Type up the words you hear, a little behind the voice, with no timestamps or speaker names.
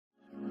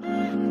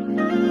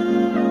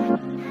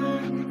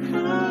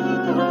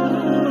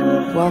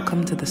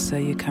Welcome to the So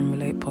You Can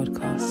Relate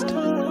podcast.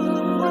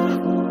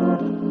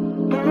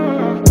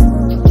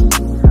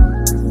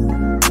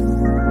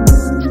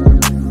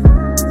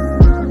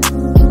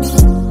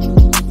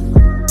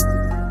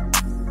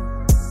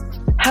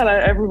 Hello,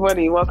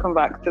 everybody. Welcome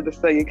back to the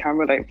So You Can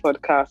Relate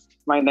podcast.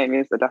 My name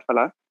is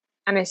Adefola.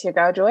 And it's your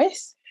girl,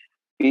 Joyce.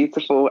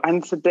 Beautiful.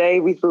 And today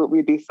we thought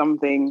we'd do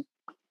something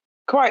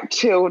quite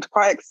chilled,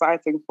 quite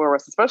exciting for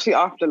us, especially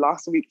after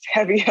last week's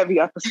heavy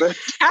episode.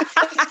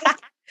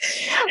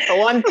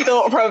 One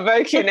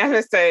thought-provoking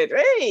episode.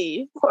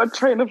 Hey! What a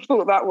train of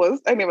thought that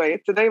was.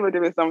 Anyway, today we're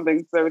doing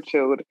something so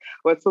chilled.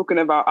 We're talking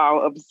about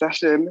our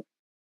obsession,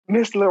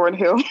 Miss Lauryn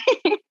Hill.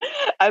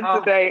 And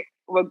today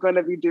we're going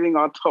to be doing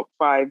our top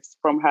fives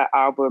from her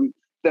album,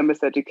 The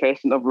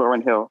Miseducation of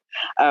Lauryn Hill.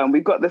 We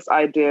got this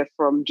idea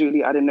from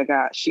Julie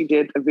Adenuga. She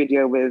did a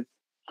video with,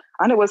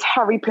 and it was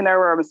Harry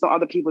Pinero and some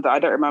other people that I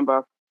don't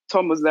remember.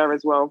 Tom was there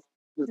as well.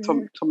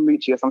 Tom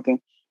Mucci or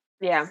something.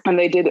 Yeah. And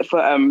they did it for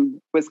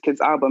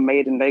WizKid's album,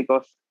 Made in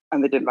Lagos.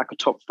 And they did like a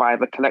top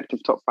five, a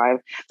collective top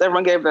five. So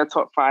everyone gave their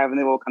top five and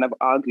they all kind of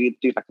argued,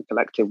 do like a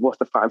collective, what's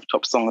the 5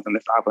 top songs on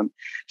this album?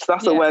 So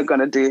that's what we're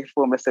going to do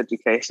for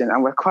Miseducation.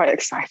 And we're quite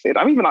excited.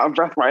 I'm even out of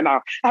breath right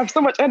now. I have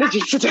so much energy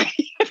today.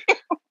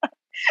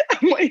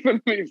 I'm not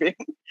even moving.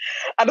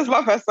 I just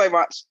love her so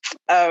much.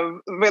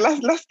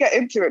 But let's get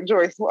into it,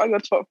 Joyce. What are your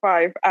top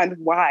 5 and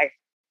why?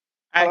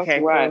 Okay,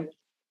 cool.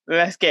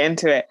 Let's get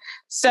into it.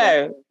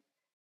 So,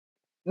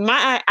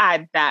 might I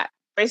add that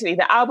basically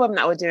the album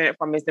that we're doing it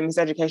from is The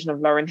Miseducation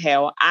of Lauryn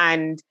Hill,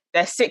 and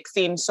there's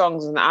 16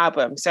 songs on the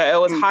album. So it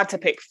was hard to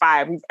pick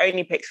 5. We've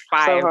only picked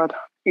 5. So hard.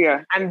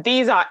 Yeah. And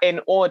these are in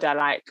order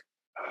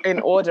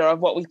of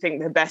what we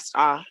think the best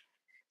are.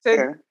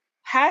 So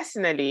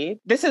personally,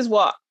 this is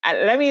what,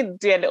 let me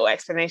do a little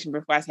explanation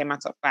before I say my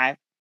top 5.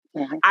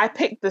 Mm-hmm. I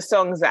picked the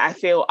songs that I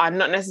feel are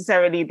not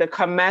necessarily the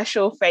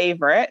commercial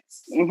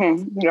favorites,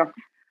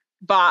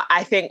 but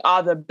I think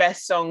are the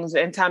best songs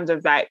in terms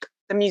of like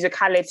the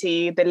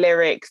musicality, the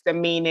lyrics, the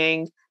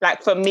meaning.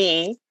 Like for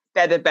me,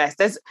 they're the best.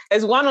 There's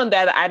one on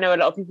there that I know a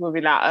lot of people will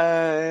be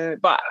like,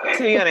 but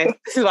to be honest,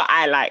 this is what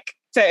I like.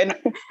 So I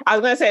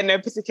was going to say in no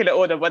particular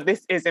order, but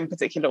this is in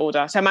particular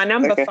order. So my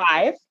number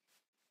 5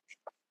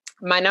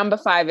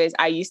 is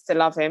I Used to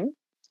Love Him.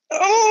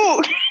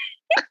 Oh,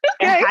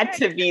 it had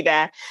to be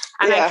there.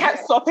 And I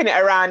kept swapping it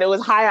around. It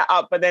was higher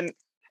up, but then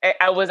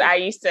I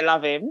Used to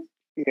Love Him.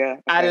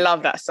 Yeah. I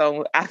love that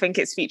song. I think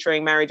it's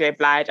featuring Mary J.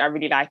 Blige. I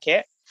really like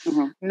it.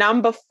 Mm-hmm.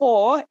 Number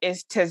 4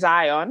 is To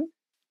Zion.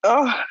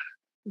 Oh,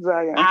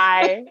 Zion.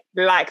 I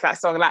like that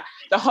song. Like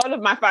the whole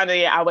of my final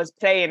year, I was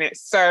playing it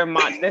so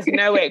much. There's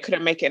no way it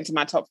couldn't make it into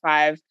my top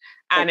 5.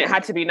 And it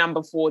had to be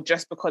number 4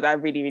 just because I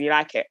really, really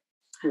like it.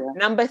 Yeah.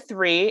 Number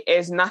 3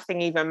 is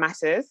Nothing Even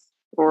Matters.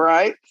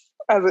 Right.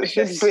 As it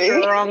should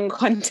be. Strong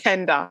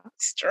contender.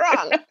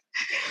 Strong.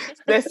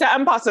 There's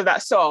certain parts of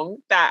that song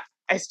that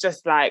it's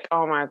just like,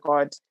 oh my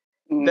God,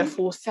 the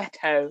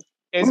falsetto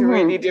is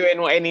really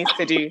doing what it needs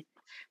to do.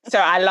 So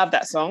I love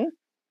that song.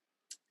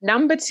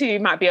 Number 2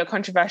 might be a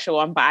controversial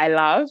one, but I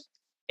love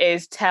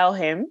is Tell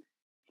Him.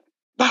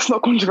 That's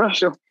not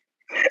controversial.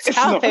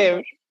 Tell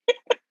him.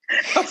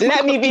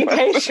 Let me be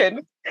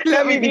patient.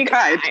 Let me be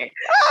kind.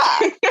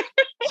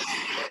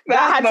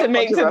 That had to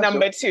make to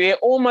number 2. It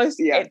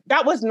almost,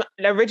 that was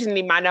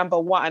originally my number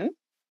 1.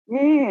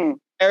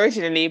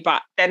 Originally,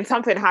 but then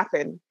something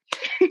happened.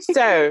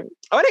 So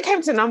when it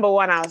came to number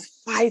 1, I was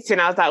fighting.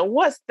 I was like,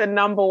 what's the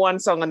number 1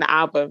 song on the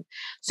album?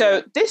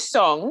 So this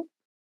song,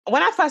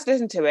 when I first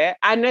listened to it,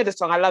 I know the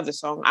song. I love the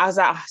song. I was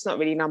like, it's not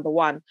really number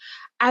 1.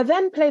 I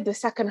then played the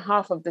second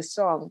half of the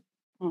song.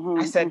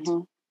 I said,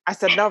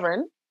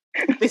 Lauren,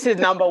 this is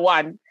number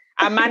 1.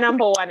 And my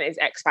number 1 is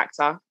X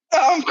Factor.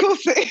 Oh, of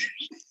course it is.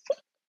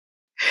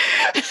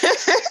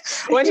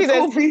 when she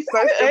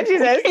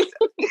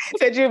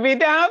said you'll be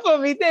down for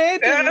me there.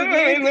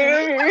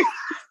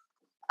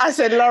 I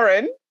said,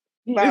 Lauren,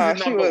 this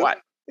is number 1.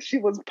 She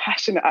was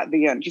passionate at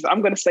the end. She's like,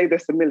 I'm going to say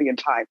this a million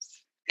times.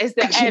 It's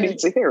the end.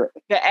 To hear it.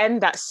 The end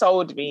that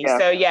sold me.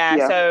 So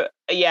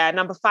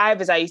number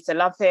 5 is I Used to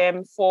Love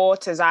Him. 4,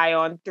 To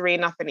Zion. 3,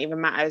 Nothing Even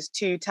Matters.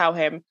 2, Tell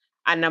Him.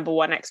 And number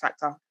 1, X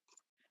Factor.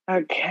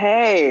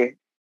 Okay.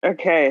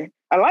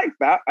 I like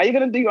that. Are you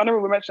going to do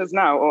honorable mentions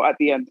now or at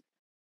the end?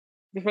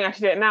 Do you think I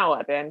should do it now or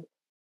at the end?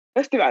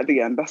 Let's do it at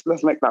the end.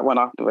 Let's make that one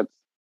afterwards.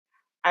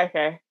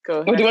 Okay,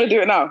 cool. Or do you want to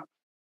do it now?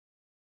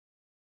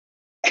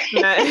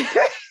 No.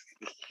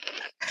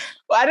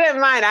 Well, I don't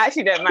mind. I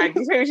actually don't mind.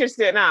 Do you think we should just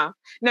do it now?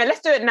 No,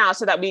 let's do it now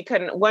so that we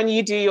can, when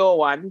you do your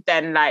one,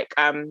 then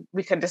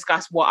we can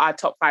discuss what our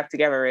top 5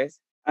 together is.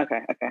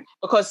 Okay.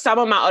 Because some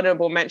of my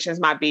honorable mentions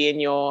might be in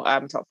your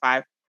top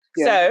 5.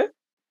 Yeah. So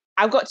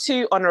I've got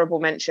 2 honorable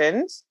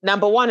mentions.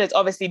 Number 1 is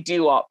obviously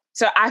Doo Wop.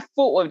 So I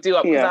fought with Doo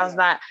Wop because I was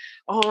like,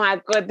 oh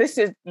my God, this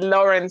is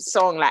Lauren's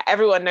song. Like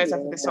everyone knows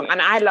this song.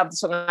 And I love the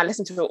song. I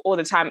listen to it all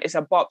the time. It's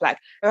a bop. Like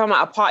if I'm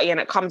at a party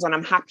and it comes on,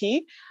 I'm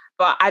happy.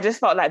 But I just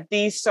felt like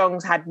these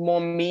songs had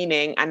more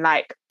meaning, and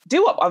like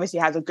Doo Wop obviously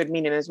has a good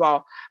meaning as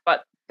well.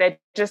 But they're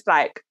just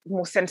like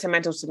more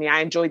sentimental to me. I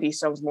enjoy these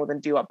songs more than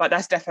doo-wop, but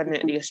that's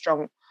definitely a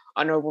strong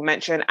honorable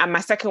mention. And my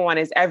second one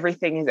is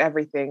Everything Is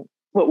Everything.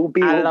 What will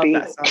be, I will love be.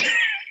 that song.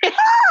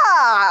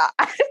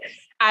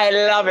 I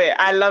love it.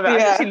 I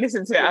actually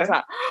listened to it. I was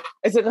like,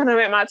 is it going to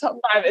make my top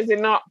 5? Is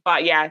it not?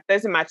 But yeah,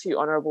 those are my 2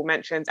 honorable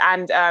mentions.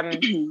 And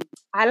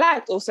I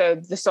liked also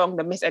the song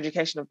The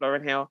Miseducation of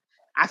Lauryn Hill.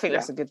 I think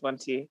that's a good one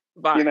too.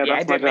 But it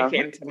didn't make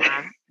it into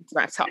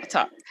my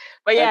top.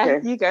 But yeah,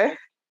 you go.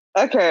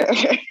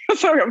 Okay.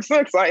 Sorry, I'm so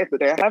excited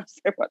today. I have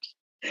so much.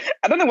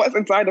 I don't know what's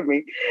inside of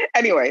me.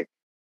 Anyway,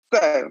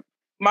 so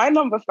my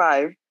number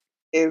 5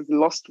 is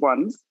Lost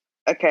Ones.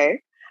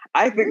 Okay.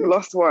 I think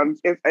Lost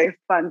Ones is a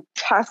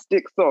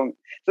fantastic song.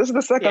 This is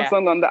the second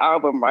song on the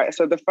album, right?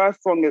 So the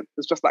first song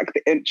is just like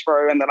the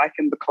intro, and then like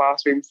in the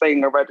classroom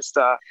saying a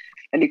register,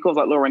 and he calls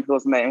out Lauryn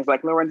Hill's name. He's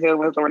like, Lauryn Hill,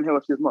 where's Lauryn Hill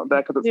if she's not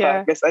there? Because it's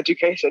like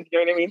miseducation,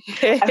 you know what I mean?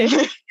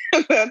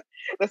 And then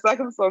the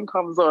second song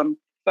comes on.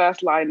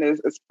 First line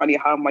is, it's funny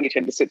how money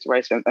changes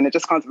situations, and it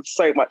just comes with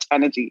so much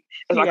energy.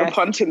 It's like a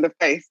punch in the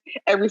face.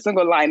 Every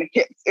single line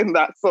hits in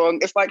that song.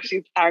 It's like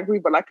she's angry,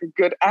 but like a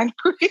good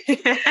angry.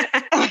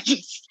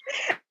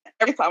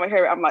 Every time I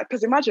hear it, I'm like,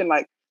 because imagine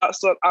like that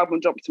sort of album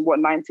dropped to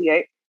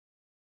 98.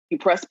 You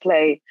press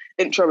play,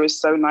 intro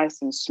is so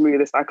nice and smooth.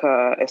 It's like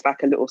a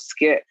little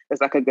skit. There's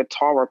like a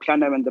guitar or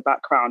piano in the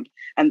background,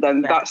 and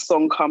then that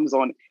song comes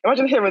on.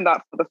 Imagine hearing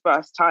that for the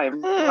first time,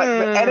 like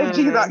the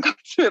energy that comes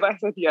to it. I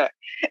said, it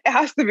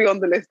has to be on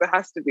the list. It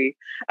has to be.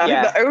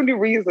 The only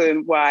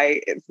reason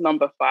why it's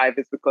number 5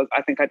 is because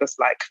I think I just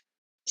like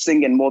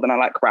singing more than I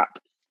like rap,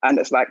 and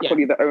it's like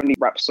probably the only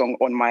rap song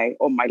on my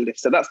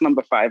list. So that's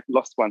number 5,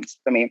 Lost Ones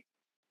for me.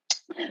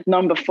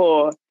 Number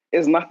 4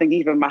 is Nothing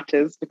Even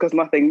Matters, because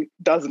nothing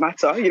does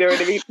matter. You know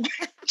what I mean?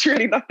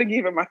 Truly nothing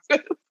even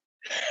matters.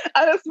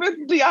 And it's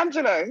with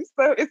D'Angelo.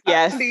 So it's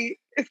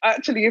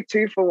actually a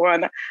 2 for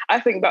 1. I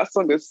think that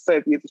song is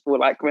so beautiful.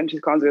 Like when she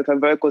comes with her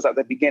vocals at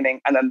the beginning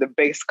and then the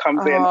bass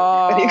comes in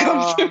and he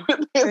comes in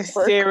with his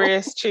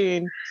serious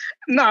tune.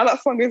 No,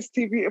 that song is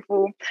too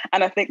beautiful.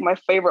 And I think my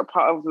favorite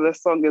part of the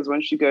song is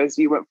when she goes,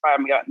 you won't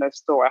find me at no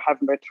store. I have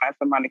no time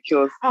for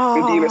manicures.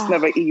 With you, it's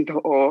never either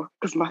or,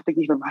 because nothing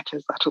even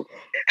matters at all.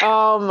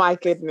 Oh my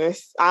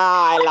goodness.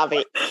 I love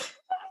it.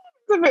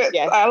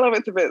 I love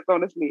it to bits,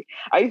 honestly.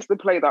 I used to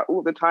play that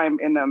all the time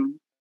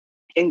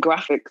in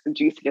graphics and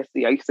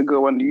GCSE. I used to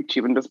go on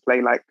YouTube and just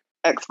play like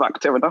X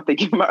Factor and Nothing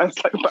Even Matters,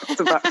 like back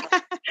to back.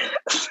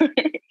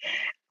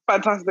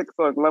 Fantastic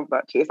song, love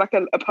that too. It's like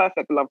a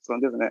perfect love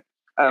song, isn't it?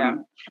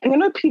 And you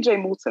know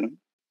PJ Morton?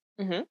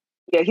 Mm-hmm.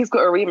 Yeah, he's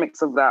got a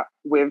remix of that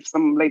with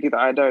some lady that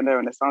I don't know,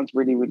 and it sounds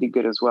really, really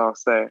good as well.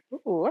 So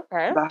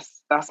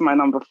that's my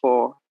number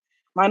 4.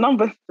 My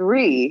number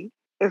 3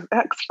 is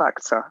X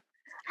Factor.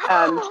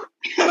 And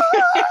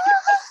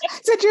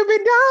said you've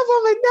been down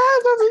for me.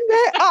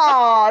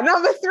 Oh,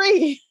 number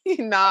 3.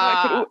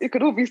 Nah. It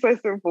could all be so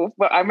simple,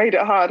 but I made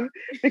it hard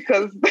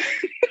because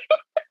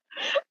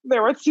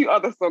there are 2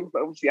 other songs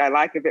that obviously I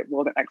like a bit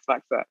more than X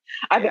Factor.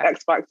 I think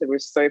X Factor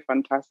is so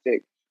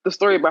fantastic. The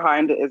story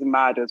behind it is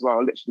mad as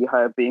well. Literally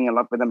her being in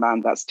love with a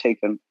man that's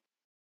taken.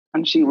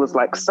 And she was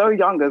like so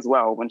young as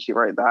well when she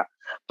wrote that.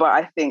 But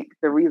I think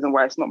the reason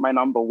why it's not my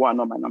number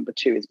 1 or my number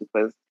 2 is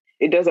because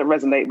it doesn't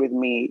resonate with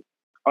me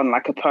on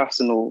like a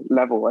personal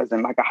level, as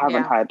in like I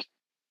haven't had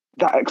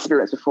that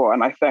experience before.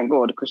 And I thank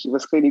God, because she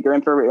was clearly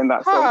going through it in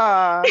that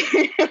song.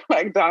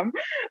 Like, damn.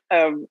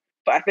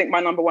 But I think my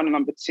number 1 and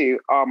number 2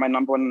 are my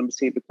number 1 and number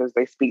 2 because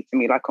they speak to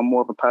me like on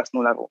more of a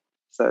personal level.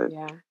 So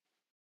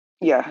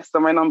so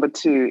my number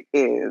 2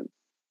 is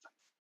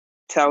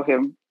Tell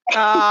Him.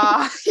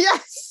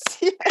 Yes.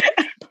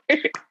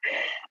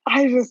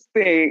 I just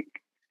think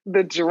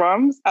the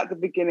drums at the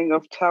beginning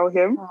of Tell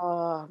Him.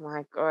 Oh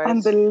my God.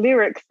 And the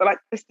lyrics, like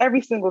it's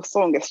every single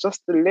song, it's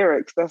just the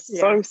lyrics. They're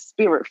so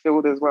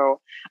spirit-filled as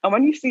well. And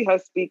when you see her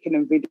speaking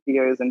in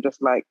videos and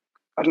just like,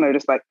 I don't know,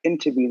 just like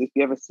interviews, if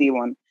you ever see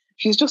one,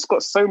 she's just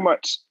got so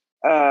much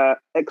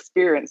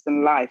experience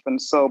in life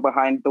and soul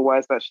behind the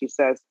words that she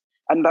says.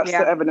 And that's so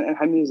evident in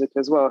her music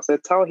as well. So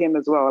Tell Him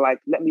as well, like,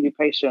 let me be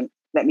patient,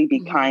 let me be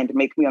kind,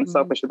 make me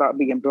unselfish without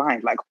being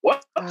blind. Like,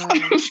 what?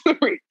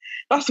 Sorry.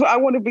 That's what I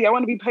want to be. I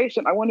want to be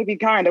patient. I want to be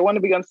kind. I want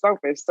to be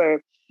unselfish. So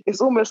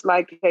it's almost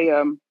like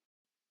a,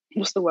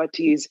 what's the word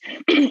to use?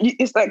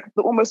 It's like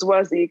the almost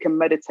words that you can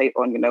meditate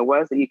on, you know,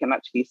 words that you can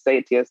actually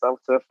say to yourself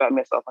to affirm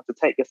yourself and to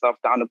take yourself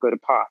down a good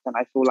path. And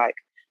I feel like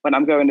when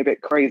I'm going a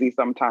bit crazy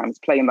sometimes,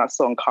 playing that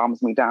song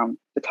calms me down.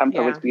 The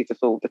tempo is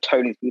beautiful. The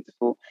tone is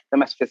beautiful. The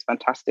message is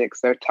fantastic.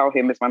 So Tell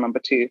Him is my number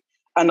 2.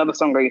 Another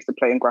song I used to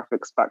play in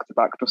graphics back to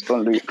back, just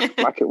on loop,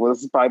 like it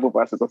was Bible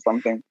verses or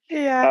something.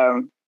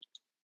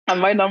 And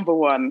my number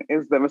 1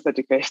 is The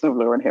Miseducation of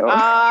Lauryn Hill.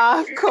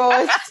 Of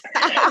course.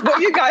 But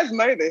you guys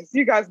know this.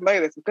 You guys know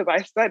this because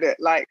I said it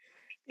like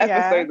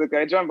episodes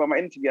ago. Do you remember my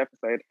interview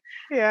episode?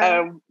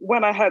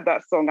 When I heard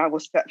that song, I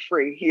was set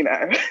free, you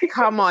know.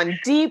 Come on,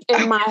 deep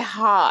in my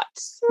heart.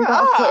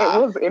 That's what it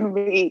was in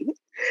me.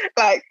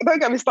 Like, don't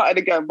get me started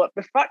again, but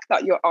the fact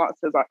that your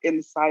answers are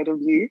inside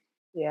of you,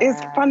 is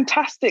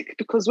fantastic,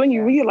 because when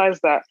you realize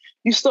that,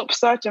 you stop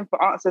searching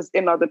for answers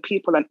in other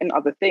people and in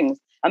other things.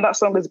 And that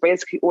song is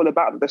basically all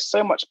about that. There's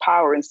so much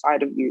power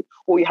inside of you.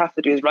 All you have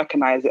to do is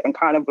recognize it and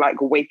kind of like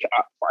wake it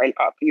up, right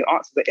up. Your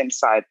answers are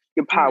inside.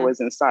 Your power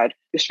is inside.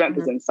 Your strength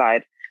is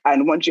inside.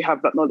 And once you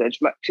have that knowledge,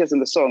 like she says in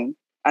the song,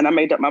 and I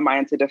made up my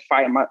mind to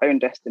defy my own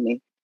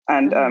destiny.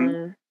 And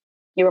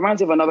it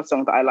reminds me of another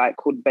song that I like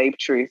called Babe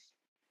Truth.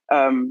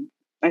 And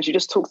she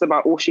just talks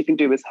about all she can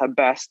do is her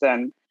best.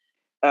 And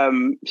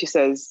she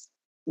says,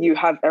 you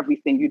have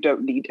everything, you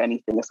don't need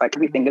anything. It's like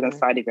everything is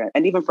inside of you.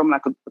 And even from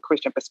like a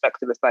Christian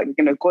perspective, it's like,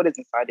 you know, God is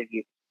inside of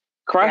you.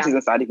 Christ is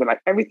inside of you.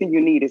 Like everything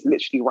you need is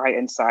literally right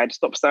inside.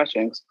 Stop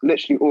searching. It's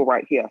literally all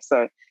right here.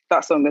 So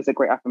that song is a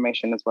great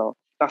affirmation as well.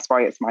 That's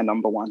why it's my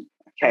number one.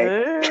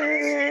 Okay.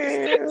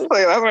 So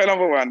that's my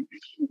number one.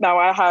 Now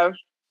I have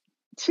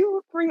 2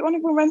 or 3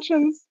 honorable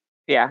mentions.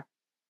 Yeah.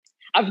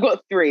 I've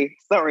got 3,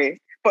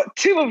 sorry. But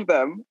 2 of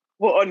them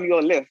were on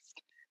your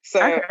list.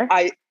 So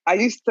I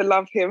used to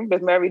love him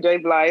with Mary J.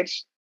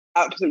 Blige.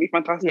 Absolutely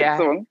fantastic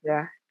song.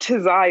 Yeah.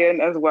 To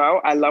Zion as well.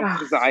 I love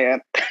To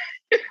Zion.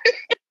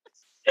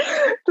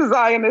 To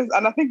Zion is,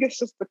 and I think it's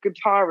just the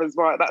guitar as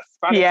well. That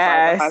Spanish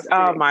side that has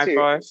oh my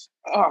gosh.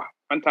 Oh,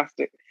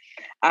 fantastic.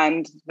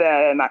 And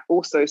then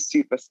also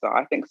Superstar.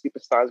 I think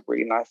Superstar is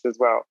really nice as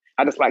well.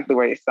 I just like the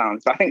way it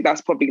sounds. I think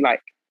that's probably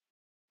like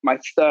my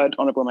 3rd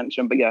honorable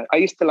mention. But yeah, I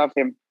used to love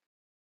him.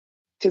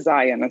 To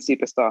Zion and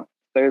Superstar.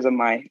 Those are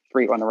my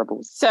 3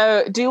 honorables.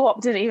 So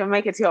Doo-Wop didn't even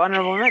make it to your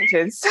honorable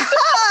mentions.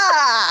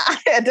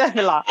 Don't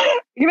laugh.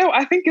 You know,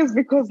 I think it's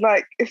because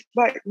like, it's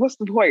like, what's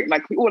the point?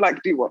 Like we all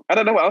like Doo-Wop. I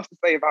don't know what else to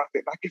say about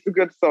it. Like it's a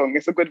good song.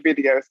 It's a good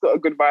video. It's got a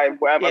good vibe,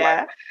 whatever.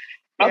 Yeah.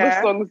 Like,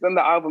 other songs in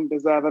the album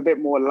deserve a bit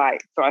more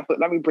light. So I thought,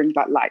 let me bring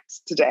that light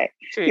today.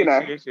 True, you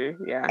know? True.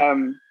 Yeah.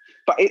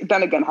 But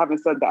then again, having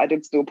said that, I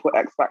did still put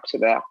X Factor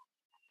there.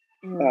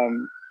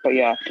 But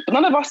yeah. But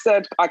none of us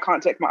said, I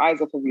can't take my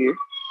eyes off of you.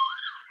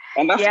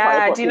 And that's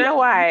do you know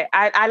why?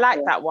 I like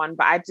that one,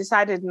 but I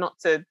decided not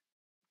to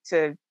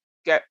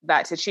get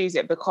that, to choose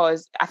it,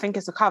 because I think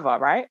it's a cover,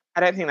 right? I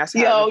don't think that's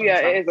it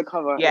is a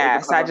cover. Yeah,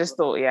 so I just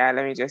thought, let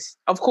me just.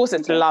 Of course,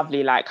 it's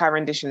lovely. Like her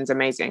rendition is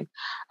amazing,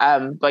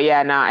 but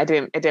yeah, no, it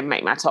didn't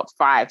make my top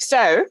 5.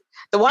 So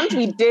the ones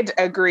we did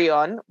agree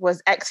on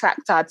was X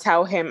Factor,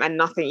 Tell Him, and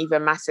Nothing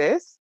Even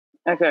Matters.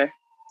 Okay.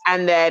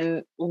 And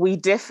then we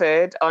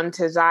differed on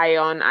To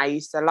Zion, I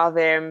Used to Love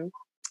Him,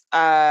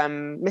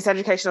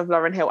 Miseducation of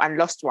Lauryn Hill, and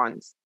Lost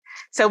Ones.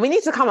 So we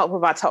need to come up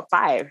with our top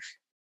 5.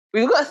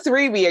 We've got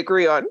 3 we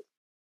agree on.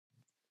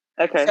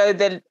 Okay. So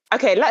then,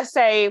 let's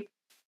say,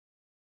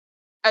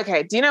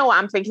 do you know what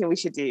I'm thinking we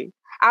should do?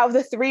 Out of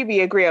the 3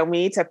 we agree on, we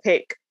need to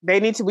pick, we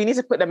need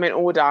to put them in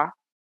order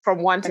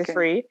from 1 to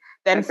 3,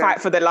 then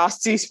fight for the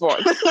last 2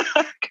 spots.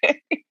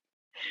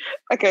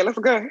 Okay, let's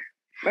go.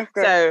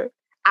 So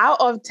out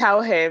of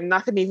Tell Him,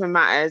 Nothing Even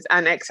Matters,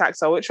 and X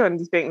Factor, which one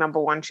do you think number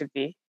 1 should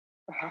be?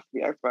 It has to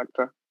be X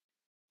Factor.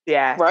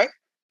 Yeah. Right?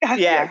 It has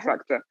to be X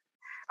Factor.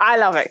 I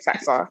love X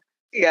Factor.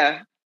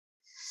 Yeah.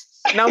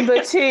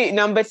 Number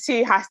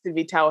two has to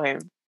be Tell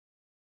Him.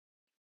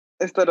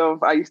 Instead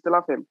of I Used to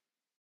Love Him?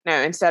 No,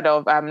 instead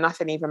of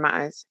Nothing Even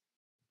Matters.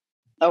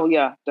 Oh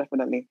yeah,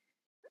 definitely.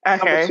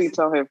 Okay. Number 2,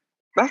 Tell Him.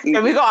 That's easy.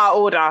 So we got our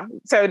order.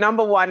 So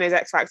number 1 is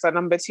X Factor,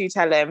 number 2,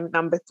 Tell Him,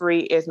 number 3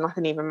 is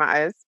Nothing Even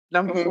Matters,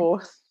 number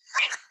 4.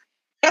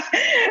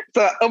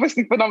 So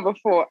obviously for number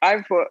 4,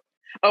 I put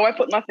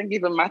Nothing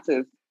Even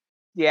Matters.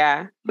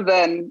 Yeah. But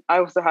then I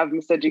also have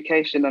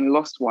Miseducation and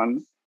Lost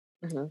Ones.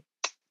 Mm-hmm.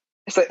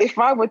 So if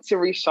I were to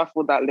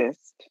reshuffle that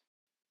list,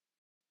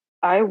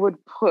 I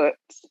would put...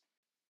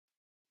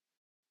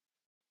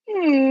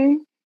 I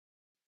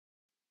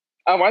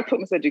put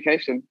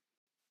Miseducation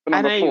for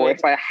number 4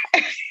 if I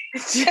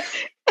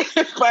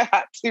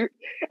had to.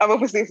 And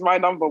obviously it's my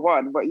number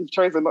 1, but you've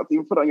chosen not to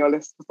even put it on your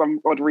list for some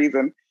odd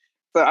reason.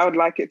 So I would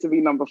like it to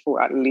be number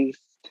 4 at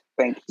least.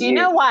 Thank you. Do you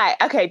know why?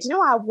 Okay, do you know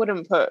why I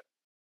wouldn't put...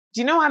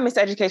 Do you know why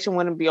Miseducation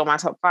wouldn't be on my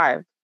top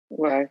 5?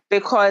 Why?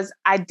 Because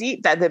I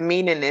deep that the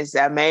meaning is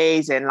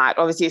amazing. Like,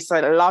 obviously, it's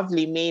a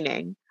lovely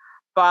meaning,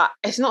 but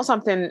it's not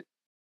something...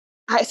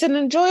 It's an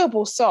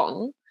enjoyable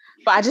song,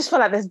 but I just feel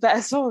like there's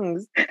better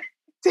songs.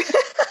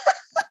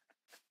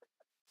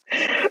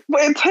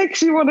 But it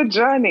takes you on a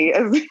journey.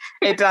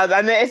 It does,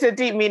 and it's a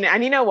deep meaning.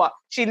 And you know what?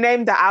 She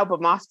named the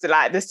album after,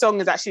 like, the song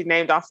is actually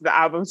named after the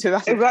album too.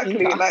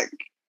 Exactly. Like,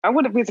 I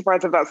wouldn't be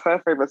surprised if that's her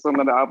favorite song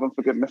on the album,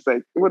 for goodness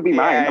sake. It would be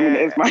mine. I mean,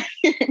 it is mine.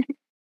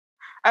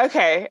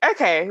 Okay.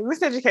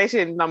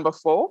 Miseducation, number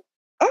 4.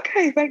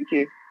 Okay, thank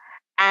you.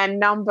 And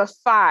number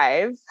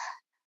 5,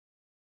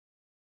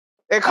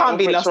 it can't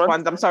be Lost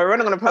Ones. I'm sorry, we're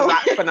not going to put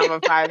that for number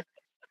 5.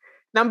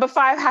 Number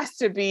 5 has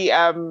to be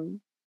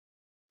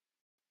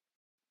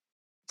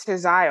To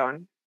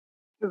Zion.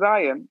 To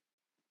Zion.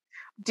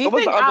 Do you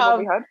think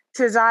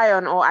To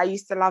Zion or I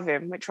Used to Love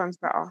Him, which one's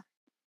better?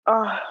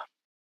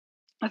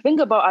 I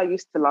think about I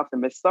Used to Love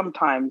Him is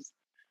sometimes,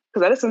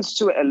 because I listen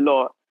to it a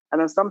lot,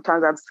 and then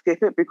sometimes I'd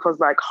skip it because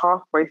like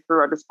halfway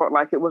through I just felt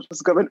like it was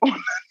just going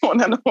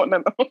on and on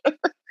and on.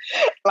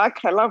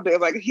 Like, I loved it. It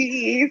was like,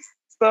 he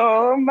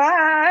stole my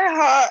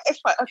heart. It's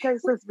like, okay,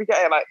 so we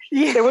get it. Like,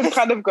 they would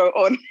kind of go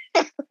on.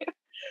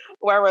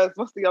 Whereas,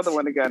 what's the other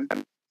one again?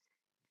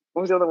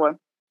 What was the other one?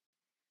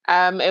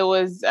 It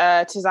was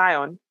To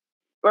Zion.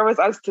 Whereas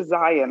as To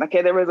Zion,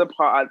 okay, there is a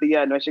part at the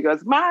end where she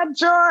goes, my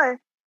joy.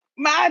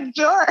 You know, my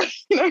joy.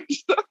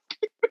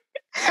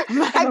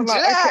 Like,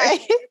 okay.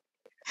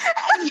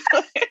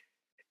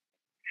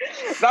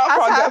 That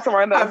part gets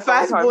around there. Her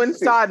firstborn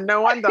son,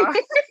 no wonder.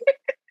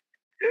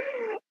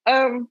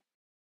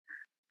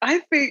 I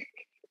think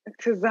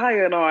To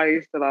Zion, I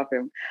used to love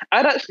him.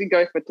 I'd actually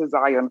go for To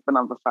Zion for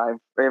number 5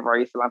 over I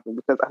Used to Love Him,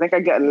 because I think I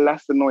get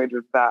less annoyed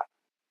with that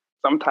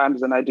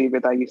sometimes than I do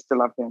with I Used to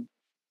Love Him.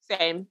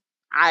 Same.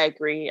 I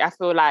agree. I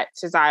feel like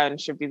To Zion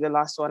should be the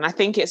last one. I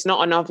think it's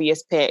not an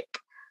obvious pick,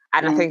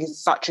 and I think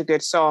it's such a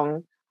good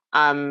song.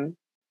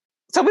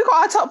 So we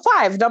got our top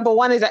 5. Number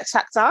 1 is X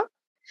Factor.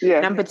 Yeah.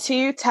 Number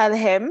 2, Tell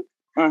Him.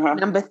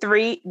 Number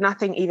 3,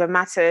 Nothing Even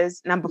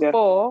Matters. Number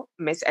 4,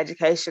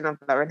 Miseducation of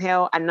Lauryn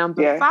Hill. And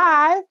number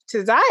 5,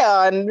 To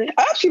Zion.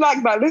 I actually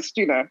like that list,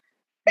 you know.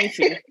 Me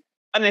too.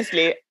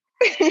 Honestly,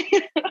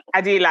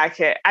 I do like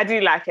it.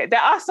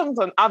 There are songs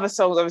on other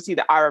songs, obviously,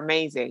 that are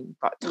amazing,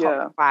 but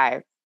top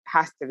 5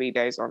 has to be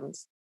those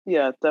ones.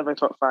 Yeah, definitely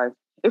top 5.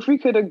 If we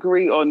could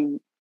agree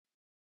on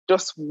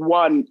just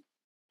one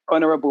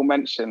honorable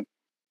mention,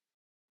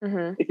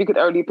 if you could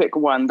only pick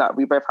one that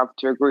we both have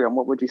to agree on,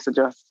 what would you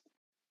suggest?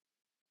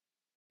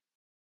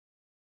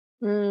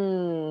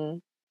 I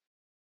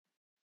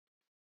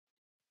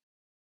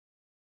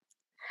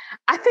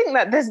think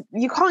that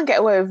you can't get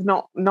away with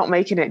not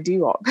making it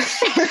doo-wop.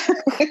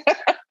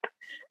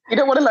 You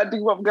don't want to let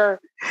doo-wop go.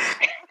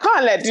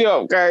 Can't let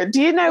doo-wop go.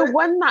 Do you know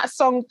when that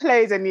song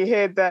plays and you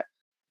hear the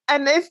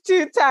and it's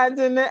 2 times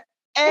in the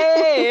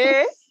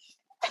A?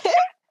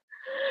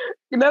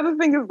 You know, the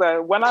thing is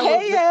though, when I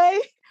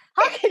was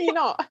how can you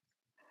not?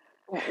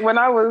 When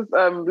I was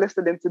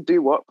listening to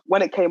doo-wop,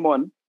 when it came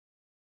on,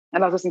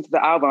 and I was listening to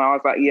the album, I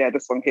was like, yeah,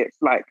 this song hits.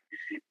 Like,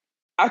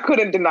 I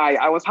couldn't deny it.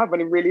 I was having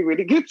a really,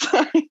 really good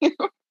time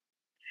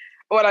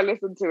when I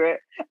listened to it.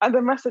 And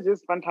the message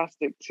is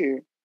fantastic too.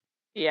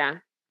 Yeah.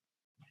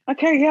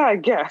 Okay, yeah, I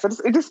guess.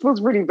 It just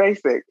feels really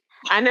basic.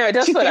 I know, it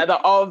does feel like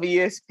the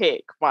obvious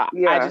pick, but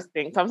I just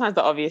think sometimes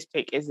the obvious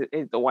pick is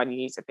the one you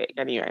need to pick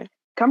anyway.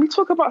 Can we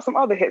talk about some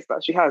other hits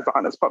that she has that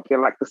aren't as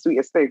popular, like The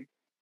Sweetest Thing?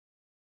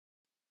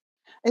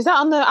 Is that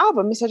on the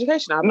album,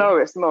 Miseducation album? No,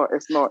 it's not.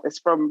 It's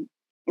from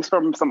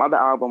some other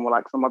album or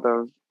like some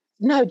other...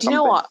 No, do you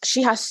know what?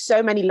 She has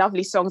so many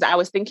lovely songs that I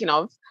was thinking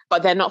of,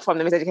 but they're not from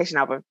the Miseducation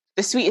album.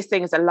 The Sweetest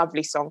Thing is a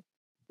lovely song.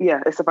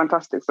 Yeah, it's a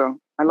fantastic song.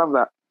 I love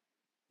that.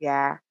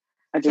 Yeah.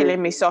 I do.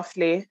 Killing Me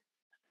Softly.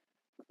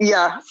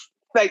 Yeah.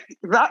 Like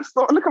that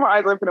song, look at my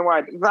eyes open and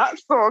wide. That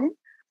song,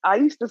 I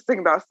used to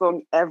sing that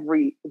song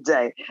every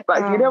day.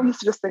 Like, you know, I used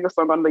to just sing a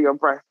song under your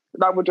breath.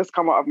 That would just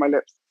come out of my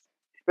lips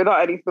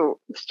without any thought.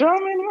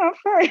 Strumming my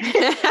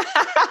face.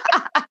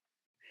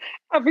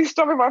 I'd be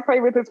strumming my face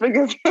with his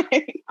fingers.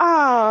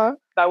 That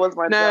was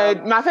my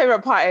jam. My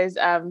favourite part is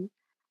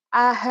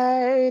I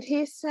heard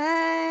he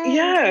sang.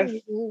 Yes.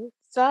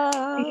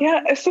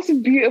 Yeah, it's such a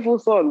beautiful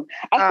song.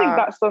 I think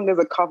that song is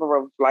a cover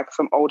of like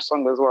some old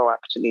song as well,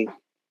 actually.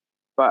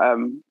 But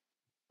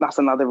that's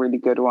another really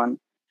good one.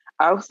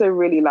 I also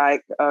really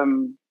like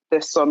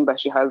this song that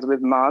she has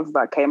with Nas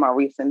that came out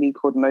recently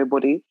called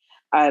Nobody.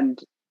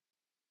 And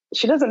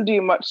she doesn't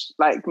do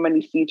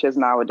many features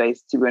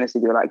nowadays, to be honest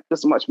with you, like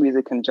just much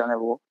music in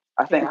general.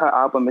 I think her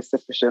album is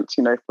sufficient,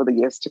 you know, for the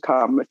years to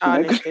come.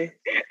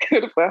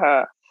 Good for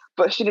her.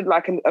 But she did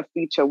like a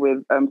feature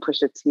with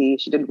Pusha T.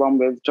 She did one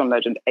with John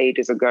Legend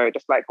ages ago,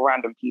 just like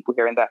random people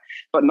here and there.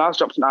 But Nas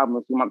dropped an album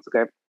a few months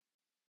ago.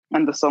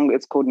 And the song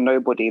is called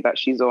Nobody that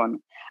she's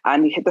on.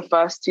 And the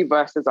first 2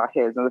 verses are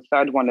his and the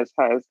third one is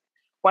hers.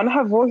 When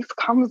her voice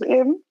comes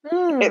in,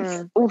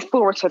 it's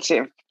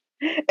authoritative.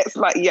 It's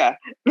like, yeah,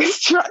 this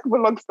track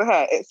belongs to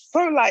her. It's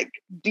so like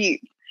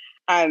deep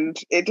and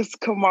it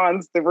just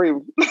commands the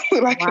room.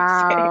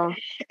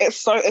 It's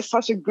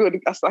such a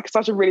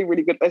really,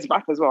 really good, it's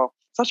rap as well.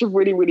 Such a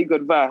really, really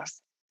good verse.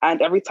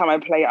 And every time I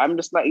play it, I'm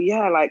just like,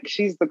 yeah, like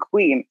she's the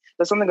queen.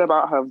 There's something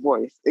about her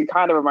voice. It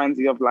kind of reminds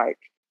me of like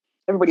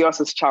everybody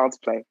else's Child's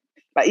Play.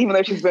 Like, even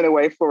though she's been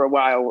away for a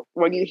while,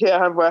 when you hear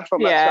her verse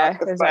on that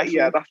track, it's like,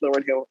 yeah, that's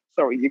Lauryn Hill.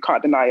 Sorry, you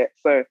can't deny it.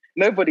 So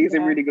Nobody is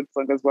a really good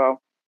song as well.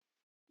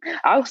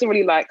 I also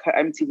really like her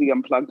MTV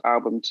Unplugged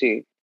album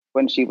too,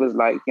 when she was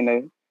like, you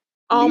know,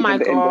 oh my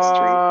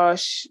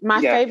gosh.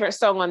 My favorite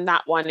song on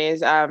that one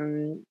is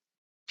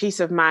Peace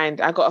of Mind.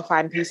 I Gotta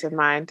Find Peace of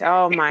Mind.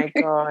 Oh my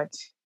God.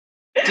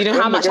 Do you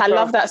know how much I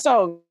love that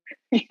song?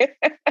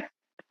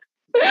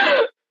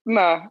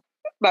 Nah,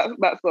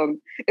 that song.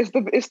 It's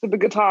the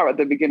guitar at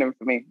the beginning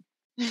for me.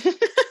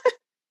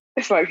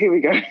 It's like, here we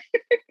go.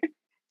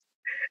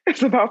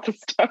 It's about to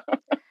start.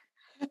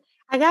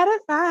 I gotta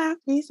find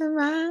peace of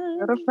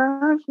mind. Gotta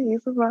find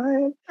peace of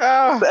mind.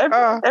 Oh,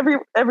 So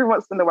every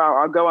once in a while,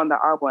 I'll go on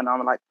the album and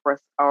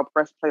I'll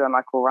press play on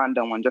like a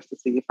random one just to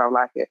see if I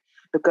like it,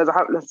 because I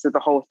haven't listened to the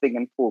whole thing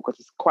in full because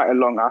it's quite a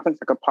long. I think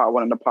it's like a part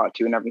 1 and a part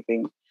 2 and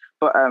everything.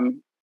 But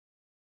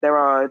there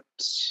are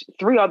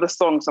 3 other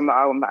songs on the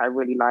album that I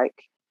really like.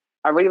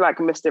 I really like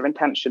Mr.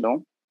 Intentional.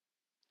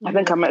 Mm-hmm. I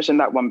think I mentioned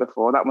that one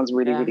before. That one's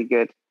really, really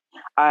good.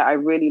 I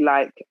really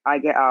like I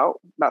Get Out.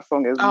 That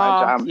song is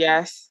my jam.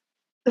 Yes.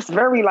 It's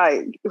very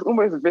like, it's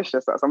almost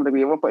vicious at some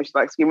degree. At one point she's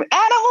like screaming,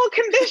 animal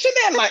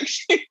conditioning! Like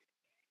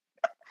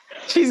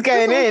she's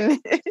going in.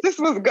 This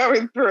was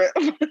going through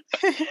it.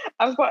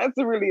 I started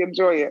to really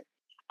enjoy it.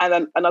 And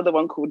then another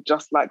one called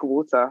Just Like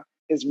Water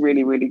is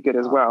really, really good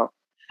as well.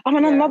 And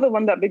then another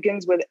one that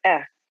begins with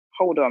F.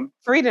 Hold on.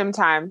 Freedom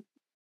Time.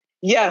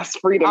 Yes,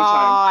 Freedom Time.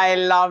 Oh, I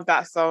love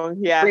that song.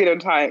 Yeah. Freedom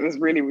Time is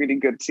really, really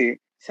good too.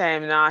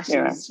 Same. Nah,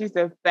 she's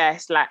the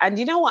best. Like, and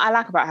you know what I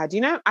like about her? Do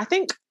you know? I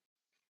think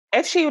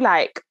if she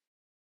like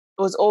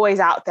was always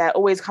out there,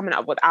 always coming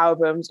up with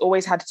albums,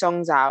 always had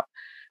songs out,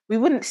 we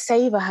wouldn't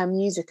savor her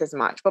music as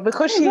much. But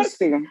because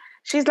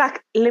she's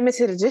like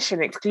limited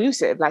edition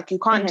exclusive, like you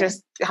can't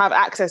just have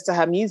access to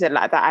her music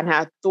like that, and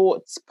her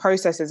thoughts,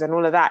 processes and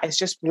all of that. It's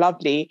just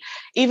lovely.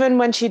 Even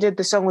when she did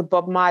the song with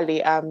Bob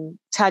Marley,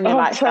 Turn Your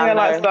Lights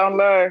Down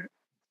Low.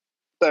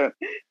 Don't.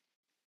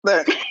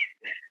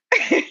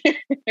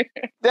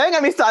 Don't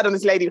get me started on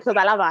this lady, because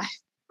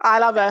I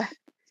love her.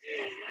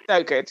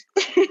 So good.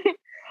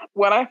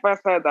 When I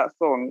first heard that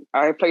song,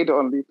 I played it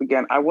on loop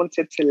again. I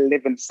wanted to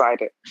live inside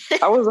it.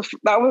 That was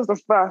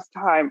the first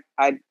time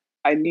I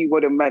knew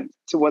what it meant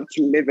to want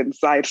to live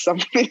inside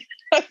something.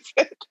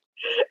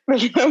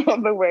 There's no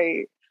other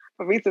way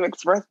for me to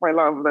express my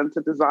love than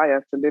to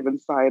desire to live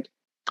inside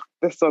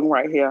this song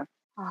right here.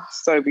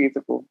 So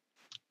beautiful.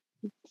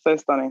 So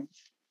stunning.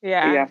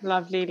 Yeah.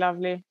 Lovely,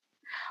 lovely.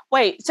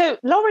 Wait, so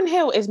Lauryn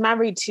Hill is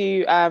married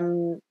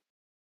to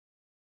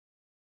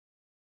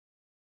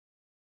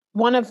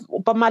one of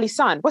Bob Marley's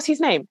son. What's his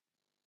name?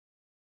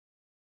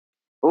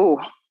 Oh,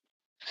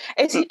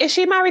 is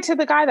she married to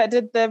the guy that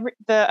did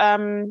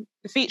the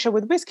feature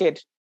with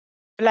Wizkid?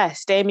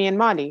 Bless, Damian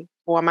Marley.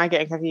 Or am I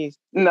getting confused?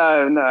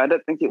 No, I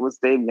don't think it was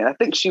Damian. I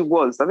think she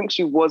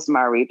was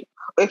married.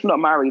 If not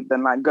married,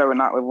 then like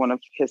going out with one of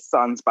his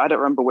sons, but I don't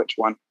remember which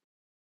one.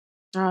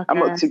 Okay. I'm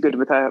not too good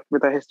with her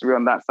history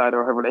on that side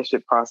or her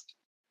relationship past.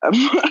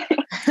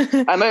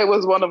 I know it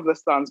was one of the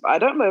sons, but I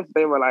don't know if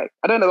they were like,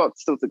 I don't know if they're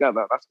still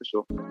together, that's for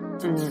sure.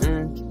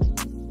 Mm-hmm.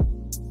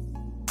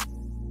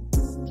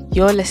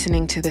 You're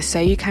listening to the So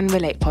You Can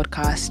Relate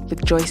podcast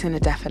with Joyce and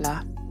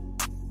Adefula.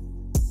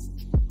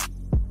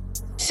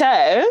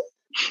 So,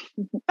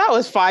 that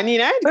was fun, you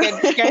know, going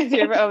through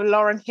a bit of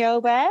Lauryn Hill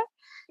there.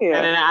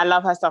 Yeah. And I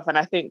love her stuff. And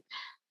I think,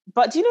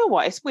 but do you know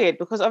what? It's weird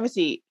because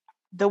obviously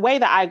the way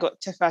that I got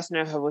to first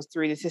know her was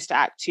through the Sister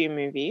Act 2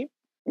 movie.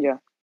 Yeah.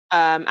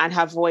 And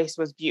her voice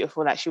was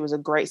beautiful, like she was a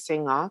great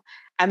singer.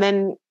 And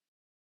then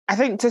I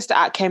think Sister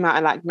Act came out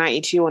in like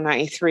 92 or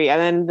 93. And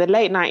then the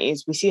late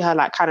 90s, we see her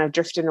like kind of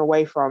drifting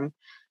away from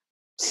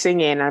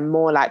singing and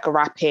more like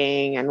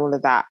rapping and all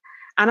of that.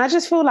 And I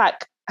just feel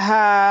like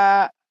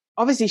her,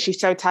 obviously she's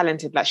so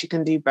talented, like she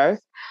can do both.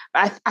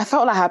 But I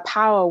felt like her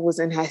power was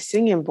in her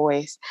singing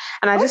voice.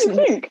 And I just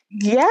think?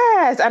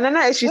 Yes. And I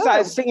know she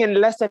started singing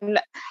less and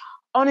less.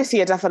 Honestly,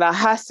 Adefula,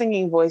 her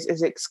singing voice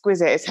is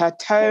exquisite. It's her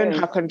tone,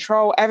 her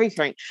control,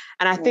 everything.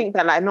 And I think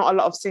that like not a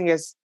lot of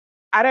singers,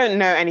 I don't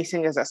know any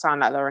singers that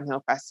sound like Lauryn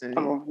Hill personally.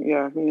 Oh,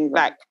 yeah, me neither.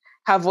 Like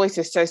her voice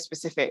is so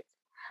specific.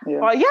 Yeah.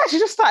 But yeah, she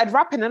just started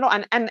rapping a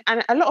lot, and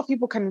a lot of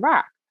people can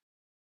rap.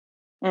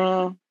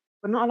 But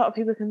not a lot of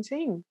people can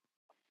sing.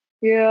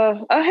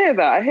 Yeah, I hear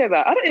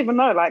that. I don't even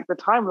know, like the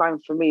timeline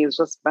for me is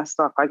just messed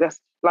up. I guess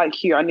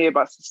like you, I knew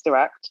about Sister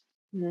Act.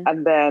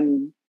 And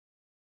then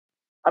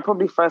I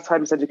probably first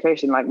heard Miss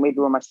Education, like maybe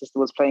when my sister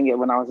was playing it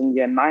when I was in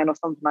year 9 or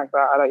something like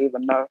that. I don't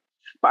even know.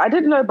 But I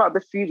did know about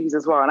the Fugees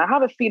as well. And I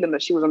have a feeling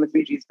that she was on the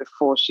Fugees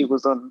before she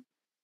was on...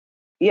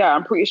 Yeah,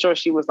 I'm pretty sure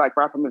she was like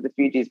rapping with the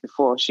Fugees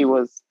before she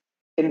was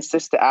in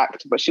Sister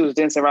Act, but she was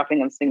doing some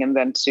rapping and singing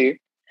then too.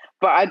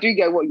 But I do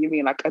get what you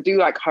mean. Like I do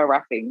like her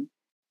rapping,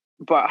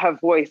 but her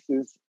voice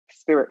is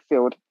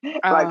spirit-filled.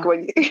 Like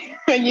when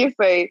you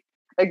say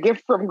a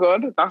gift from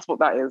God, that's what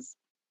that is.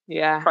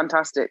 Yeah.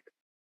 Fantastic.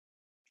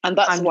 And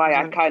that's 100%. Why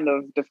I kind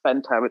of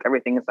defend her with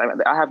everything.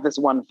 I have this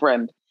one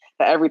friend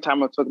that every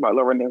time I talk about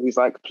Lauryn Hill, he's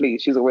like,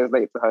 please, she's always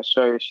late to her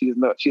show. She's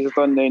just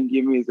done no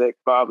new music,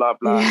 blah, blah,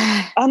 blah.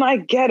 Yeah. And I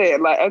get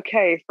it. Like,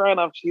 okay, fair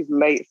enough. She's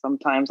late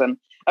sometimes. And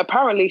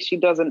apparently she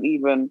doesn't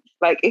even,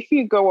 like, if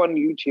you go on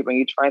YouTube and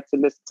you try to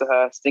listen to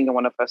her singing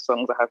one of her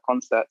songs at her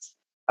concerts,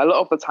 a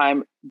lot of the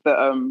time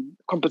the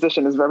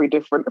composition is very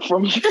different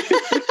from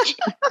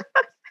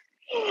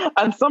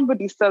And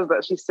somebody says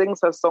that she sings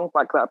her songs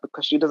like that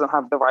because she doesn't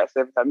have the rights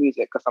to her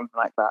music or something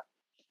like that.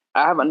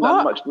 I haven't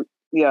done much.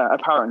 Yeah,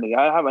 apparently.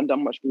 I haven't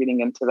done much reading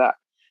into that.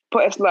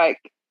 But it's like,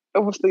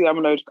 obviously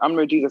I'm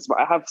no Jesus, but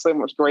I have so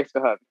much grace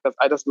for her because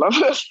I just love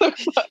her so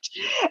much.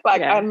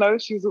 Like, I know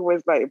she's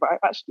always late, but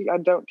I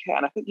don't care.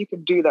 And I think you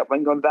can do that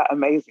when you're that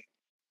amazing.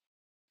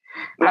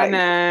 Like,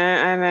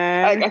 I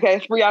know. Like, okay,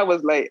 3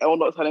 hours late or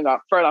not turning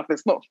up, fair enough,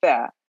 it's not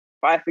fair,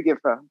 but I forgive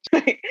her.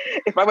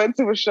 If I went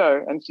to a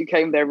show and she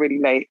came there really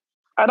late,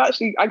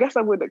 I guess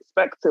I would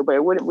expect it, but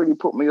it wouldn't really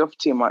put me off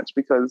too much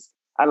because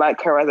I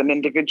like her as an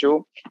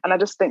individual. And I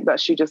just think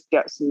that she just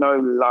gets no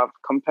love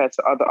compared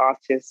to other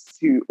artists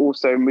who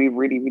also move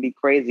really, really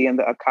crazy and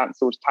that are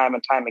cancelled time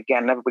and time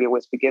again. Everybody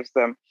always forgives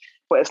them.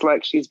 But it's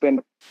like she's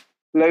been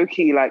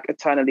low-key, like,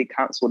 eternally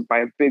cancelled by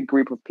a big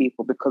group of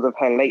people because of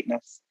her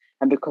lateness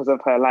and because of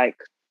her, like,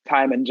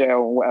 time in jail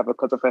or whatever,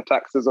 because of her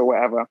taxes or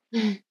whatever.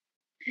 And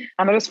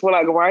I just feel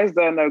like, why is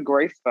there no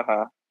grace for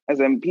her? As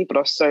in, people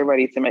are so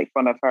ready to make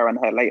fun of her and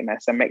her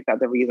lateness and make that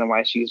the reason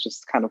why she's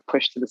just kind of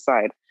pushed to the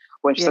side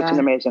when she's such an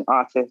amazing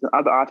artist. And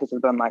other artists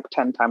have done like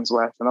 10 times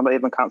worse and I'm not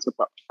even cancelled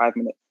for up to 5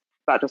 minutes.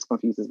 That just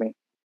confuses me.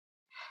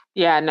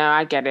 Yeah, no,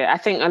 I get it. I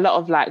think a lot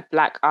of like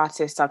Black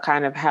artists are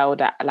kind of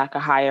held at like a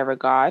higher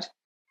regard.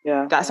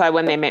 Yeah. That's why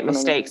when they make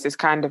mistakes, it's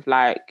kind of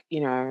like,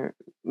 you know,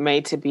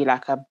 made to be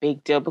like a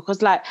big deal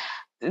because like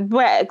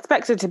we're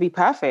expected to be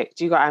perfect.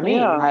 Do you get what I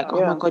mean? Oh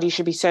my God, you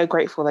should be so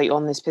grateful that you're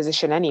on this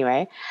position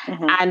anyway.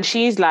 Mm-hmm. And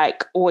she's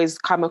like always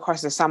come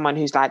across as someone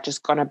who's like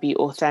just gonna be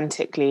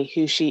authentically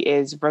who she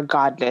is,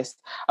 regardless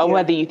of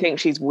whether you think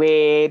she's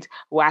weird,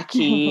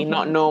 wacky,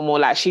 not normal.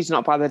 Like she's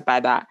not bothered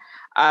by that.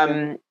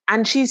 And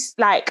she's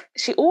like,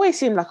 she always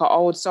seemed like an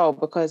old soul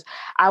because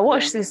I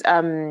watched this.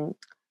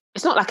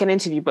 It's not like an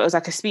interview, but it was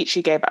like a speech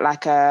she gave at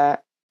like a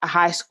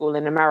high school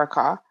in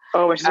America.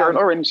 Oh, when she's wearing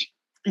orange.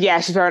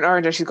 Yeah, she's wearing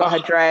orange and she's got her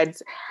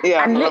dreads.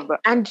 Yeah, I love that.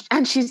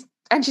 And she's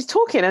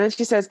talking and then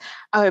she says,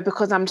 "Oh,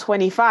 because I'm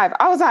 25."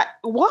 I was like,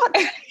 "What?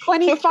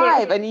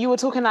 25?" And you were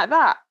talking like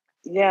that?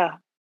 Yeah.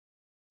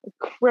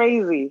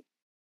 Crazy.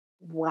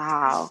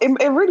 Wow.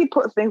 It really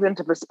put things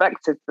into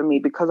perspective for me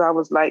because I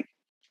was like,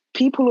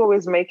 people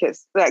always make it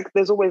like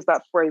there's always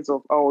that phrase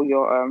of, "Oh,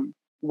 you're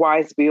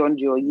wise beyond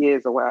your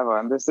years" or whatever.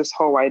 And there's this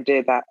whole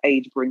idea that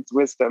age brings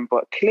wisdom,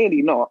 but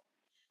clearly not.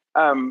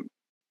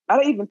 I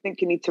don't even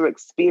think you need to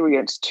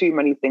experience too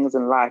many things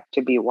in life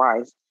to be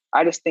wise.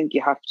 I just think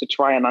you have to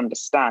try and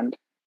understand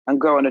and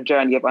go on a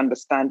journey of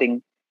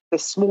understanding. The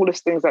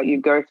smallest things that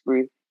you go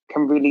through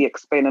can really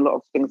explain a lot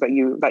of things that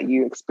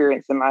you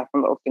experience in life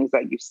and a lot of things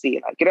that you see.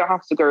 Like, you don't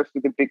have to go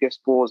through the biggest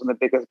wars and the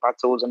biggest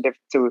battles and live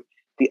to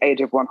the age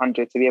of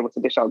 100 to be able to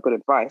dish out good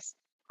advice.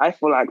 I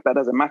feel like that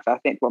doesn't matter. I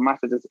think what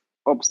matters is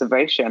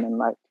observation and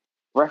like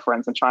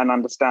reference and trying to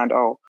understand,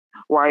 oh,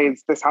 why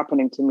is this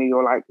happening to me?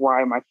 Or like,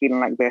 why am I feeling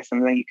like this?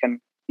 And then you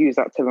can use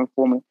that to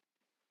inform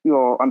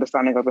your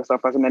understanding of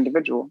yourself as an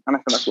individual. And I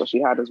think that's what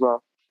she had as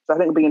well. So I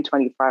think being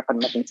 25 had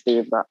nothing to do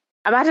with that.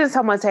 Imagine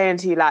someone saying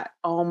to you like,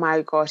 "Oh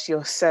my gosh,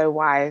 you're so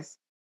wise."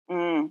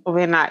 Or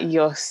being like,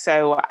 "You're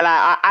so wise."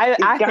 Like,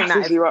 I think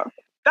that you up.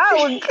 That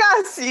would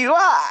gas you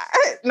up.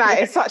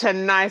 Like, it's such a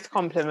nice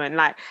compliment.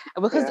 Like,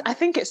 because I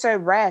think it's so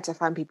rare to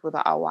find people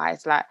that are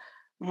wise. Like,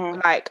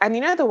 like, and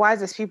you know, the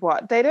wisest people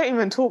they don't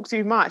even talk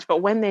too much,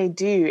 but when they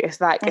do,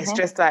 it's like it's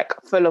just like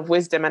full of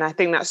wisdom. And I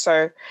think that's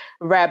so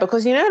rare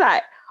because, you know,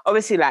 like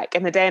obviously, like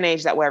in the day and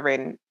age that we're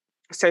in,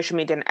 social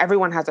media, and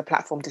everyone has a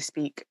platform to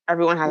speak.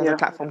 Everyone has a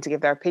platform to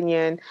give their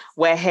opinion.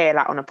 We're here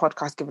like on a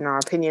podcast giving our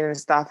opinion and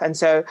stuff, and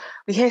so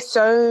we hear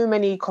so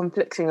many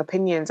conflicting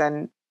opinions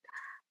and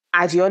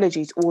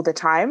ideologies all the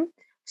time.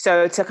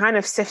 So to kind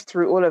of sift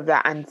through all of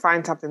that and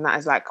find something that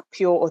is like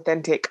pure,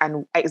 authentic,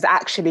 and is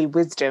actually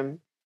wisdom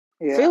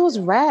feels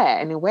rare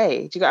in a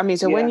way. Do you get what I mean?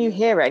 So when you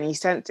hear it and you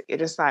sense it, you're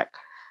just like,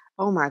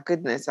 oh my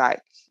goodness,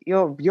 like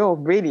you're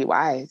really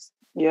wise.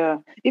 Yeah.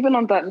 Even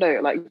on that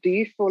note, like, do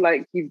you feel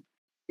like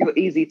you're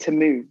easy to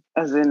move?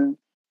 As in,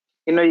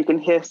 you know, you can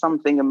hear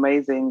something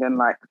amazing and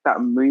like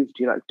that moved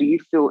you. Like, do you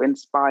feel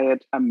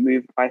inspired and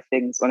moved by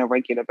things on a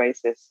regular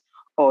basis?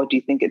 Or do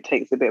you think it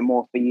takes a bit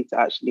more for you to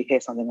actually hear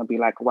something and be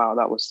like, wow,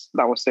 that was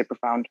so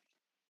profound?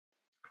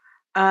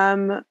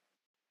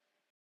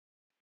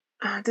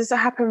 Does that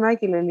happen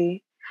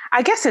regularly?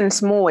 I guess in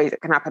small ways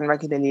it can happen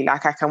regularly.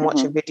 Like I can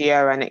watch a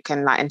video and it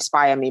can like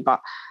inspire me, but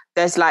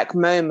there's like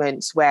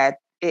moments where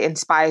it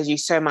inspires you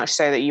so much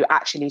so that you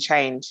actually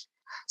change.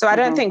 So I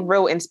don't think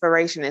real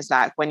inspiration is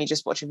like when you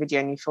just watch a video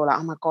and you feel like,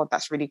 oh my God,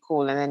 that's really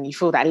cool. And then you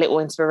feel that little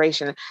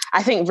inspiration.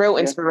 I think real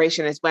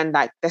inspiration is when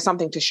like there's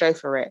something to show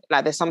for it.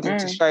 Like there's something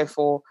to show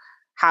for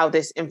how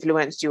this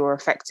influenced you or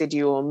affected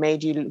you or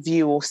made you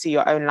view or see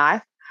your own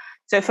life.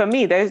 So for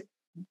me,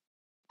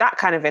 that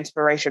kind of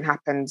inspiration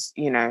happens,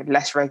 you know,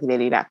 less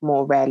regularly, like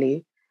more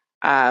rarely.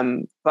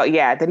 But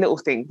yeah, the little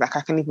things, like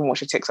I can even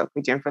watch a TikTok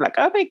video and feel like,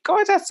 oh my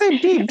God, that's so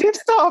deep, deep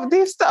stuff.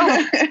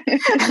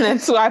 And then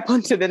swipe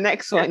onto the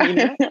next one, you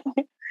know?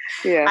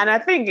 And I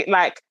think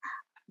like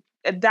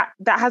that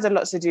has a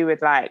lot to do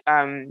with like,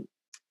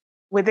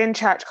 within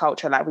church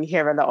culture, like we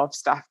hear a lot of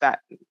stuff that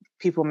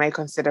people may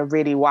consider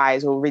really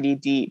wise or really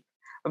deep.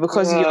 But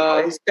because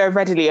it's so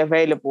readily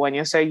available and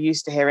you're so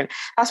used to hearing.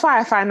 That's why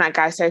I find that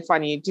guy so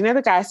funny. Do you know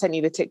the guy I sent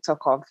you the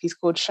TikTok of? He's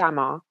called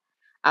Shamar.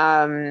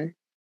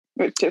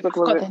 Which TikTok I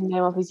was forgot it? the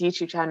name of his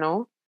YouTube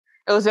channel.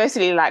 It was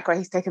basically like where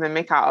he's taking the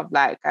mick out of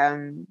like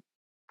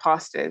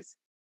pastors.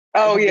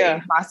 Oh Like,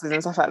 yeah. pastors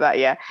and stuff like that.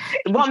 Yeah.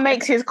 What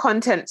makes his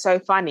content so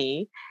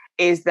funny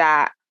is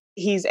that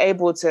he's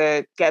able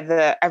to get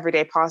the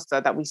everyday pastor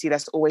that we see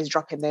that's always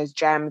dropping those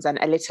gems and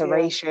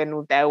alliteration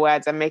with their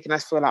words and making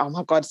us feel like, oh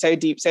my God, so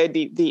deep.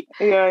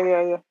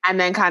 Yeah. And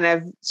then kind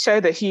of show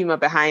the humor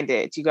behind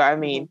it. Do you get what I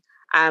mean?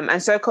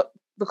 And so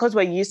because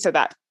we're used to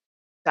that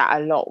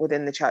a lot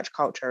within the church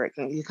culture,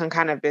 you can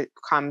kind of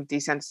become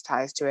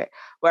desensitized to it.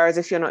 Whereas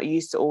if you're not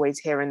used to always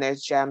hearing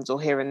those gems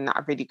or hearing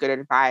that really good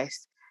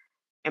advice,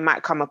 it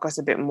might come across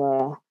a bit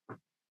more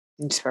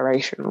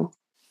inspirational.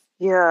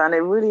 Yeah, and it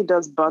really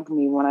does bug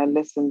me when I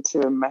listen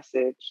to a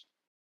message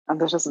and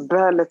there's just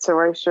bare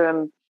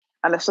alliteration,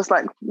 and it's just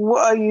like,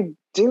 what are you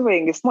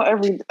doing? It's not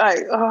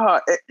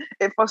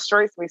it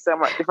frustrates me so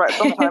much. In fact,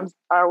 sometimes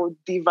I will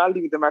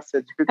devalue the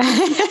message because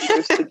you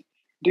supposed to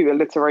do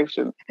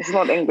alliteration. It's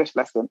not an English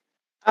lesson.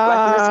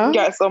 Like, it just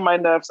gets on my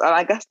nerves, and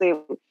I guess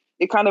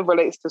it kind of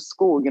relates to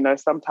school.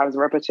 Sometimes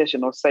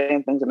repetition or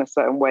saying things in a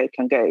certain way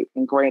can get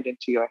ingrained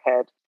into your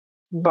head.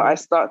 But I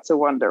start to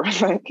wonder,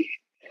 like,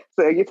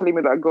 so you're telling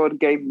me that God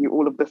gave you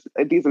all of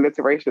these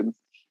alliterations,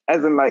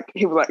 as in, like,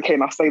 he was like, okay,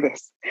 now say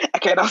this.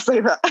 Okay, now say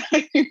that.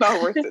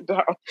 Now write it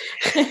down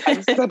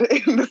and said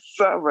it in the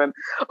sermon.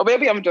 Or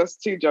maybe I'm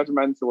just too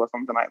judgmental or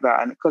something like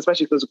that. And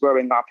especially because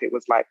growing up, it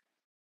was like,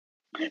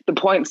 the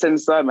points in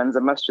sermons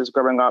and messages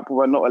growing up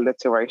were not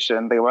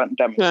alliteration. They weren't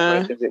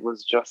demonstrations. It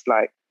was just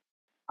like,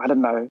 I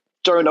don't know,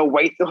 Jonah,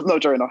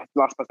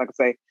 last person I could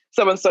say,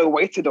 so-and-so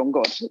waited on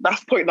God.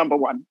 That's point number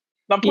one.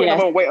 Number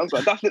one, wait on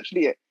God. That's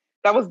literally it.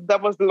 That was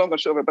the long and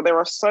short of it. But there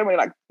are so many,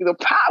 like, the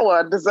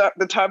power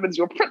determines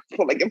your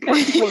principle, like your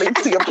principle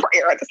into your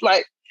prayer. And it's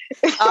like,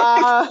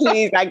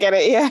 please, I get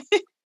it. Yeah.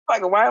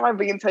 Like, why am I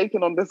being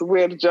taken on this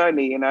weird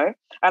journey, And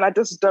I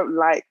just don't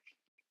like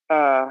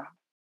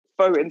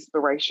faux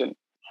inspiration.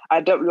 I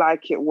don't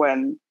like it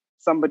when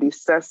somebody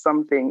says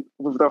something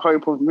with the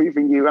hope of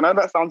moving you. I know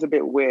that sounds a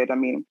bit weird. I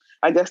mean,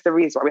 I guess the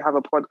reason why we have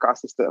a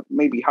podcast is to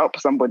maybe help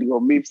somebody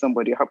or move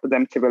somebody, help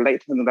them to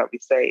relate to something that we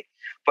say.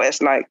 But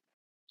it's like,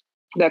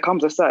 there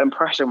comes a certain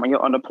pressure when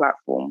you're on a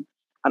platform,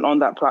 and on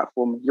that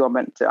platform, you're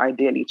meant to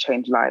ideally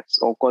change lives,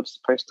 or God's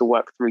supposed to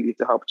work through you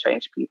to help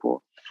change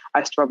people.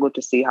 I struggle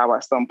to see how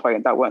at some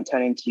point that won't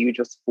turn into you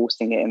just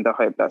forcing it in the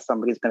hope that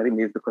somebody's going to be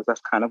moved, because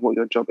that's kind of what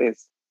your job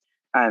is.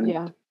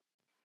 And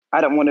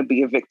I don't want to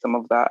be a victim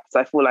of that. So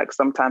I feel like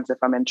sometimes if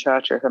I'm in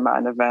church or if I'm at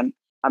an event,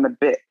 I'm a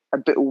bit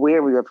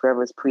weary of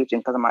whoever's preaching,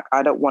 because I'm like,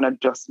 I don't want to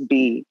just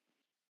be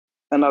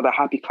another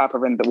happy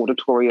clapper in the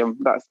auditorium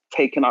that's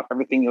taking up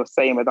everything you're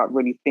saying without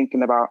really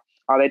thinking about,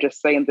 are they just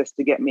saying this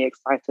to get me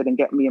excited and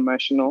get me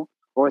emotional?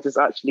 Or is this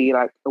actually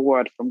like a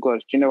word from God?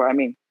 Do you know what I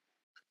mean?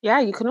 Yeah,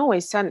 you can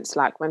always sense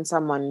like when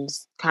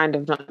someone's kind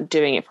of not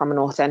doing it from an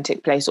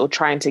authentic place or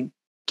trying to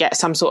get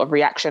some sort of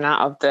reaction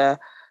out of the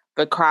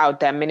crowd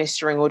they're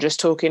ministering or just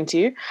talking to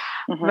you.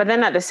 But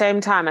then at the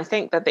same time, I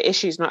think that the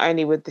issue is not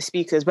only with the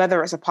speakers,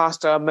 whether it's a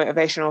pastor, a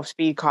motivational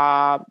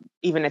speaker,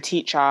 even a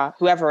teacher,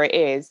 whoever it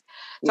is,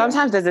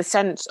 sometimes there's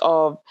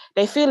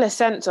they feel a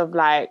sense of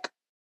like,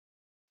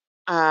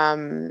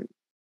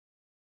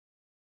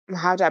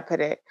 how do I put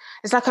it?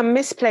 It's like a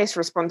misplaced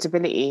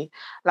responsibility.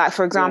 Like,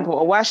 for example,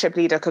 a worship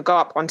leader could go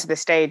up onto the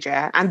stage,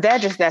 and they're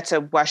just there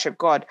to worship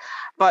God.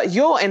 But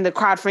you're in the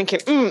crowd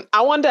thinking,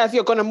 I wonder if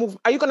you're going to move.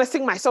 Are you going to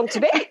sing my song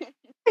today?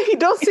 If you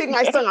don't sing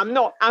my song, I'm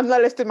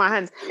not lifting my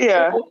hands.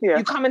 Yeah.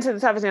 You come into the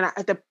service and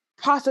like, the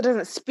pastor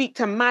doesn't speak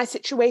to my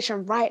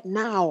situation right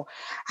now.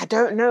 I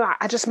don't know.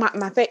 I just,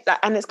 my faith.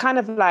 And it's kind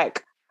of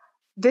like,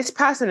 this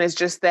person is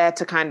just there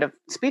to kind of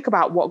speak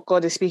about what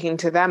God is speaking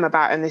to them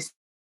about in this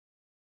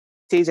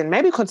season,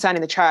 maybe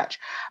concerning the church.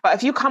 But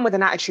if you come with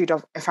an attitude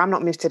of, if I'm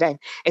not moved today,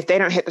 if they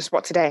don't hit the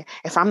spot today,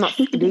 if I'm not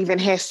leaving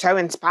here so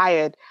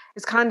inspired,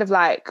 it's kind of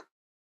like,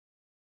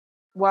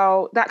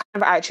 well, that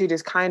kind of attitude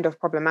is kind of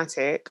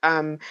problematic.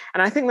 And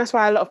I think that's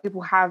why a lot of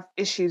people have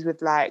issues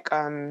with like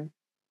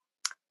the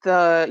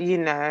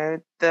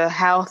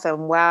health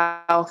and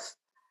wealth,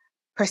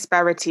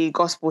 prosperity,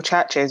 gospel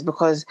churches,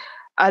 because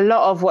a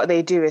lot of what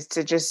they do is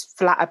to just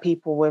flatter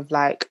people with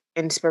like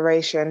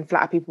inspiration,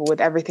 flatter people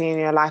with everything in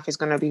your life is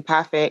going to be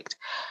perfect,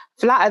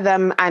 flatter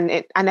them,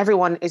 and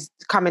everyone is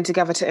coming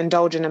together to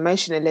indulge in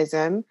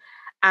emotionalism.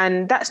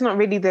 And that's not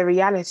really the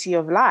reality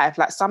of life.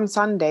 Like, some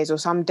Sundays or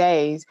some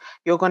days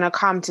you're going to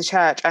come to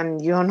church and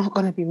you're not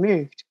going to be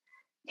moved.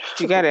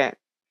 Do you get it?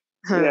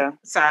 Yeah.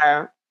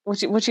 So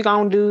what you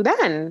going to do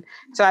then?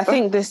 So I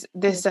think this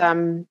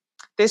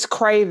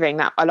craving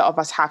that a lot of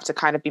us have to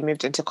kind of be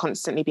moved into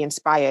constantly be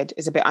inspired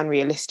is a bit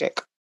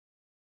unrealistic.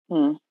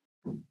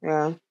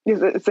 Yeah.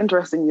 It's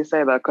interesting you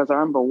say that, because I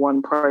remember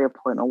one prayer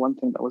point or one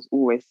thing that was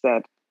always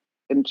said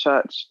in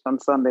church on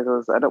Sundays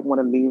was, I don't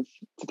want to leave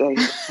today.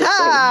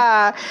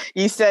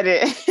 You said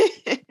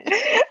it.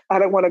 I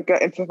don't want to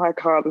get into my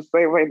car the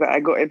same way that I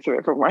got into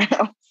it from my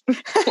house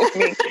this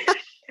morning.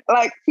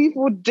 Like,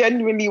 people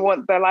genuinely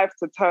want their life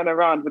to turn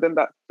around within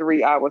that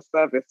 3-hour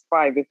service,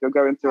 5 if you're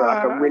going to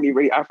like a really,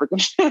 really African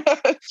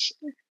church.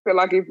 Feel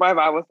like a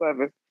 5-hour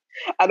service.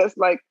 And it's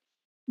like,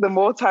 the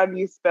more time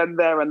you spend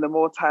there and the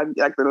more time,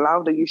 like the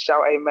louder you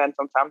shout amen,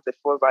 sometimes it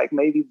feels like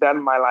maybe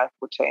then my life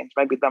will change.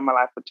 Maybe then my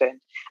life will change.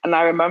 And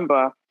I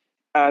remember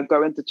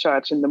going to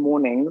church in the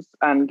mornings,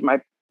 and my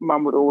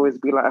mum would always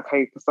be like,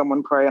 okay, can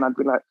someone pray? And I'd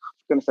be like,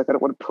 for goodness sake, I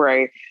don't want to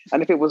pray.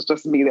 And if it was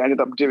just me that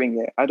ended up doing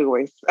it, I would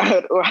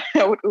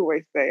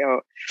always say,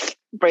 oh,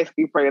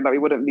 basically praying that we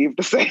wouldn't leave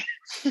the same.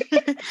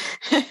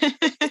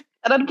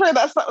 And I'd pray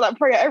that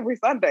prayer every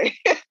Sunday.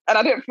 And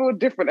I didn't feel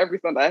different every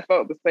Sunday. I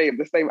felt the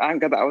same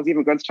anger that I was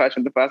even going to church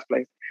in the first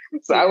place.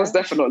 So I was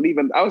definitely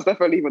leaving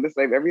the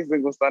same every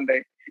single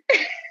Sunday.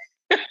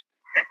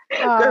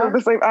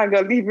 The same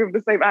anger, leaving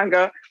the same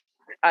anger.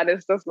 And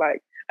it's just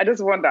like, I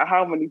just wonder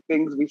how many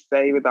things we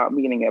say without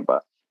meaning it.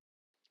 But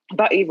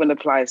that even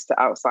applies to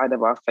outside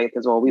of our faith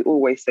as well. We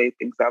always say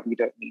things that we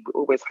don't mean. We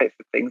always hope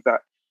for things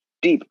that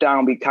deep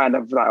down we kind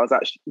of that was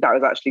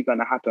actually going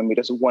to happen. We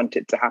just want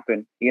it to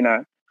happen, you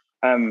know.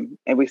 And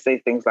we say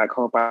things like,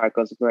 oh, by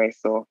God's grace,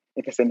 or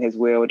if it's in his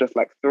will, just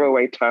like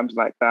throwaway terms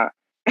like that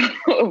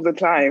all the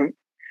time.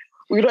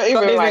 We don't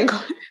even like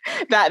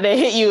that they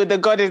hit you with the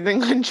God is in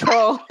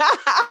control.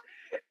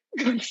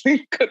 God's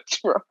in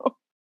control.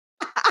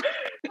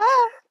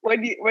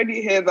 When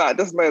you hear that,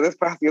 just know this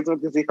pastor you're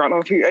talking to, you can't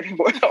help you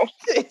anymore else.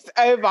 It's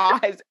over.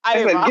 It's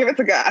over. Said, give it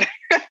to God,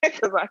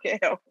 because I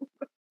can't help.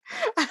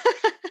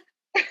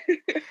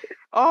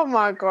 Oh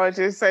my God,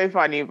 it's so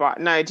funny.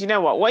 But no, do you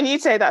know what? When you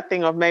say that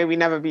thing of may we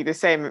never be the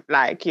same,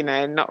 like, you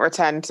know, not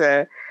return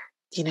to,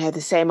 you know, the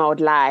same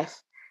old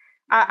life.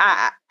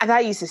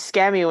 That used to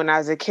scare me when I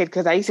was a kid,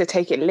 because I used to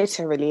take it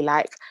literally,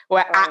 like,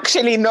 we're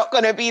actually not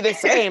going to be the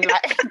same.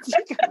 Like,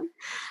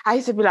 I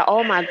used to be like,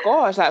 oh my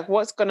gosh, like,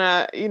 what's going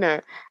to, you know,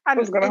 and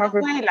what's going to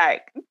happen? Way,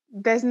 like,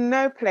 there's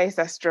no place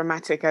that's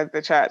dramatic as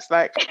the church.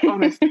 Like,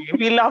 honestly,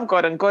 we love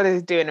God and God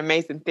is doing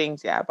amazing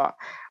things, yeah, but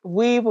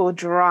we will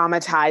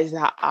dramatize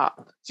that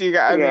up. Do you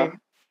get what I mean?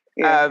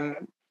 Yeah.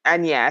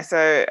 And yeah,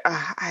 so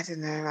I don't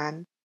know,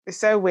 man. It's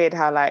so weird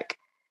how, like,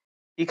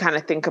 you kind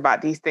of think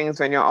about these things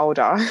when you're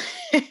older.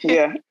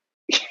 Yeah.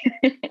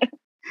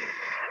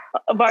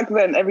 Back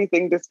then,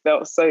 everything just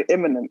felt so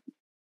imminent.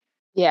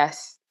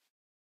 Yes.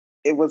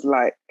 It was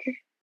like,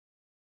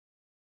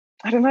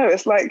 I don't know,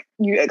 it's like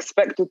you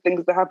expected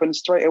things to happen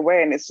straight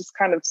away. And it's just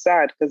kind of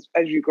sad, because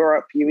as you grow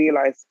up, you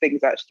realize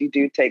things actually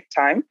do take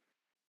time.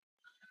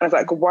 And it's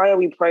like, why are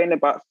we praying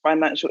about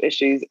financial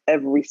issues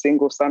every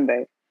single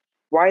Sunday?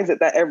 Why is it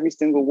that every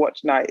single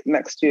watch night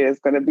next year is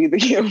going to be the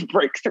year of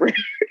breakthrough?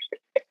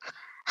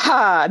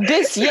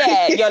 This year,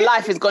 your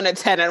life is going to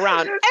turn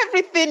around.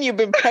 Everything you've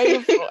been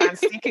praying for and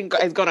seeking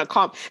God is going to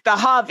come. The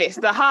harvest,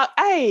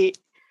 hey,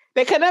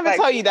 they can never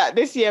tell you that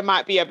this year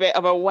might be a bit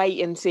of a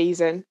waiting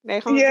season. They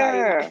can't tell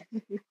you that.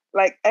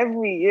 Like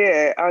every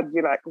year, I'd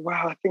be like,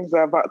 wow, things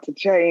are about to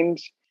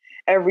change.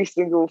 Every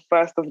single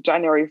 1st of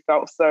January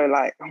felt so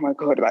like, oh my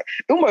God, like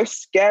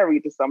almost scary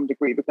to some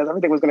degree, because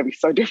everything was going to be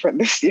so different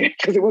this year,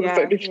 because it wasn't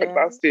so different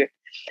last year.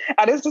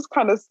 And it's just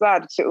kind of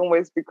sad to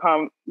almost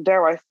become,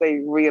 dare I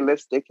say,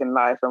 realistic in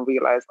life and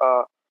realize,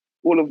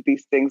 all of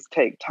these things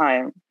take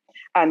time.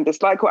 And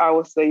it's like what I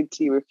was saying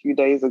to you a few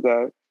days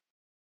ago,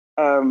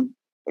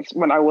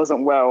 when I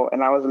wasn't well,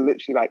 and I was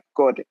literally like,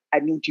 God, I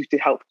need you to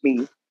help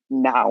me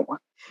now.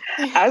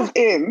 As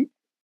in,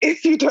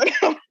 if you don't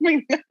help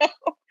me now,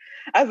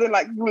 as in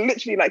like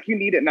literally like you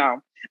need it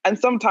now. And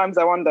sometimes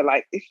I wonder,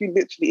 like,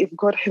 if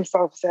God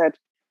himself said,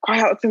 cry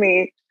out to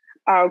me,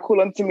 I'll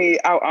call unto me,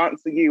 I'll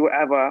answer you,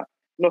 whatever,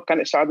 knock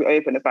and it shall be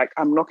open. It's like,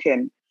 I'm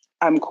knocking,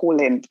 I'm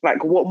calling.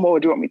 Like, what more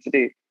do you want me to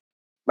do?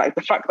 Like,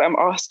 the fact that I'm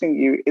asking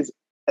you is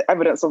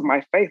evidence of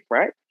my faith,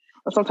 right?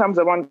 And sometimes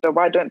I wonder,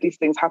 why don't these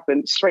things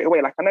happen straight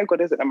away? Like, I know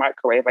God isn't a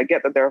microwave. I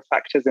get that there are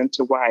factors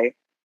into why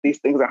these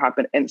things don't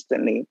happen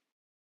instantly.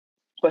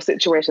 But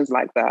situations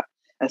like that,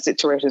 and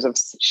situations of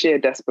sheer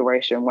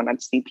desperation, when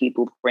I'd see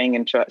people praying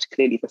in church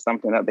clearly for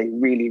something that they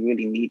really,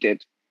 really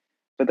needed,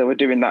 but they were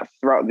doing that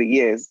throughout the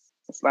years.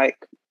 It's like,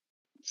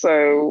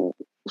 so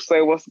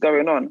what's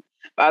going on?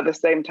 But at the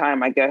same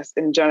time, I guess,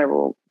 in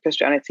general,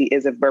 Christianity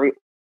is a very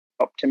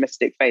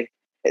optimistic faith.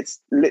 It's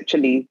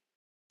literally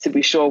to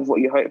be sure of what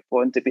you hope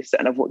for and to be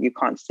certain of what you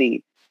can't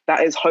see.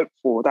 That is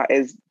hopeful. That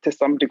is, to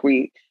some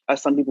degree,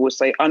 as some people would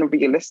say,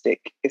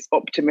 unrealistic. It's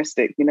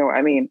optimistic, you know what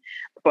I mean?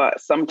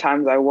 But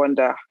sometimes I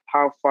wonder,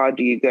 how far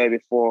do you go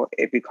before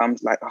it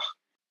becomes like,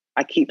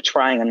 I keep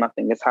trying and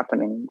nothing is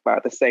happening. But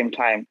at the same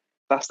time,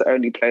 that's the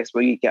only place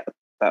where you get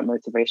that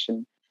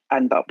motivation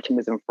and the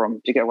optimism from.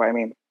 Do you get what I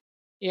mean?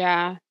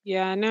 Yeah.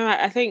 No,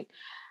 I think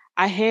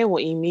I hear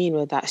what you mean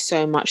with that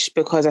so much,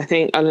 because I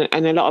think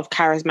in a lot of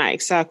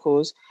charismatic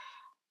circles,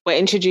 we're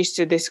introduced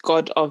to this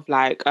God of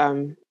like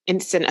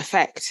instant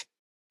effect.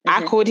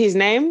 I called his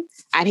name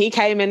and he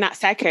came in that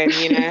second,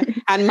 you know,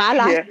 and my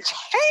life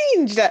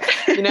changed,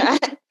 you know.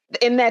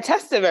 in their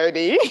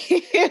testimony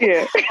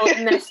or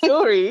in their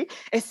story,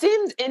 it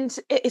seems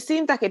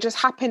like it just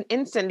happened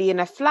instantly in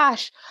a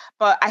flash.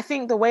 But I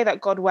think the way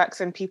that God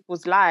works in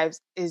people's lives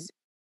is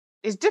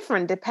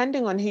different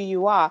depending on who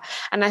you are.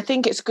 And I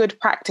think it's good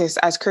practice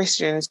as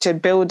Christians to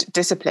build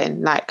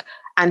discipline,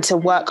 and to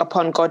work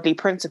upon godly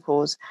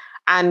principles.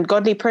 And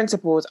godly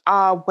principles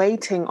are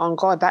waiting on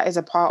God. That is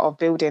a part of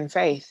building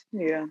faith.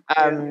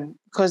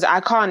 Because I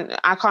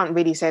can't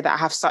really say that I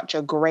have such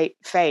a great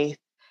faith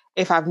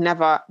if I've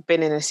never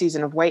been in a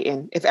season of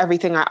waiting. If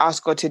everything I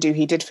asked God to do,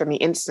 he did for me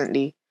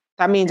instantly,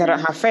 that means I don't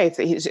have faith.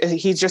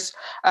 He's just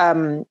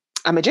a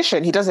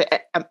magician. He does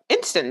it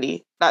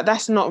instantly.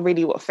 That's not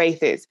really what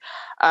faith is.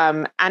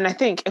 And I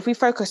think if we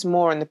focus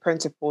more on the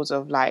principles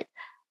of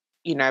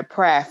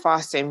prayer,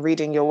 fasting,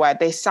 reading your word,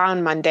 they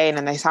sound mundane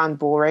and they sound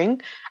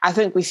boring. I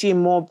think we see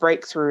more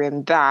breakthrough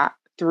in that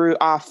through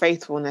our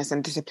faithfulness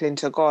and discipline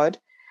to God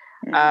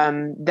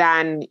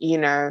than,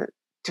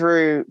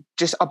 through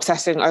just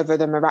obsessing over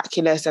the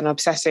miraculous and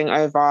obsessing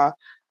over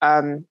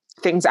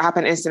things that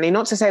happen instantly.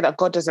 Not to say that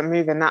God doesn't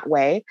move in that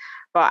way,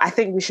 but I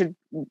think we should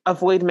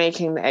avoid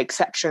making the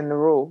exception the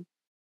rule.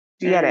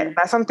 Do you get it?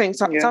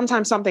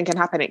 Sometimes something can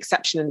happen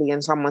exceptionally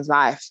in someone's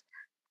life,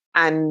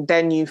 and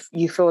then you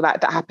feel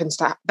that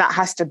that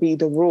has to be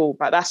the rule,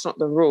 but that's not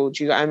the rule.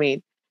 Do you know what I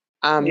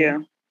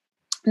mean?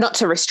 Not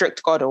to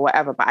restrict God or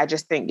whatever, but I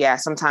just think,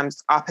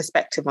 sometimes our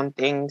perspective on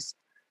things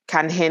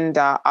can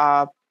hinder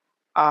our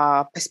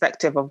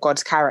perspective of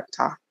God's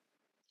character.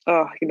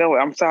 Oh, you know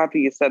what? I'm so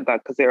happy you said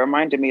that, because it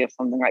reminded me of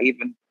something I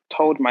even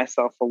told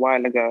myself a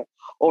while ago,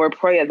 or a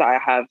prayer that I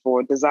have,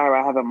 or a desire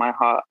I have in my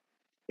heart,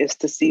 is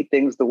to see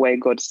things the way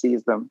God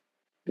sees them,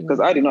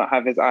 because I do not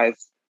have his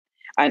eyes.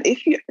 And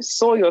if you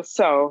saw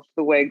yourself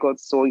the way God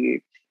saw you,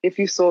 if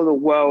you saw the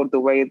world the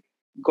way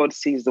God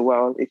sees the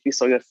world, if you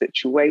saw your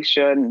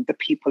situation, the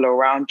people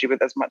around you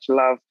with as much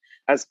love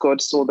as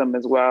God saw them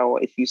as well,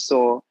 if you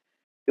saw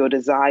your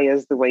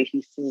desires the way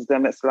he sees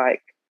them, it's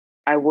like,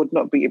 I would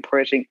not be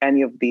approaching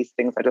any of these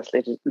things I just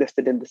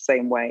listed in the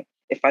same way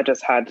if I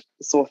just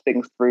saw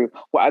things through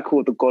what I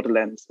call the God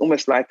lens,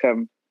 almost like,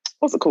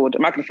 what's it called? A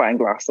magnifying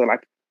glass, or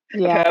like a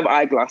pair of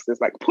eyeglasses,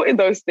 like putting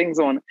those things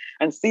on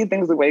and see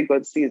things the way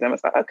God sees them.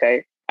 It's like,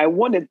 okay, I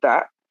wanted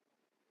that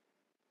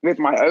with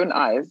my own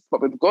eyes,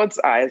 but with God's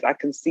eyes, I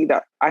can see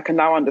that I can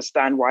now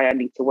understand why I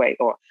need to wait.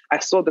 Or I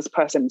saw this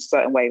person in a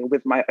certain way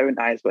with my own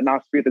eyes, but now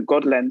through the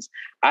God lens,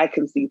 I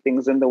can see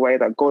things in the way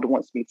that God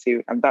wants me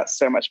to. And that's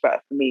so much better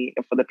for me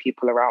and for the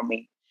people around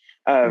me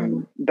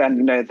than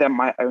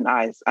my own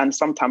eyes. And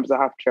sometimes I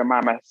have to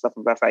remind myself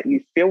of that. Like,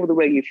 you feel the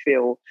way you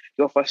feel,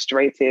 you're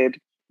frustrated,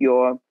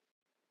 you're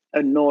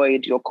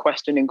annoyed, you're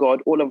questioning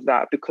God, all of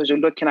that, because you're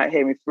looking at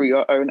him through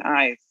your own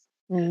eyes.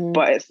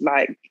 But it's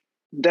like,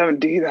 don't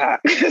do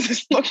that, because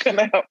it's not going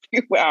to help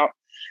you out.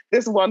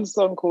 This one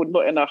song called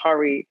Not in a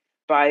Hurry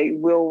by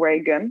Will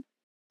Reagan.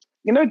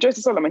 You know,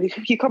 Joseph Solomon,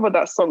 he covered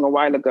that song a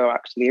while ago,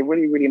 actually, a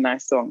really, really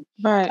nice song.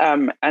 Right.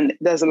 And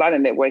there's a line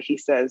in it where he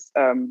says,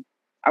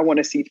 I want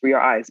to see through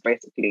your eyes,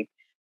 basically.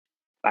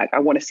 Like, I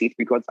want to see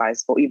through God's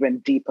eyes. Or even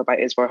deeper by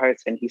Israel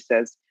Houghton, he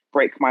says,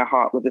 break my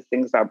heart with the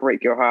things that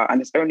break your heart. And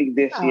it's only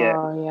this year,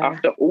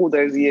 after all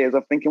those years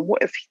of thinking,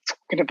 what is he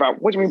talking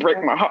about? What do you mean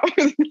break my heart?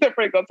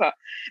 Break God's heart.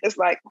 It's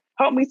like,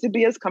 help me to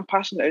be as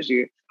compassionate as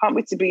you. Help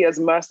me to be as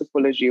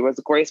merciful as you, as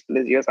graceful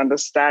as you, as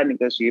understanding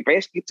as you.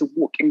 Basically, to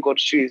walk in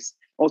God's shoes,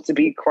 or to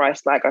be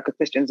Christ-like, like a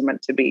Christian's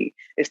meant to be,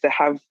 is to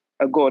have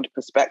a God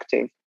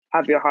perspective.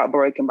 Have your heart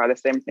broken by the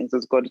same things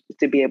as God,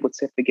 to be able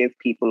to forgive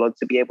people, or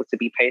to be able to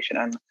be patient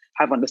and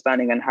have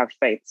understanding and have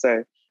faith.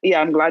 So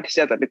I'm glad you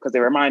said that, because it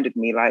reminded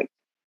me, like,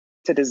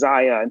 to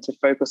desire and to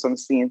focus on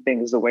seeing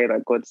things the way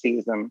that God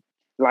sees them.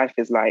 Life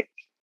is like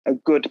a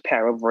good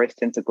pair of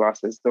rose-tinted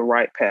glasses, the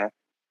right pair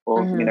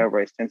of,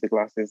 rose-tinted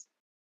glasses.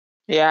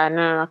 Yeah,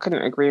 no, I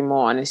couldn't agree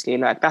more, honestly.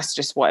 Like, that's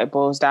just what it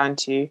boils down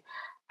to.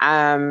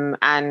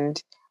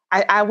 And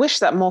I wish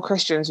that more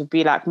Christians would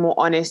be like more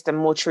honest and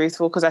more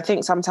truthful, because I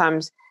think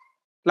sometimes,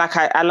 like,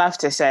 I love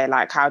to say,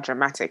 like, how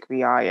dramatic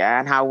we are,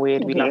 and how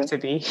weird we love to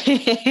be.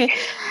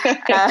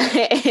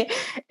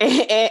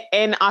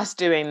 In us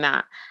doing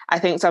that, I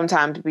think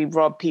sometimes we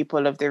rob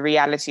people of the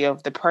reality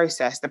of the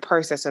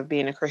process of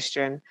being a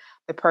Christian,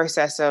 the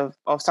process of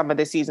some of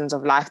the seasons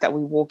of life that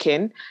we walk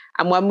in.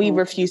 And when we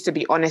refuse to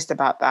be honest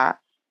about that,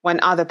 when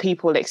other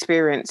people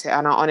experience it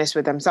and are honest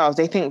with themselves,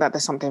 they think that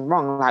there's something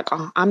wrong. Like,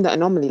 oh, I'm the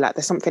anomaly. Like,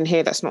 there's something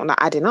here that's not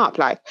adding up.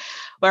 Like,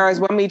 whereas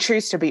when we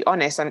choose to be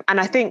honest, and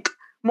I think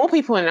more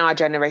people in our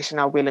generation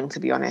are willing to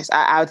be honest.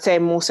 I would say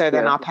more so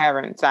than our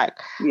parents. Like,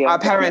 our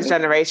parents'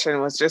 generation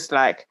was just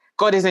like,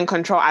 God is in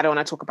control. I don't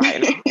want to talk about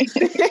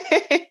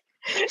it.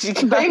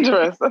 It's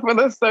dangerous. I mean,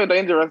 that's so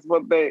dangerous,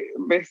 but they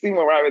seem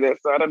all right with it.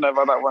 So I don't know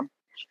about that one.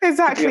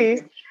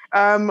 Exactly.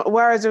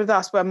 Whereas with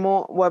us, we're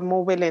more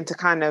willing to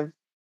kind of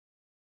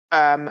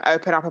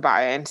open up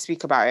about it and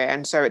speak about it,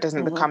 and so it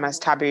doesn't become as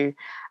taboo.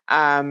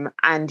 And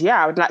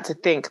I would like to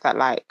think that,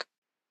 like,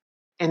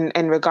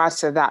 in regards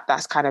to that,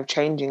 that's kind of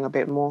changing a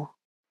bit more.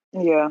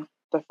 Yeah,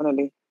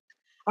 definitely.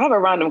 I have a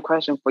random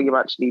question for you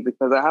actually,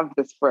 because I have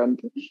this friend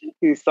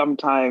who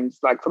sometimes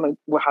like something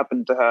will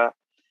happen to her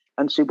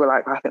and she'll be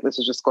like, I think this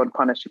is just God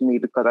punishing me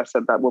because I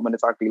said that woman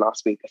is ugly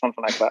last week or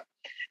something like that.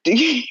 Do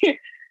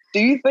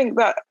you think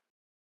that,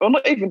 or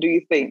not even do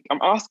you think,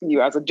 I'm asking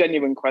you as a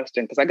genuine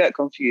question because I get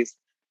confused.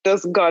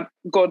 Does God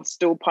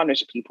still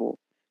punish people?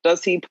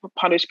 Does he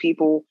punish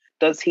people?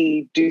 Does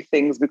he do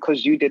things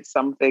because you did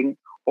something?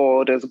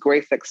 Or does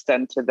grace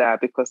extend to that?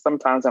 Because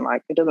sometimes I'm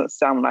like, it doesn't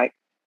sound like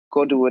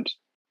God would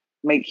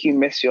make you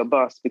miss your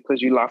bus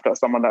because you laughed at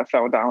someone that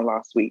fell down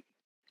last week.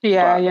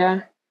 Yeah,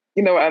 yeah.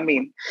 You know what I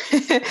mean?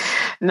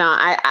 No,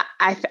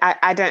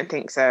 I don't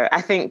think so.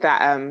 I think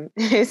that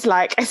it's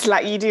like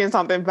you doing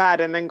something bad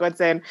and then God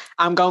saying,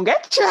 I'm gonna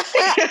get you.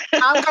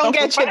 I'm gonna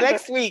get you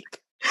next week.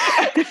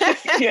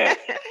 Yeah,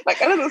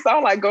 like it doesn't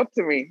sound like God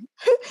to me.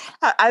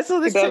 I saw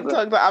this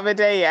TikTok the other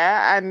day,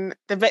 yeah, and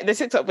the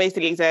TikTok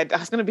basically said,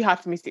 it's going to be hard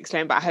for me to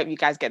explain, but I hope you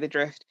guys get the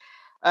drift.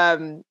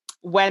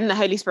 When the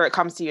Holy Spirit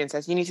comes to you and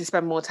says, you need to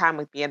spend more time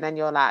with me, and then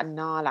you're like,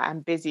 no, like I'm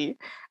busy,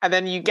 and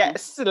then you get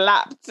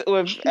slapped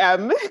with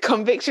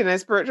conviction and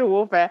spiritual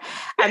warfare,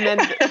 and then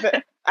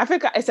I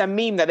think it's a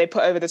meme that they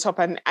put over the top,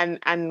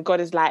 and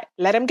God is like,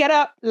 let him get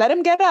up.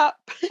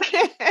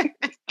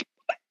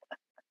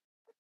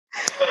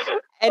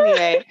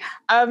 Anyway,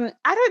 I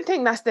don't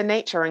think that's the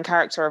nature and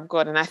character of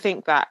God. And I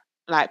think that,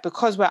 like,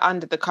 because we're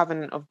under the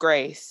covenant of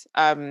grace,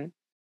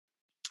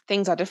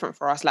 things are different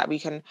for us. Like, we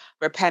can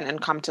repent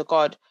and come to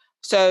God.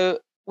 So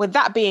with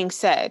that being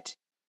said,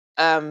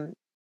 I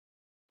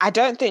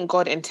don't think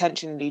God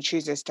intentionally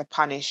chooses to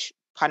punish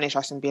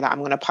us and be like, I'm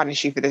going to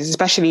punish you for this,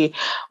 especially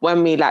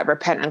when we like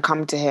repent and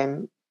come to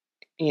him,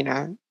 you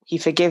know, he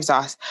forgives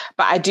us.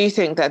 But I do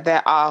think that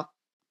there are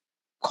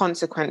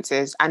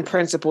consequences and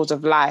principles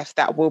of life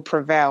that will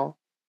prevail.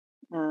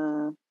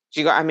 Do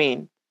you get what I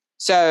mean?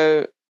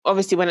 So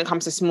obviously when it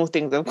comes to small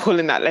things of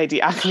calling that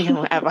lady ugly and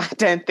whatever, I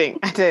don't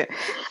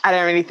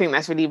really think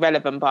that's really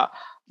relevant. But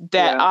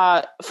there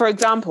are, for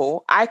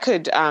example, I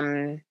could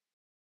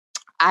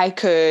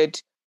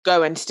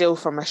go and steal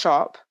from a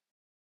shop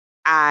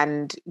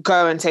and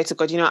go and say to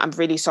God, you know, I'm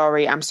really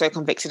sorry. I'm so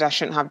convicted. I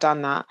shouldn't have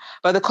done that.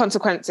 But the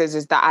consequences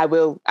is that I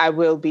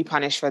will be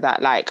punished for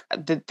that. Like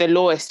the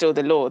law is still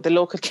the law. The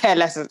law could care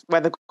less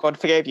whether God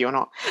forgave you or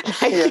not.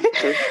 Like,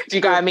 do you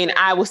get what I mean?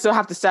 I will still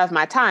have to serve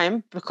my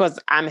time because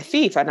I'm a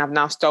thief and I've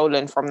now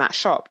stolen from that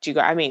shop. Do you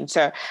get what I mean?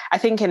 So I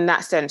think in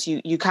that sense,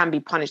 you can be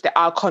punished. There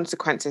are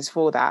consequences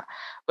for that.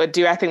 But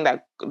do I think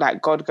that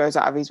like God goes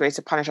out of his way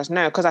to punish us?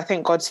 No, because I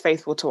think God's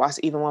faithful to us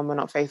even when we're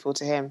not faithful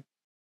to him.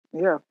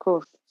 Yeah, of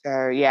course.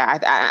 So yeah,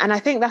 and I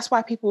think that's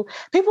why people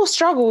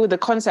struggle with the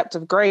concept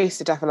of grace,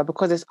 Adefula,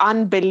 because it's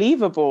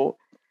unbelievable.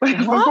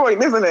 That's the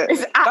point, isn't it?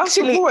 It's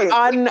actually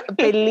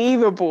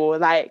unbelievable.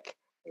 Like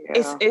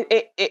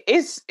it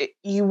is.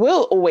 You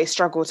will always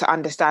struggle to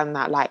understand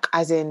that. Like,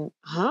 as in,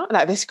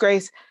 like this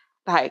grace,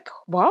 like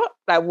what?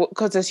 Like,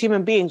 because as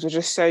human beings, we're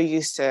just so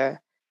used to,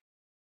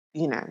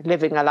 you know,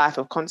 living a life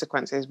of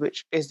consequences,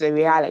 which is the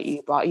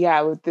reality. But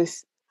yeah, with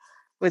this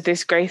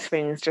grace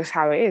thing, it's just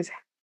how it is.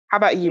 How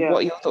about you? What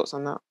are your thoughts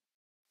on that?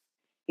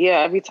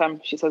 Yeah, every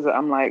time she says it,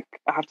 I'm like,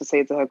 I have to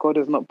say to her, God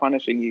is not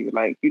punishing you.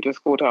 Like, you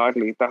just called her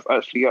ugly. That's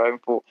actually your own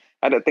fault.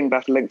 I don't think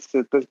that's linked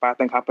to this bad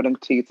thing happening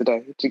to you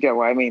today. Do you get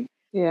what I mean?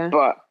 Yeah.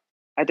 But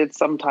I did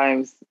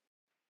sometimes,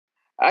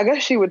 I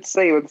guess she would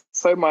say with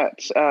so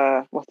much,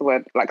 what's the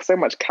word? Like so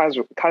much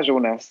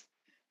casualness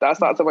that I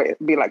started to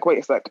be like, wait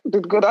a sec,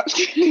 did God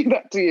actually do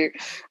that to you?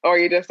 Or are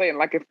you just saying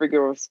like a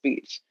figure of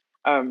speech?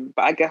 But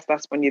I guess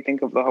that's when you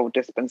think of the whole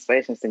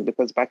dispensation thing,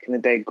 because back in the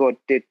day, God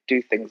did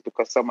do things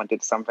because someone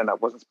did something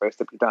that wasn't supposed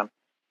to be done,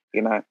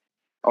 you know?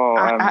 Or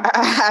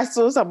I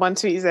saw someone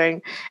tweet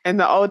saying in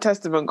the Old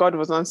Testament, God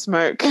was on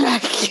smoke.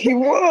 Like, he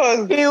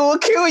was. He will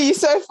kill you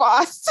so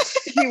fast.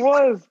 He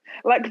was.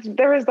 Like,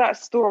 there is that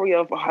story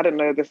of, I don't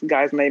know this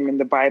guy's name in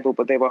the Bible,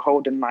 but they were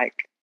holding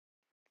like,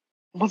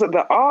 was it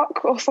the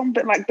ark or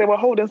something? Like they were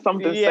holding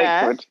something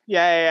sacred.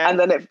 Yeah. And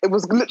then it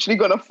was literally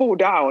going to fall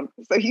down.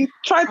 So he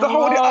tried to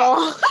hold it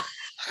up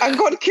and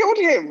God killed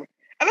him.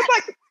 And it's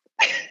like,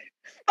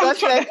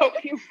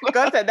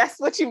 God said, that's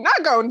what you're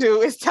not going to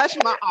do is touch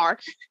my ark.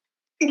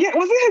 Yeah,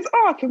 was it his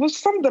ark? It was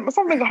something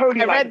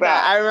holy like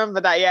that. I remember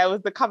that. Yeah, it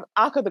was the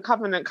Ark of the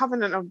Covenant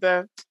of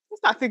the,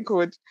 what's that thing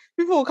called?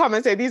 People will come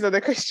and say, these are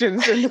the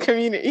Christians in the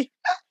community.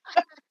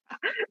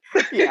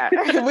 Yeah,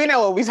 we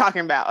know what we're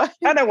talking about.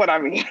 I know what I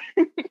mean.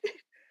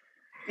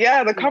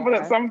 Yeah, the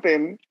covenant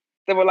something.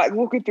 They were like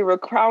walking through a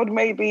crowd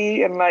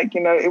maybe, and like,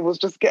 you know, it was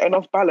just getting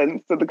off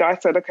balance. So the guy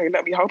said, okay,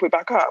 let me help it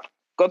back up.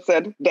 God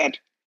said, dead.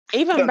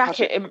 Even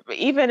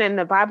in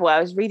the Bible,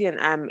 I was reading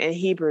in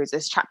Hebrews,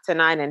 it's chapter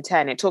 9 and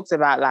 10. It talks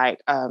about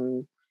like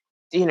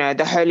you know,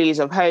 the holies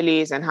of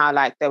holies and how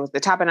like there was the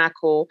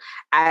tabernacle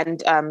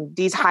and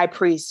these high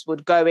priests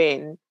would go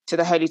in to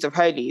the holies of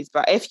holies.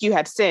 But if you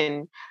had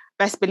sinned,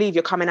 best believe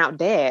you're coming out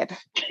dead.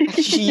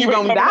 You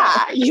gonna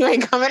die. You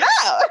ain't coming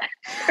out.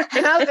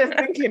 And I was just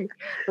thinking,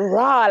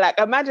 like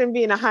imagine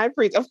being a high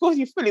priest. Of course,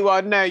 you fully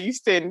well know you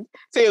sinned,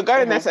 so you're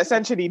going there to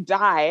essentially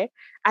die.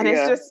 And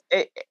it's just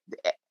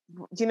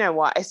you know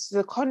what? It's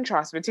the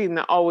contrast between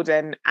the old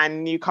and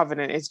new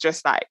covenant is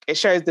just like, it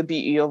shows the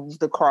beauty of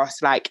the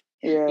cross. Like,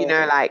 you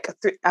know, like,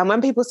 and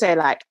when people say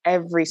like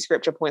every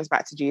scripture points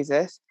back to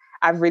Jesus,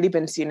 I've really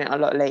been seeing it a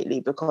lot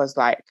lately, because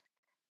like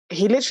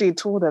he literally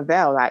tore the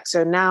veil. Like,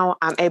 so now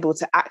I'm able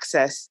to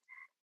access,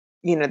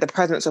 you know, the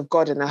presence of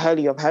God in the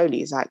Holy of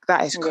Holies. Like,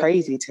 that is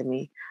crazy to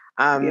me.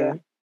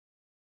 And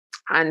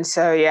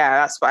so,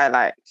 that's why I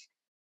like,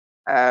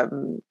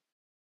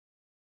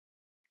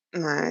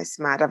 no, it's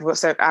mad. I've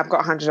got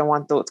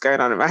 101 thoughts going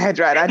on in my head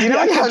right now. Do you know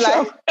when you have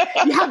like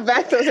you have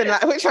bad thoughts and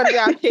like, which one do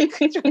I pick?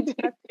 Which one do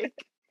I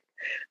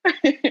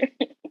pick?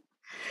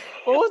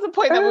 What was the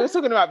point that we were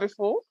talking about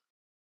before?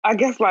 I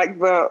guess like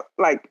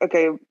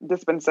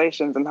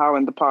dispensations and how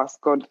in the past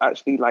God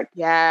actually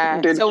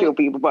did kill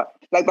people, but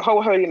like the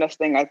whole holiness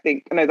thing, I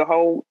think, the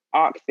whole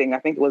ark thing, I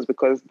think it was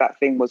because that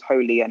thing was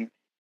holy and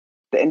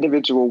the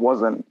individual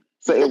wasn't.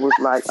 So it was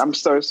like, I'm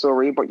so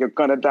sorry, but you're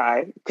gonna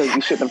die because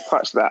you shouldn't have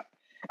touched that.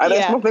 And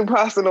it's nothing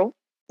personal.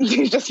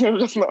 You're just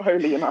not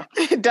holy enough.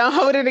 Don't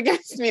hold it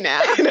against me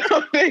now. Don't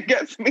hold it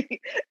against me.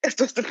 It's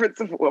just a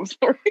principle. I'm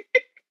sorry.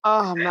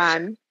 Oh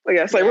man.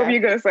 But what were you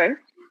gonna say?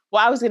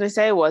 What I was going to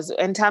say was,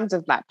 in terms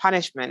of like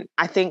punishment,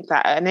 I think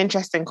that an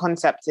interesting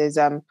concept is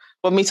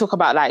when we talk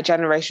about like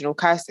generational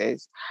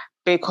curses,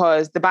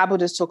 because the Bible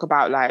does talk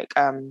about like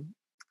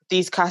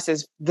these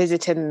curses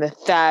visiting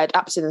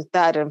up to the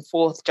third and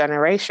fourth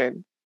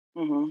generation,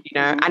 you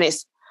know, and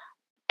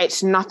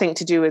it's nothing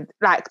to do with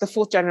like the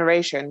fourth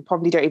generation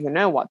probably don't even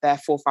know what their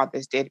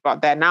forefathers did,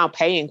 but they're now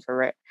paying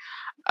for it.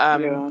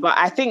 But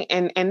I think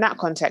in that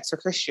context for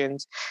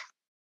Christians,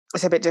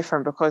 it's a bit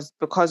different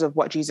because of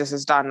what Jesus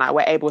has done. Like,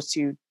 we're able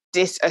to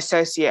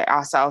disassociate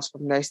ourselves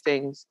from those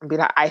things and be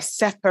like, I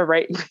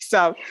separate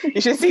myself. You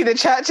should see the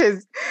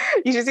churches.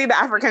 You should see the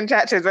African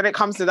churches when it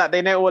comes to that.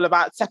 They know all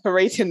about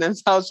separating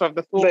themselves from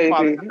the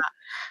forefathers.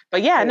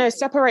 But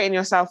separating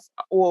yourself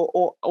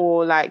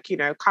or like, you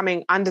know,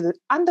 coming under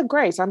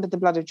grace, under the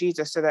blood of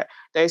Jesus, so that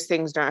those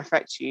things don't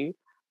affect you.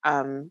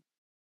 But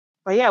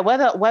yeah,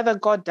 whether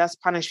God does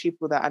punish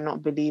people that are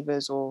not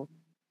believers or,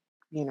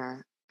 you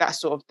know, that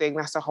sort of thing,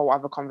 that's a whole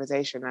other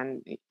conversation.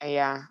 And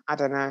I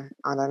don't know.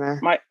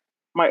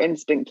 My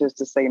instinct is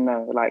to say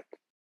no, like,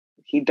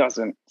 he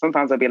doesn't.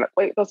 Sometimes I'd be like,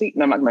 wait, does he?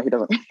 No, I'm like, no, he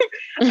doesn't.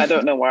 I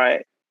don't know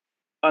why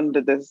under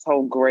this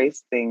whole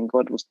grace thing,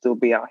 God will still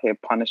be out here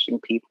punishing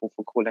people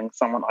for calling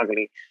someone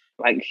ugly.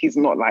 Like, he's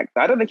not like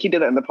that. I don't think he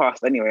did it in the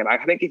past anyway. Like,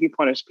 I think if he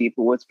punished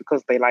people, it's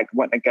because they like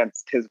went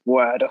against his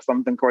word or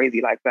something crazy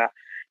like that.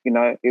 You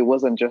know, it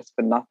wasn't just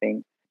for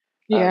nothing.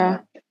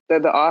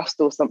 There are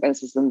still some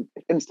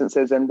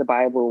instances in the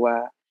Bible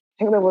where, I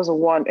think there was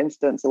one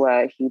instance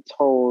where he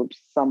told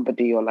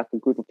somebody or like a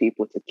group of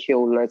people to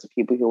kill loads of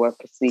people who were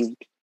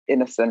perceived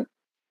innocent.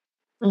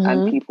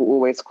 And people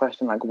always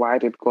question, like, why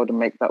did God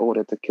make that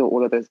order to kill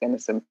all of those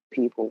innocent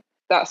people?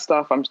 That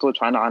stuff I'm still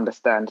trying to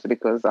understand,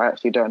 because I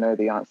actually don't know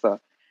the answer.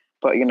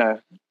 But, you know,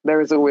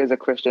 there is always a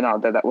Christian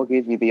out there that will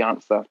give you the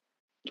answer,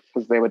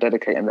 because they were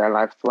dedicating their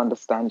life to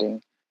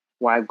understanding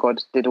why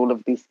God did all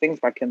of these things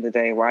back in the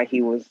day, why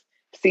he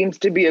seems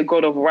to be a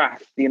God of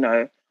wrath, you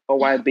know, or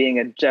why being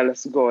a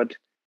jealous God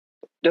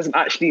doesn't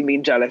actually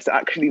mean jealous. It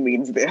actually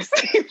means this.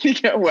 You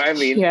get what I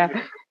mean?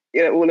 Yeah,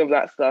 all of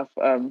that stuff.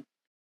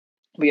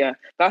 But yeah,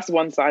 that's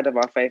one side of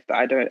our faith that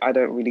I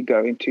don't really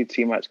go into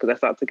too much, because I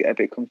start to get a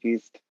bit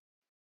confused.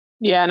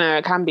 Yeah, no,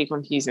 it can be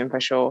confusing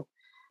for sure.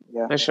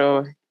 Yeah, for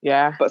sure.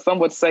 Yeah. But some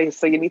would say,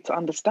 so you need to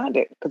understand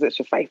it because it's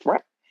your faith,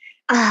 right?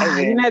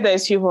 You know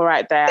those people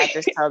right there. I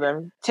just tell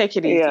them, take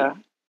it easy. Yeah.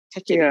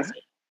 Take it easy.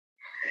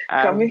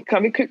 Can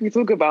we quickly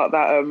talk about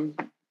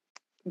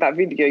that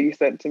video you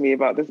sent to me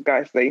about this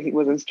guy saying he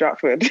was in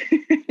Stratford?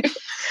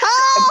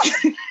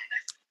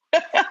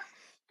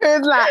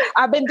 It's like,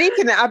 I've been deep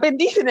in it.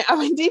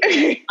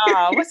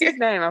 Oh, what's his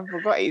name? I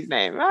forgot his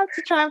name. I have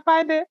to try and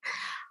find it.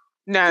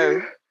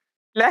 No.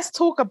 Let's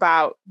talk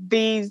about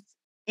these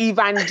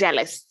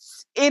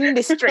evangelists in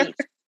the street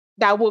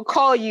that will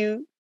call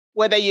you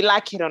whether you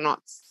like it or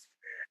not.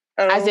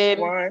 Oh, as in,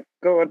 my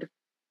God.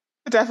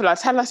 Definitely,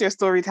 tell us your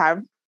story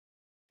time.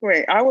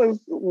 Wait, I was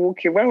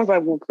walking. Where was I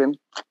walking?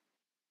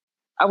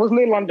 I was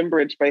near London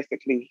Bridge,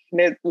 basically.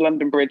 Near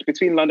London Bridge,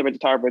 between London Bridge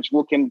and Tower Bridge,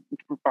 walking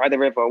by the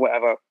river or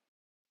whatever.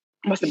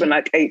 Must have been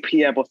like 8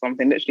 p.m. or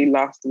something, literally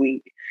last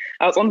week.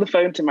 I was on the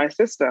phone to my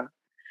sister,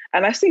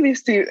 and I see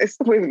these two, it's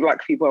always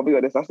black people, I'll be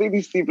honest. I see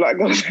these two black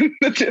girls in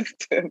the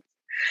distance.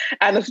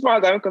 And as far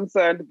as I'm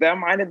concerned, they're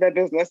minding their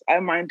business,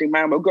 I'm minding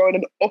mine. We're going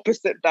in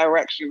opposite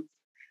directions.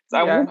 So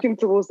I'm walking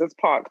towards this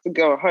park to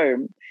go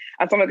home.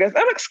 And someone goes,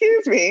 oh,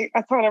 excuse me.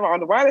 I turn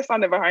around, why are they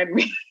standing behind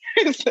me?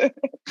 I said,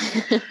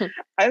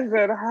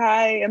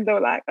 hi. And they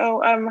were like,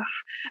 oh,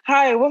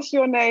 hi, what's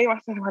your name? I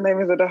said, my name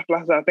is Adaf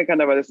Blaser. I think I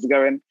know where this is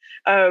going.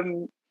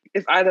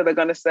 It's either they're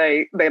going to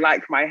say they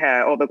like my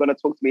hair or they're going to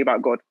talk to me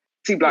about God.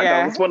 Two black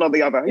girls, one or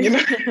the other, you know?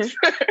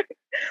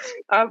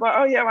 I was like,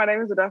 oh yeah, my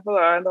name is Adaf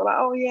Blaser. And they're like,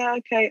 oh yeah,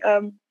 okay.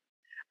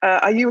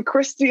 Are you a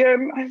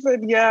Christian? I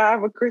said, yeah,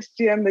 I'm a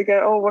Christian. They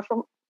go, oh, we're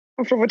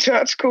from a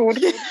church called...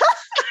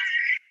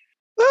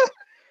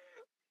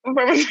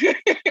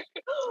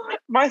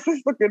 My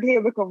sister could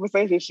hear the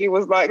conversation. She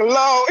was like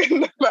low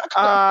in the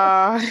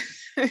background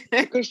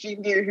because she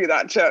knew who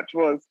that church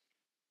was.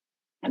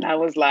 And I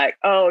was like,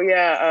 oh,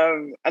 yeah.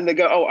 And they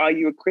go, oh, are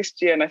you a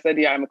Christian? I said,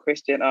 yeah, I'm a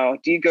Christian. Oh,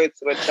 do you go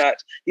to a church?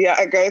 Yeah,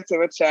 I go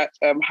to a church.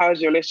 How's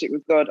your relationship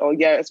with God? Oh,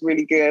 yeah, it's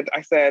really good.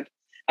 I said,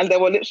 and they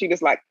were literally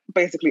just like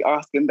basically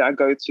asking their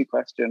go-to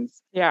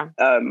questions. Yeah.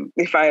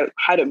 If I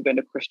hadn't been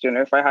a Christian,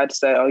 or if I had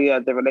said, oh, yeah,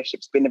 the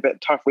relationship's been a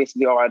bit tough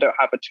recently, or I don't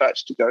have a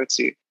church to go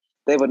to,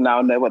 they would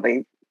now know what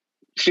they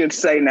should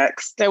say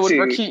next. They would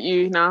recruit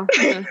you now.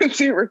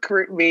 To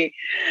recruit me.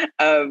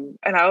 And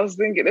I was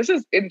thinking, this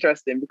is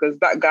interesting because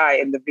that guy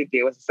in the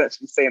video was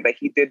essentially saying that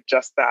he did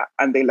just that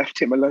and they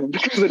left him alone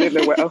because they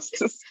didn't know what else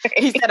to say.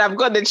 He said, I've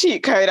got the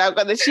cheat code.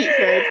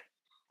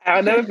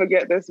 I'll never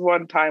forget this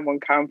one time on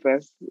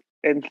campus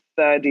in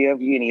third year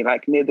of uni,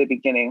 like near the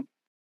beginning.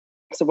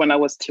 So when I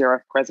was TRF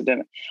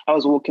president, I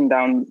was walking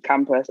down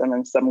campus and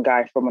then some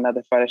guy from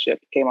another fellowship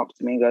came up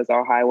to me and goes,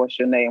 oh, hi, what's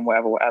your name?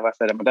 Whatever. I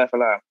said, I'm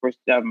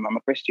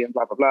a Christian,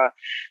 blah, blah, blah.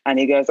 And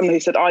he goes, and he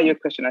said, are you a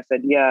Christian? I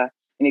said, yeah.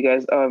 And he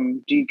goes,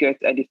 do you go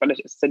to any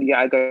fellowships? I said, yeah,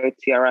 I go to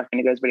TRF. And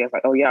he goes, really? I was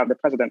like, oh, yeah, I'm the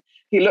president.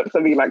 He looked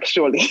at me like,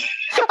 surely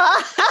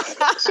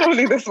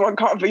this one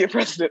can't be your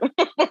president.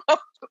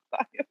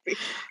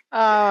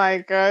 Oh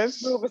my gosh.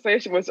 The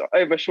conversation was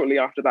over shortly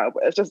after that,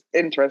 but it's just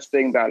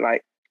interesting that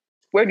like,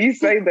 when you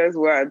say those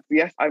words,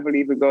 yes, I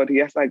believe in God.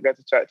 Yes, I go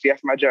to church.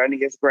 Yes, my journey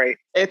is great.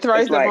 It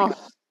throws them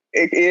off.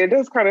 It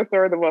does kind of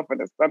throw them off.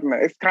 And I don't know,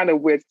 it's kind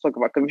of weird to talk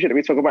about because we shouldn't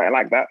be talking about it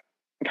like that,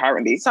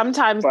 apparently.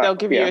 Sometimes they'll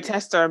give you a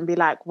tester and be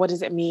like, what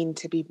does it mean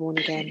to be born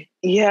again?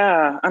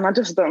 Yeah. And I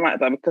just don't like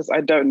that because I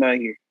don't know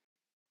you.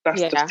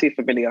 That's just too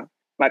familiar.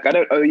 Like, I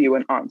don't owe you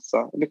an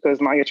answer because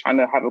now you're trying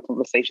to have a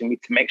conversation with me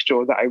to make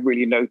sure that I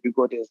really know who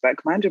God is.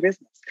 Like, mind your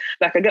business.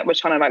 Like, I get we're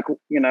trying to, like,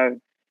 you know,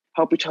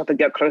 help each other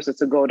get closer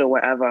to God or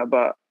whatever,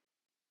 but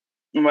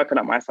I'm working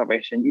on my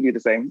salvation. You do the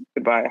same.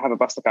 Goodbye. Have a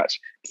bus to catch.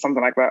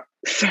 Something like that.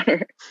 So,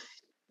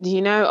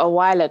 you know, a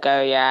while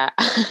ago,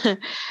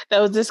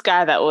 there was this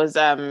guy that was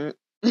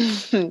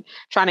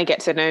trying to get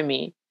to know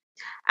me.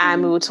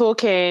 And we were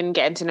talking,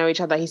 getting to know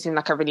each other. He seemed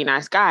like a really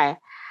nice guy.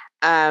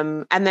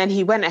 And then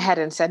he went ahead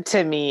and said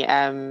to me,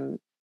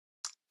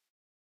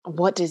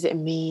 what does it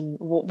mean?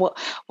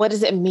 What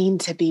does it mean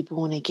to be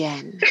born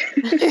again?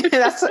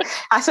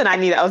 That's when I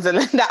knew that was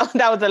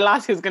the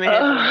last he was going to hear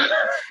from me.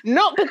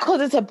 Not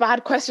because it's a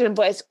bad question,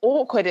 but it's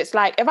awkward. It's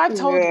like, if I've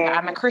told you that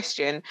I'm a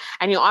Christian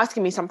and you're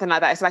asking me something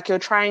like that, it's like you're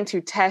trying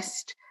to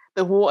test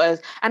the waters.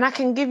 And I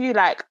can give you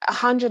like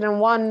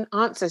 101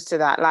 answers to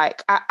that.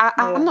 Like,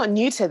 I'm not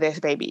new to this,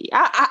 baby.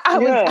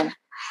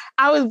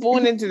 I was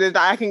born into this.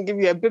 I can give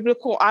you a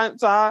biblical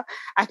answer.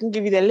 I can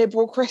give you the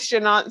liberal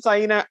Christian answer,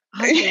 you know,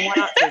 101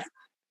 answers.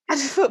 I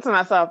just thought to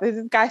myself, is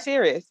this guy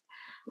serious?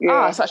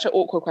 Such an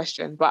awkward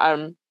question.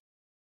 But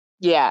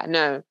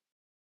no.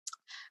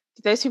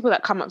 Those people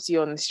that come up to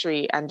you on the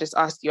street and just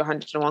ask you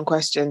 101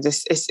 questions,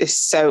 it's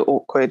so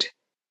awkward.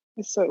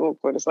 It's so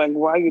awkward. It's like,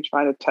 why are you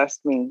trying to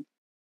test me?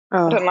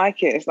 I don't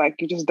like it. It's like,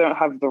 you just don't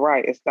have the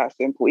right. It's that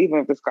simple. Even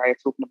if this guy you're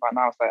talking about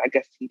now, it's like, I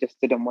guess he just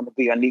didn't want to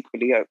be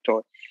unequally yoked,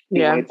 or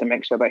he wanted to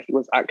make sure that he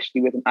was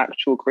actually with an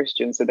actual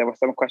Christian. So there were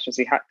some questions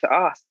he had to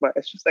ask, but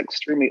it's just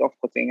extremely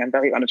off-putting and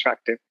very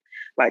unattractive.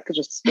 Like,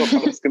 just stop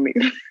asking me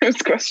those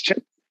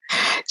questions.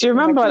 Do you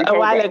remember a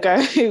while ago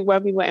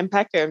when we were in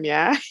Peckham, we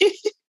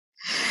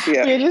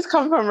had just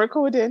come from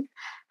recording,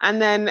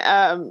 and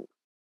then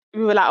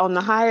we were like on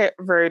the high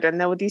road,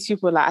 and there were these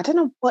people like, I don't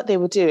know what they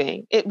were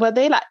doing. Were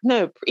they like,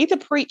 either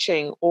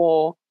preaching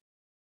or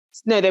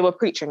they were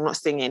preaching, not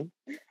singing.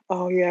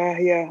 Oh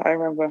yeah, I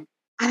remember.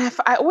 And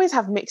I always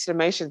have mixed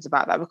emotions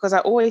about that because I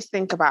always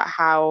think about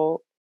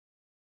how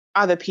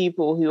other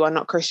people who are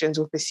not Christians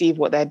will perceive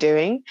what they're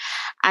doing,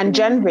 and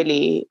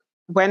generally,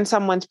 when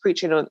someone's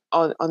preaching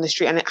on the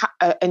street, and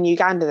in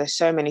Uganda there's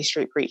so many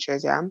street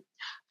preachers,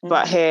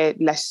 but here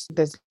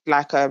there's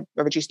like a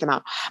reduced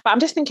amount. But I'm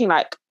just thinking,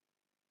 like,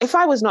 if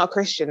I was not a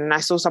Christian and I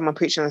saw someone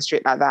preaching on the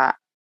street like that,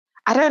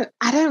 I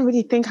don't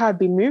really think I would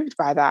be moved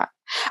by that.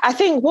 I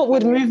think what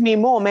would move me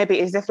more maybe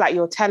is if like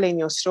you're telling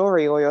your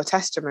story or your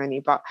testimony.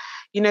 But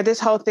you know, this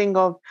whole thing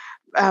of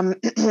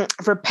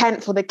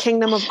repent for the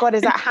kingdom of God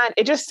is at hand.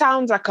 It just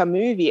sounds like a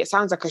movie. It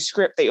sounds like a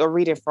script that you're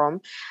reading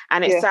from,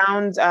 and it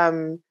sounds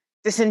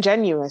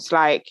disingenuous.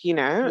 Like, you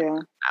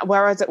know,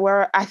 whereas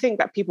I think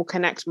that people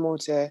connect more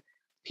to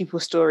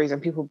people's stories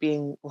and people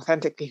being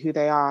authentically who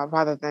they are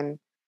rather than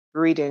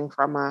reading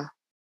from a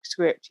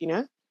script, you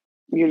know?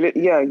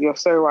 You're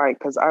so right.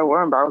 Because I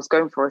remember I was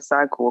going for a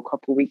cycle a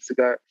couple of weeks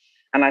ago,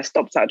 and I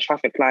stopped at a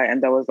traffic light,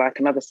 and there was like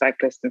another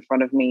cyclist in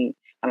front of me,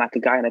 and like a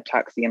guy in a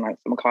taxi, and like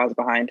some cars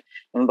behind.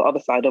 And on the other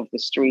side of the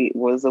street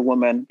was a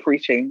woman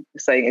preaching,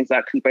 saying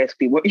exactly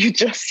basically what you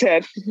just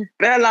said.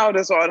 They're loud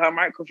as well on her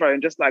microphone,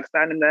 just like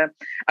standing there,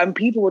 and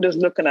people were just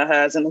looking at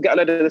her and get a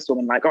load of this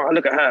woman, like, oh,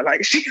 look at her,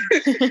 like she,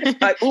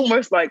 like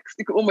almost like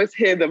you could almost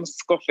hear them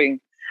scoffing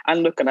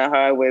and looking at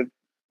her with,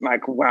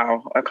 like,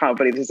 wow, I can't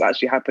believe this is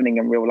actually happening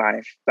in real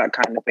life, that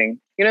kind of thing.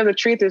 You know, the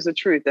truth is the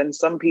truth. And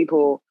some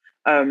people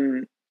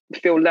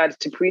feel led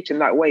to preach in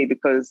that way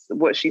because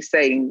what she's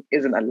saying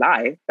isn't a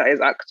lie. That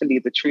is actually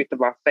the truth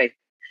of our faith.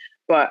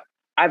 But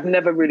I've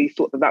never really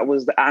thought that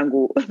was the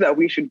angle that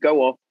we should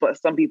go off. But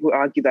some people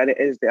argue that it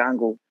is the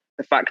angle.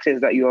 The fact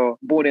is that you're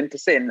born into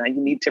sin and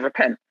you need to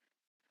repent.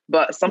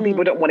 But some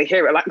people don't want to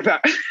hear it like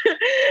that.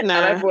 No.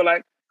 And I feel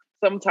like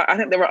sometimes, I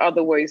think there are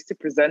other ways to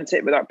present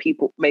it without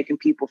making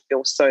people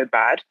feel so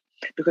bad,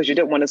 because you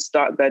don't want to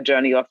start their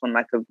journey off on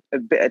like a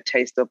bitter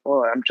taste of,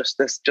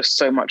 there's just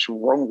so much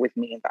wrong with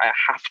me that I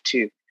have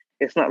to.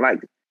 It's not like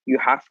you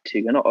have to,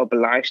 you're not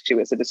obliged to.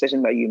 It's a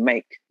decision that you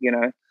make,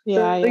 Yeah,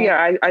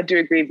 I do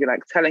agree with you,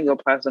 like telling your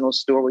personal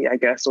story, I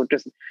guess, or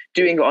just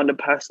doing it on a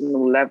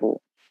personal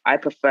level. I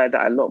prefer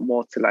that a lot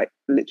more to like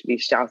literally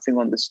shouting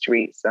on the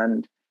streets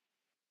and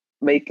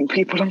making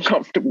people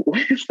uncomfortable.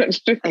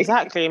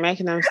 Exactly,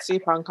 making them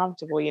super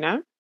uncomfortable,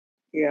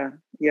 Yeah,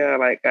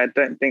 like I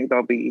don't think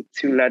they'll be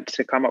too led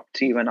to come up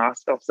to you and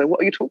ask, so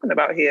what are you talking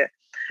about here?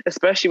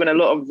 Especially when a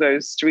lot of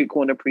those street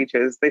corner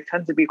preachers, they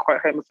tend to be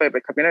quite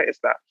homophobic. Have you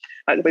noticed that?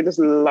 Like they just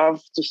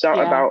love to shout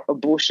about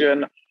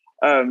abortion,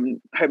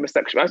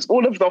 homosexuality,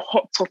 all of the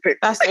hot topics.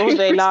 That's all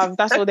they love.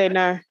 That's all they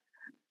know.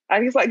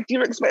 And he's like, do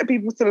you expect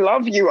people to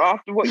love you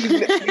after what you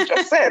literally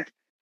just said?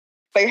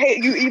 They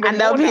hate you even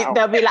more now.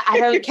 They'll be like, I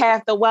don't care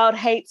if the world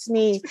hates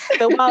me.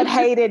 The world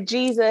hated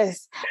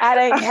Jesus. I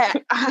don't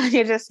care.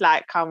 You're just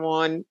like, come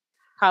on.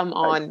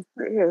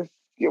 Yes,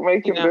 you're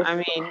making this. I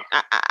mean,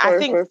 I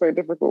think so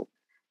difficult.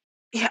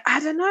 Yeah, I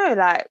don't know.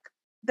 Like,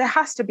 there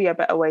has to be a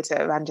better way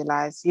to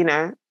evangelize.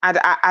 I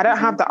don't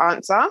have the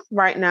answer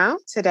right now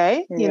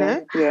today.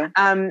 Yeah.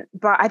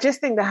 But I just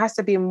think there has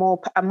to be more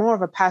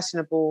of a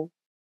personable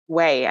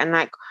way. And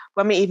like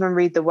when we even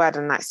read the word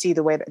and like see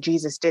the way that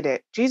Jesus did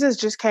it, Jesus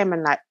just came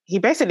and like he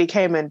basically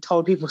came and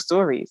told people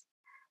stories,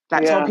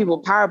 like told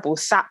people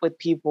parables, sat with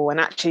people and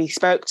actually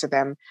spoke to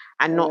them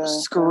and not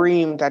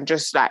screamed and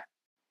just like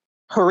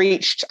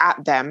preached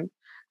at them,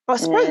 but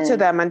spoke to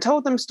them and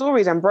told them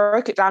stories and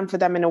broke it down for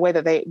them in a way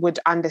that they would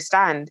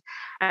understand.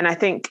 And I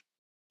think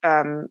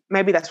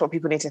maybe that's what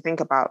people need to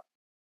think about.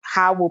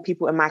 How will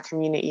people in my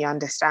community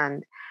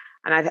understand?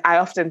 And I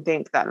often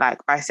think that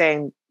like by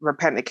saying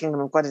repent, the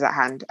kingdom of God is at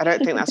hand, I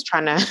don't think that's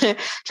trying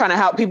to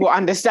help people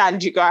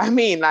understand. You know what I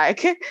mean?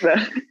 Like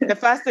the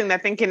first thing they're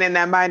thinking in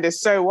their mind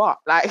is, so what?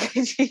 Like,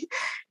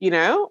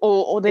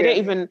 or they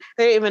don't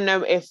even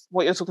know if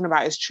what you're talking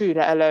about is true,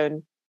 let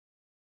alone,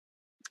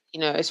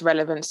 its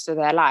relevance to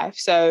their life.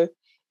 So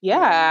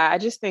I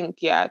just think,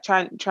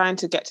 trying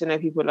to get to know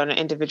people on an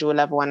individual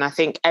level. And I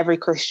think every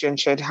Christian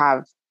should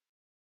have,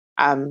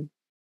 I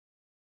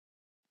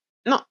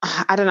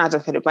don't know how to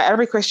put it, but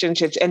every Christian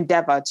should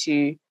endeavor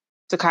to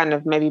kind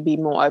of maybe be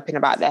more open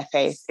about their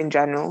faith in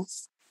general.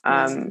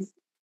 But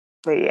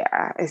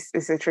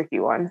it's a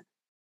tricky one.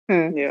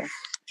 Yeah.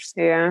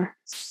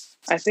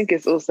 I think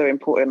it's also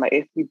important, like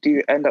if you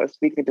do end up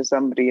speaking to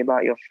somebody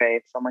about your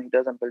faith, someone who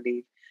doesn't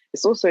believe,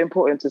 it's also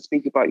important to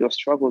speak about your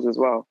struggles as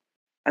well.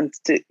 And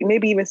to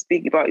maybe even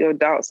speak about your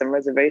doubts and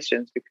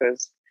reservations,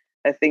 because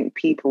I think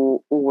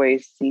people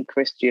always see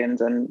Christians,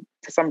 and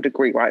to some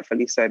degree,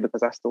 rightfully so, because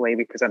that's the way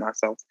we present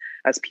ourselves,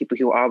 as people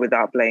who are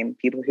without blame,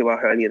 people who are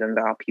holier than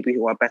thou, people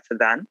who are better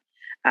than,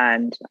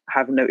 and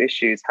have no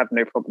issues, have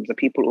no problems. And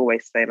people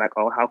always say like,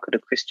 oh, how could a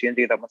Christian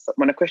do that?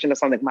 When a Christian does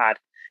something mad,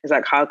 it's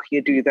like, how can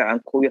you do that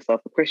and call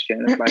yourself a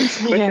Christian? It's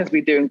like Christians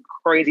be doing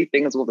crazy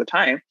things all the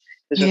time.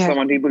 It's just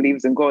someone who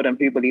believes in God and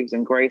who believes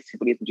in grace, who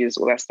believes in Jesus,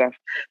 all that stuff.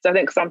 So I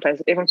think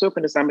sometimes if I'm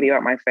talking to somebody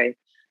about my faith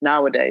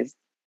nowadays,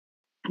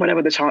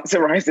 whenever the chance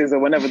arises or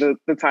whenever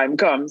the time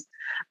comes,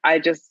 I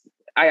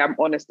am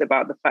honest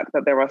about the fact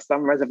that there are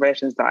some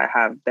reservations that I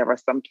have. There are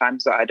some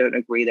times that I don't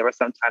agree. There are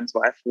some times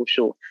where I fall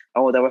short.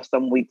 Or there are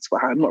some weeks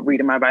where I'm not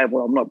reading my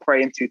Bible. I'm not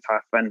praying too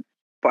tough.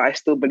 But I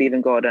still believe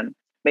in God. And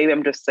maybe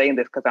I'm just saying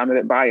this because I'm a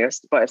bit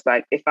biased. But it's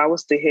like, if I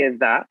was to hear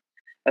that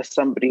as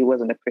somebody who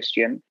wasn't a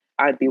Christian,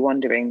 I'd be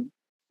wondering,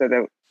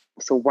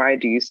 so why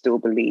do you still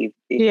believe?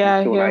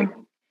 Like,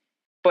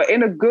 but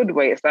in a good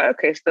way, it's like,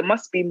 okay, so there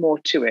must be more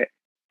to it.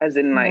 As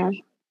in,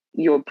 like,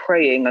 you're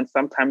praying and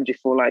sometimes you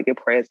feel like your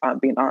prayers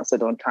aren't being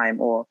answered on time,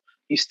 or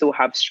you still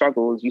have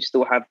struggles, you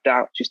still have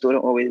doubts, you still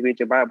don't always read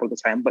your Bible all the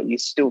time, but you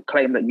still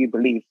claim that you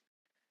believe.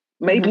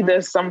 Maybe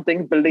there's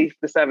something beneath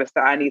the service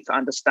that I need to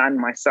understand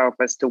myself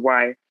as to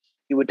why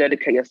you would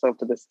dedicate yourself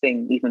to this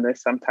thing, even though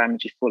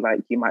sometimes you feel like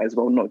you might as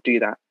well not do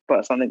that,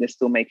 but something is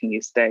still making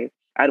you stay.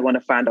 I'd want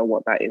to find out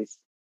what that is.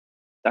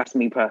 That's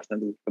me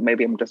personally, but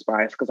maybe I'm just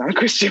biased because I'm a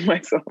Christian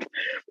myself.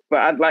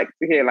 But I'd like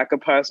to hear like a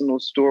personal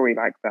story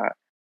like that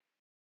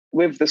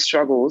with the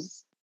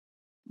struggles,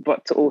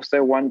 but to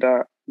also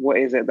wonder what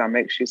is it that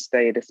makes you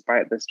stay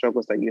despite the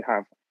struggles that you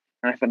have.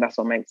 And I think that's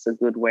what makes a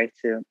good way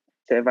to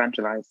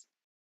evangelize.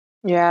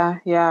 Yeah,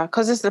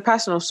 because it's the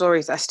personal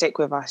stories that stick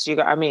with us. You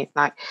got what I mean?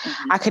 Like,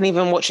 I can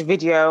even watch a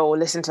video or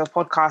listen to a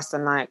podcast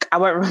and like, I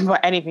won't remember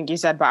anything you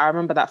said, but I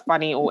remember that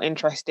funny or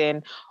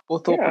interesting or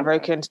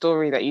thought-provoking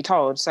story that you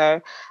told. So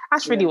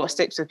that's really what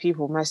sticks with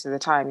people most of the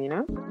time,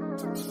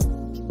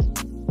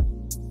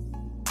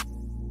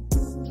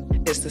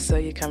 It's the So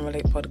You Can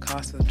Relate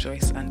podcast with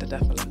Joyce and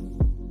Adefola.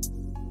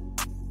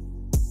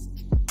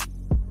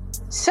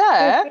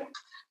 So,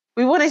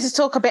 we wanted to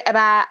talk a bit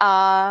about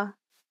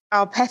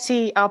our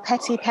petty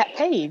pet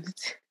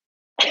peeves.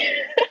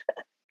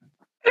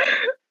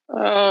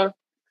 How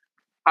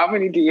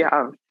many do you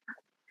have?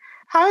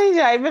 How many do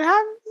I even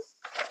have?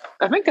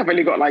 I think I've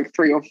only got like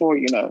 3 or 4,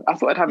 you know. I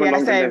thought I'd have a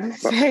longer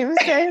list. But... Same.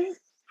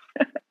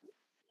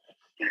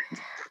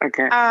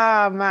 Okay.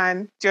 Oh,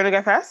 man. Do you want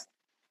to go first?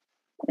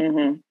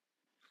 Mm-hmm.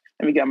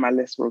 Let me get my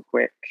list real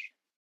quick.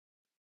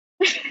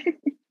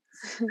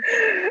 So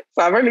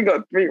I've only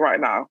got 3 right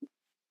now.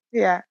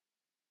 Yeah.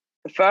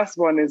 The first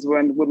one is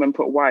when women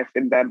put wife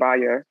in their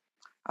bio.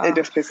 Oh. It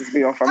just pisses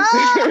me off. I'm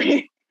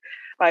sorry.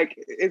 Like,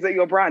 is it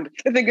your brand?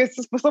 I think it's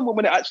just for some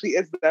women, it actually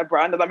is their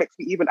brand, and that makes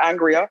me even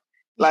angrier.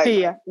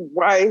 Like,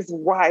 why is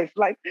wife?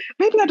 Like,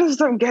 maybe I just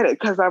don't get it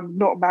because I'm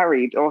not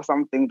married or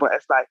something, but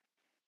it's like,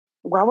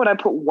 why would I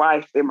put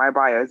wife in my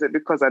bio? Is it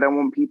because I don't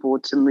want people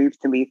to move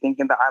to me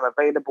thinking that I'm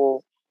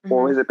available? Mm-hmm.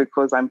 Or is it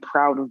because I'm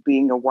proud of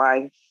being a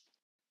wife?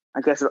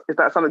 I guess, is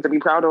that something to be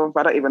proud of?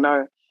 I don't even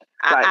know.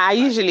 Like, I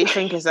usually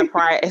think it's a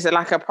pride. Is it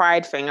like a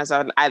pride thing?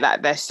 That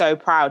they're so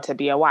proud to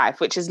be a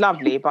wife, which is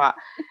lovely, but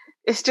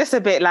it's just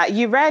a bit like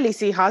you rarely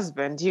see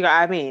husband. You know what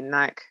I mean?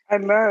 Like, I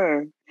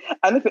know.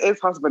 And if it is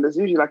husband, it's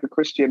usually like a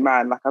Christian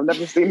man. Like, I've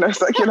never seen no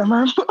secular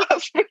man put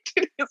husband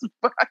in his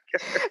bio.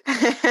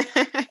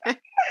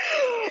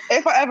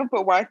 If I ever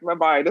put wife in my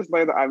bio, just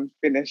know that I'm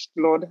finished.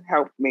 Lord,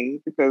 help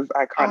me, because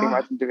I can't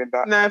imagine doing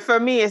that. No, for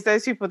me, it's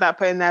those people that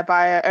put in their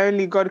bio,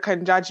 only God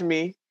can judge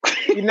me.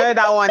 You know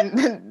that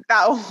one.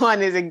 That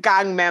one is a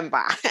gang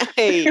member.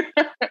 Hey.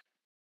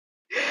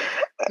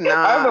 Nah.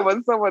 I remember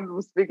when someone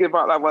was speaking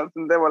about that once,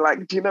 and they were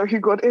like, "Do you know who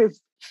God is?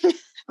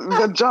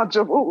 The judge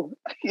of all."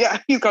 Yeah,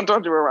 he's gonna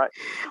judge you, all right.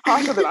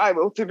 Harsher than I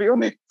will, to be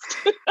honest.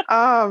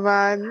 Oh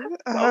man,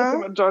 the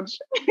ultimate judge.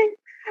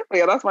 But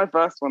yeah, that's my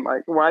first one.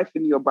 Like, wife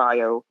in your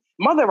bio.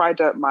 Mother, I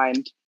don't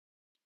mind.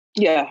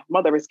 Yeah,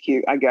 mother is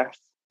cute, I guess,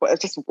 but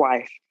it's just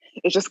wife.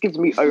 It just gives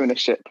me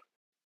ownership.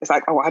 It's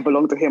like, oh, I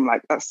belong to him.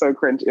 Like, that's so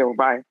cringe. Ew,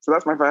 bye. So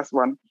that's my first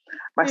one.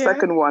 My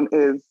second one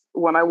is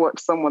when I watch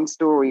someone's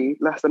story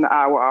less than an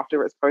hour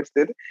after it's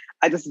posted.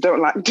 I just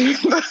don't like doing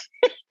that.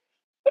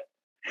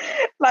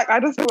 Like, I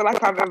just feel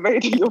like I'm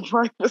invading your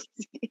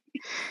privacy.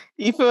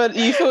 You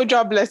feel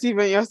jobless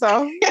even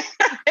yourself.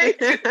 I hate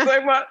it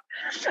so much.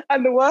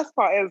 And the worst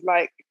part is,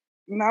 like,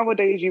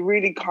 nowadays you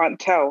really can't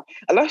tell,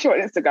 unless you're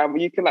on Instagram,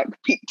 where you can like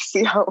peek to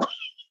see how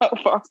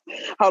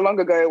long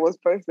ago it was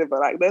posted. But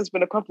like, there's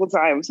been a couple of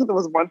times. So there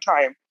was one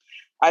time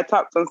I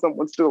tapped on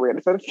someone's story and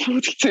it said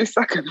 42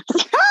 seconds.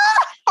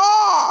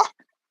 Oh!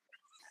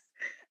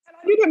 And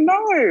I didn't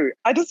know.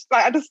 I just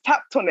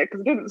tapped on it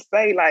because it didn't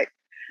say like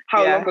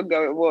how long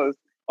ago it was.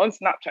 On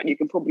Snapchat, you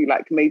can probably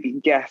like maybe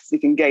guess, you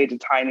can gauge a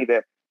tiny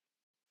bit.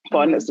 But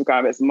on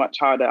Instagram, it's much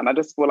harder. And I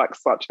just feel like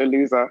such a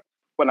loser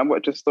when I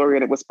watched a story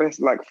and it was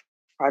posted like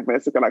 5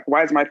 minutes ago. Like,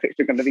 why is my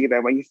picture going to be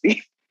there when you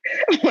see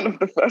one of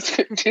the first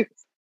pictures?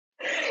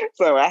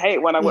 So I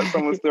hate when I watch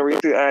someone's story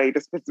too early. It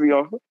just pisses me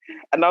off.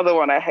 Another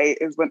one I hate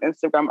is when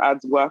Instagram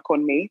ads work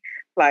on me.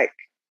 Like,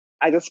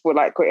 I just feel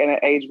like we're in an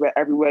age where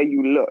everywhere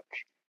you look,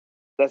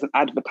 there's an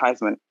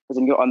advertisement. As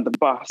in, you're on the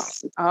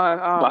bus,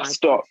 bus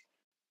stop,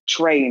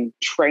 train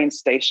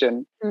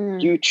station,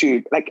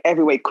 YouTube, like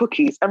everywhere,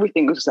 cookies,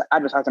 everything was just an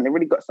advertisement. It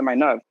really got to my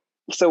nerve.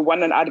 So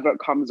when an advert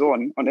comes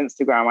on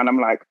Instagram and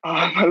I'm like,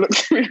 oh, that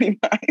looks really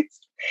nice,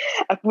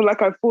 I feel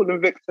like I've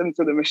fallen victim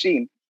to the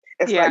machine.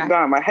 It's like,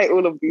 damn, I hate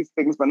all of these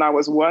things, but now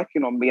it's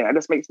working on me and it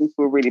just makes me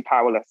feel really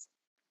powerless.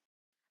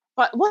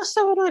 But what's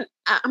going on?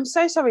 I'm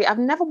so sorry. I've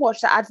never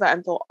watched the advert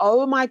and thought,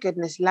 oh my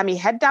goodness, let me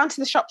head down to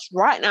the shops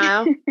right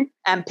now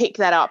and pick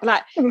that up.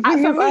 Like, for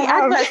me,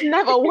 adverts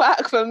never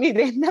work for me.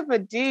 They never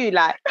do.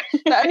 Like,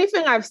 the only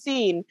thing I've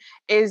seen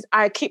is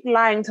I keep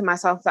lying to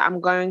myself that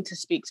I'm going to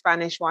speak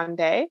Spanish one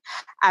day.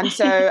 And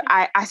so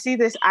I see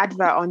this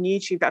advert on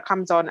YouTube that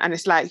comes on and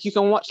it's like, you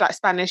can watch like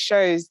Spanish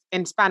shows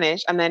in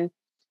Spanish and then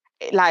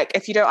like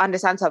if you don't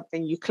understand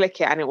something, you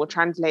click it and it will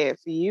translate it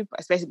for you.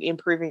 But it's basically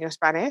improving your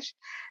Spanish.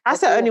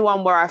 That's the only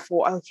one where I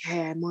thought,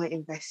 okay, I might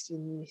invest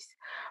in this.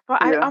 But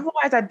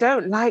otherwise, I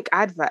don't like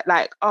advert.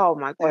 Like, oh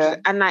my gosh. Yeah.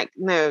 And like,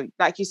 no,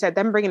 like you said,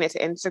 them bringing it to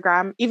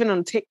Instagram, even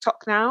on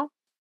TikTok now.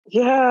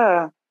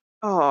 Yeah.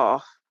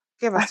 Oh,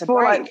 give us a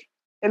break. Like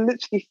it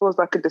literally feels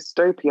like a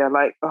dystopia.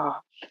 Like, oh,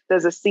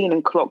 there's a scene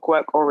in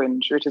Clockwork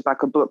Orange, which is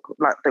like a book,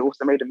 like they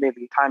also made a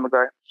movie time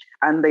ago.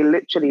 And they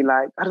literally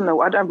like, I don't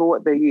remember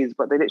what they used,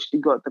 but they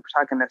literally got the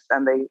protagonist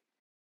and they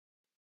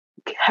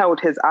held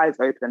his eyes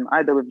open,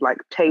 either with like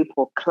tape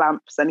or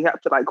clamps. And he had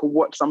to like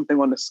watch something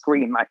on the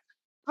screen, like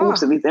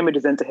forcing these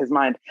images into his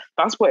mind.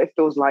 That's what it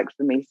feels like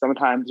for me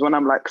sometimes when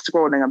I'm like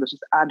scrolling and there's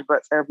just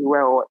adverts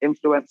everywhere or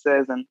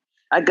influencers. And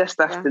I guess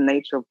that's the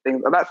nature of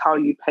things. That's how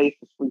you pay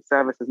for free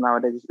services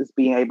nowadays, is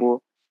being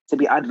able to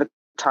be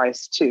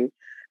advertised too.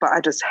 But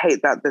I just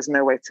hate that there's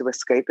no way to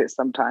escape it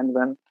sometimes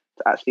and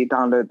to actually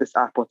download this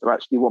app or to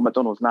actually want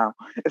McDonald's now.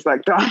 It's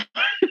like, damn,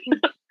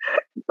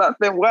 that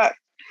didn't work.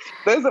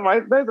 Those are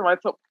my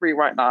top three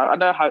right now. I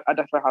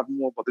definitely have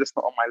more, but they're just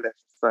not on my list.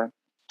 So,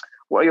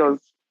 what are yours?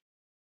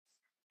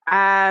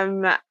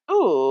 My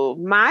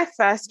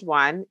first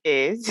one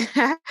is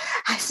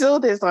I saw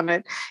this on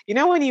it. You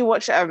know when you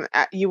watch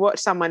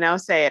someone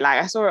else say it, like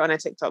I saw it on a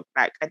TikTok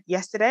like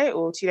yesterday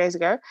or 2 days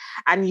ago,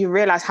 and you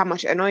realize how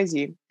much it annoys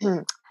you.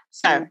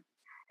 So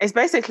it's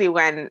basically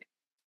when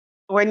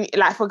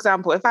like, for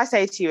example, if I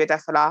say to you,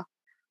 Adefola,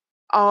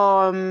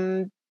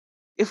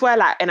 if we're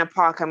like in a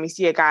park and we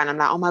see a guy and I'm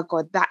like, oh my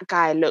God, that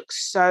guy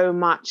looks so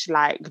much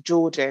like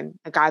Jordan,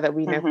 a guy that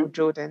we know called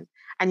Jordan.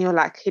 And you're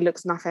like, he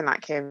looks nothing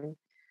like him.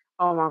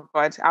 Oh my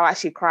God, I'll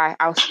actually cry.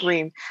 I'll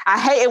scream. I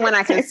hate it when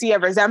I can see a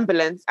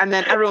resemblance and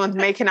then everyone's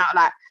making out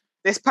like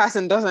this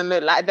person doesn't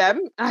look like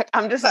them. Like,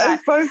 I'm just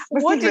like, so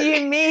what do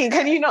you mean?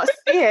 Can you not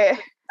see it?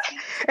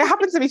 It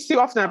happens to me too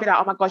often. I'll be like,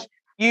 oh my gosh,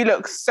 you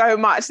look so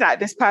much like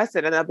this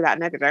person. And they'll be like,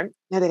 no, they don't.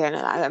 No, they don't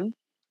look like them.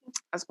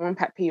 That's one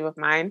pet peeve of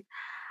mine.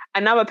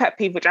 Another pet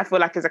peeve, which I feel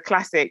like is a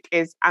classic,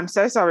 is I'm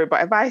so sorry,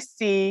 but if I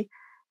see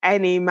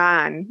any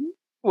man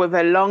with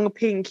a long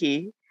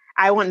pinky,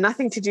 I want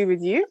nothing to do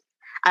with you.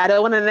 I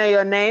don't want to know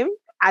your name.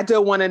 I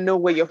don't want to know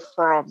where you're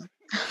from.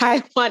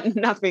 I want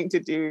nothing to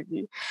do with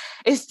you.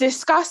 It's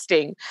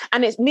disgusting.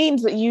 And it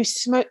means that you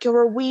smoke,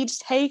 you're a weed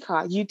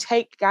taker. You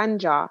take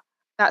ganja.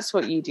 That's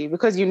what you do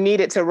because you need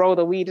it to roll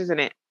the weed, isn't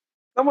it?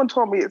 Someone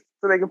told me it's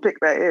so they can pick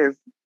their ears.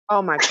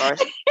 Oh my gosh.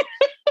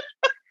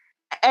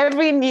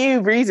 Every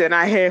new reason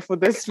I hear for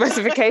the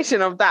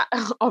specification of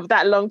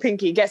that long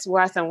pinky gets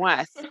worse and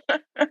worse.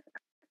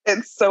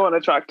 It's so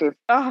unattractive.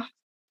 Oh.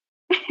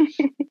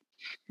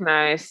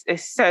 No,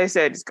 it's so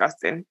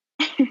disgusting.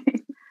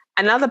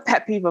 Another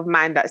pet peeve of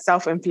mine that's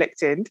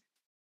self-inflicted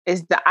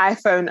is the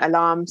iPhone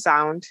alarm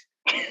sound.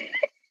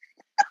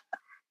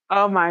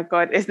 Oh my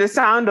God, it's the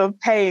sound of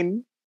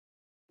pain.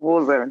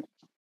 Warzone.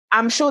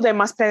 I'm sure they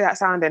must play that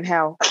sound in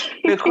hell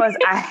because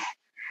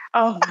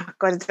oh my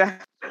God.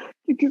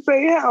 You can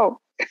say hell.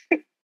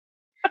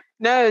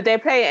 No, they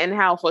play it in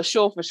hell for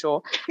sure.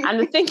 And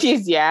the thing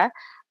is, yeah,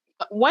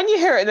 when you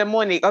hear it in the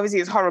morning,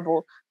 obviously it's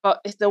horrible, but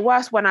it's the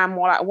worst when I'm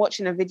like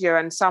watching a video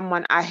and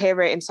I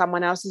hear it in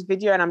someone else's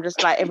video and I'm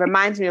just like, it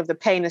reminds me of the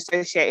pain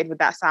associated with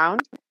that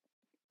sound.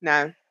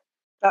 No.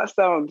 That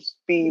sound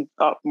speeds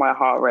up my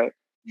heart rate.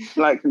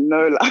 Like,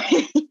 no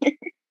lie.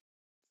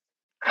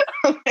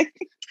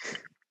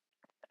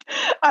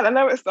 And I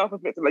know it's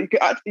self-inflicted, like you can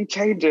actually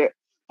change it,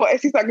 but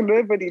it's just like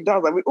nobody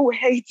does. Like we all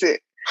hate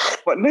it,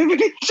 but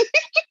nobody changes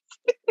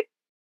it.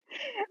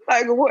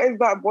 Like, what is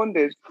that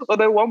bondage?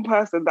 Although one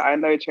person that I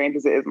know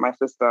changes it is my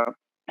sister.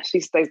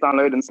 She stays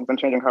downloading something,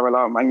 changing her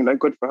alarm, and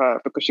good for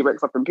her because she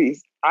wakes up in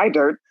peace. I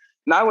don't.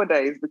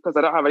 Nowadays, because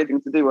I don't have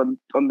anything to do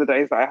on the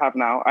days that I have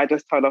now, I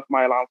just turn off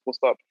my alarm full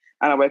stop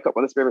and I wake up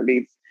when the spirit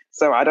leads.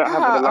 So I don't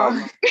have an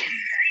alarm.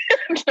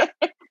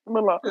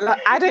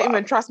 I don't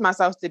even trust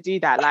myself to do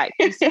that. Like,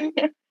 you see,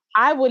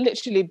 I will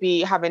literally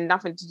be having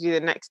nothing to do the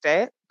next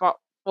day, but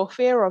for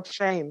fear of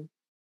shame,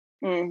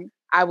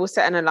 I will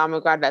set an alarm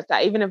regardless.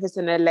 Like, even if it's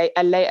a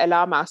late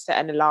alarm, I'll set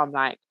an alarm.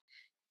 Like,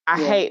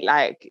 I hate,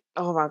 like,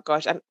 oh my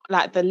gosh, and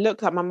like the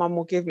look that my mum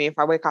will give me if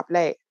I wake up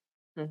late.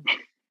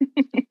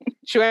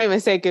 She won't even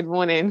say good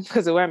morning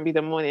because it won't be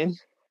the morning.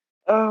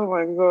 Oh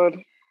my God.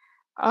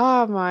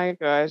 Oh my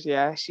gosh,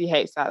 yeah, she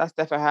hates that. That's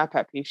definitely her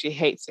pet peeve. She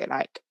hates it.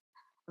 Like,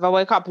 if I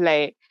wake up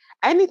late,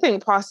 anything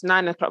past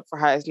 9 o'clock for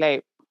her is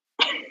late.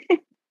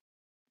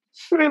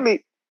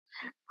 Really?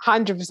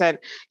 100%.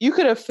 You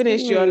could have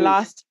finished your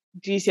last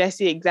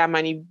GCSE exam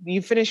and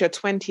you finish your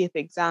 20th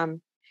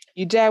exam.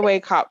 You dare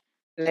wake up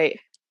late.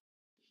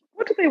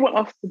 What do they want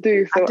us to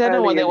do? So I don't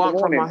know what they want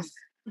from us.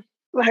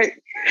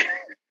 Like,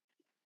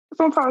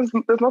 sometimes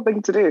there's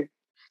nothing to do.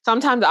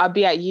 Sometimes I'll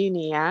be at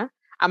uni, yeah?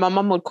 And my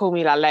mum would call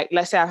me like,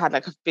 let's say I've had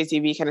like a busy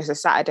weekend, it's a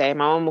Saturday.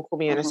 My mum will call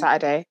me on a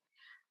Saturday.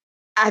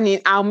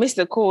 And I'll miss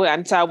the call.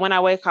 And so when I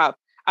wake up,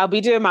 I'll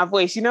be doing my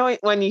voice. You know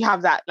when you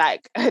have that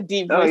like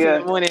deep voice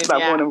in the morning?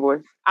 That morning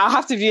voice. I'll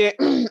have to be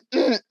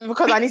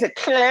because I need to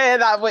clear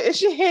that voice. If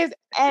she hears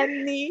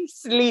any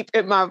sleep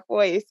in my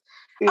voice,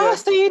 oh,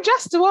 so you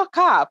just woke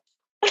up.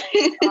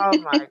 Oh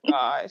my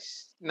gosh.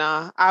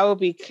 Nah, I will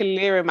be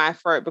clearing my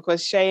throat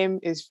because shame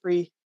is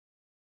free.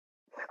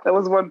 There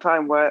was one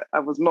time where I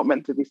was not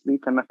meant to be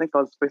sleeping. I think I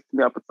was supposed to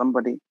meet up with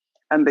somebody.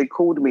 And they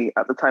called me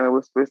at the time I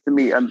was supposed to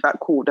meet. And that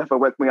call definitely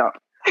woke me up.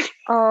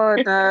 Oh,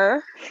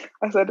 no.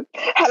 I said,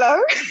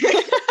 hello?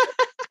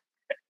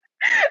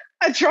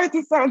 I tried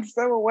to sound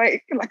so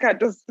awake, like I'd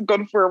just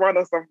gone for a run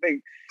or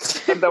something.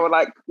 And they were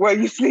like, were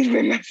you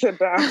sleeping? I said,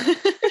 down.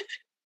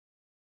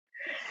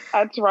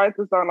 I tried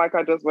to sound like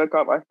I just woke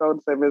up. I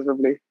felt so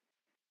miserably.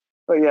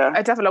 But yeah.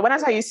 Definitely. When I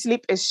tell you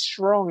sleep is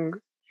strong.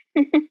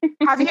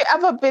 Have you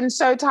ever been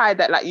so tired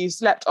that like you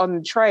slept on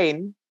the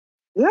train?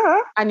 Yeah.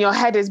 And your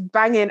head is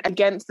banging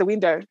against the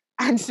window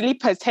and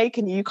sleep has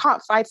taken you. You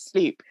can't fight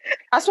sleep.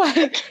 That's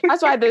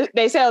why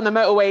they say on the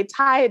motorway,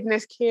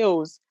 tiredness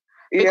kills.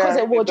 Because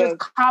it will just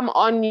come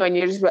on you and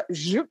you're just like,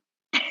 zoop.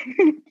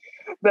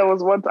 There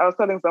was one, I was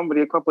telling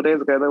somebody a couple of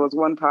days ago, there was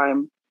one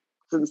time,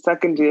 in the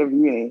second year of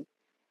uni,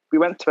 we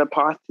went to a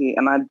party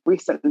and I'd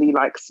recently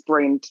like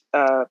sprained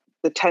the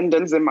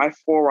tendons in my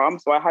forearm.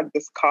 So I had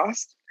this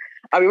cast.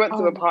 And we went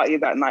to a party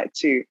that night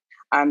too.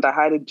 And I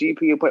had a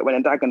GP appointment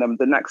in Dagenham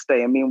the next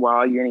day. And meanwhile,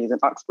 our uni is in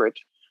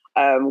Uxbridge.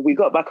 We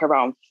got back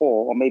around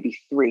 4 or maybe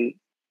 3.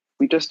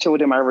 We just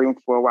chilled in my room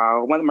for a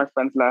while. One of my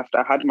friends left.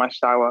 I had my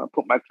shower,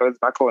 put my clothes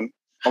back on,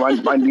 or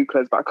my new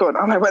clothes back on.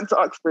 And I went to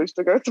Uxbridge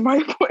to go to my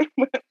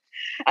appointment.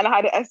 And I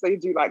had an essay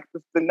due like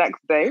the next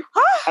day.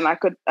 and I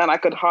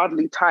could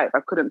hardly type. I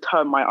couldn't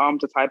turn my arm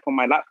to type on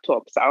my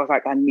laptop. So I was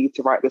like, I need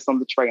to write this on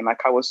the train.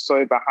 Like I was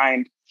so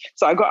behind.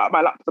 So I got out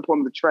my laptop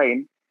on the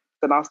train.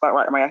 Then I'll start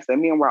writing my essay.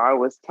 Meanwhile, I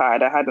was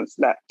tired. I hadn't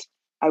slept.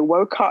 I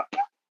woke up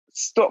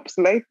stops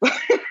later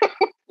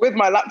with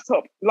my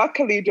laptop,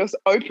 luckily just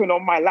open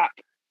on my lap.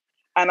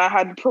 And I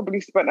had probably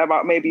spent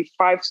about maybe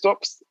 5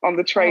 stops on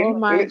the train,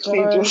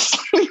 literally just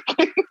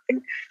sleeping.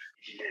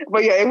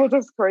 But yeah, it was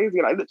just crazy.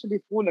 Like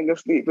literally falling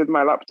asleep with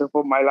my laptop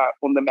on my lap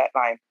on the Met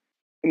line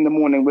in the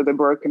morning with a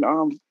broken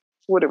arm.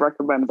 Wouldn't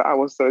recommend, but I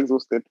was so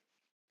exhausted.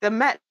 The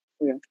Met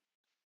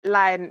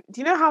line.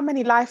 Do you know how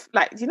many do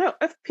you know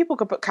if people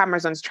could put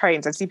cameras on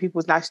trains and see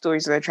people's life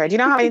stories on the train? Do you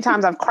know how many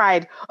times I've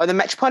cried on the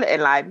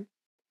Metropolitan line?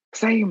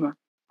 Same.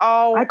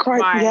 Oh, I cried.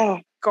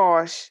 my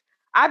gosh,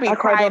 I'd be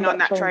crying on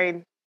that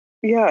train.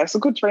 Yeah, it's a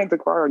good train to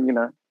cry on, you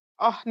know.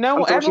 Oh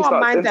no, everyone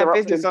minds their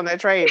business on their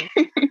train.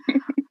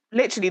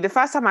 Literally, the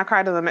first time I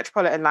cried on the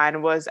Metropolitan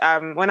line was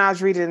when I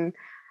was reading.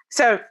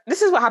 So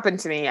this is what happened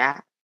to me. Yeah,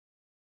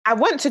 I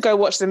went to go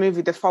watch the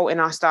movie The Fault in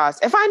Our Stars.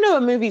 If I know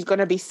a movie's going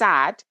to be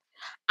sad,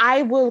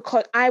 I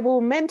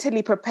will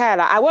mentally prepare.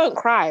 Like I won't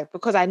cry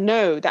because I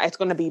know that it's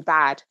going to be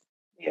bad.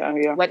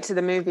 Yeah. Went to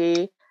the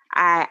movie.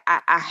 I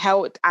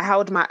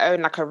held my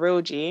own like a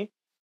real G,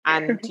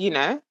 and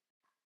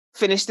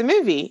finished the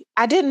movie.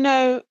 I didn't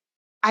know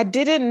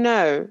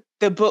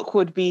the book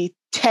would be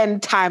 10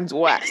 times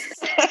worse.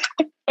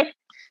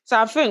 So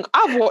I think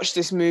I've watched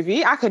this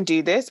movie. I can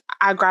do this.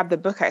 I grabbed the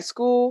book at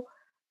school,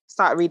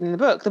 started reading the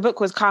book. The book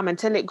was calm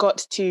until it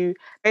got to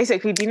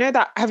basically. Do you know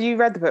that? Have you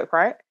read the book?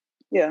 Right?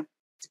 Yeah.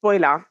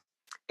 Spoiler.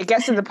 It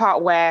gets to the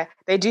part where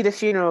they do the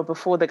funeral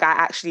before the guy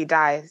actually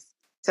dies.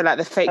 So like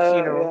the fake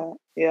funeral.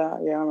 Yeah, I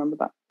remember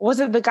that. Was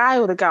it the guy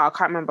or the girl? I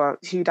can't remember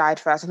who died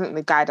first. I think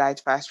the guy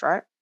died first,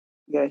 right?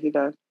 Yeah, he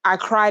died. I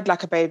cried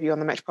like a baby on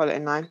the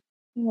Metropolitan line.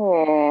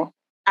 Oh.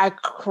 I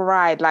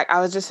cried. Like, I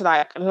was just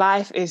like,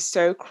 life is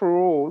so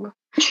cruel.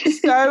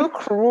 So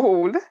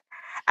cruel.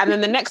 And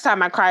then the next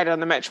time I cried on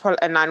the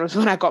Metropolitan line was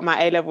when I got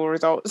my A-level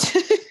results.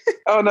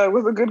 Oh no,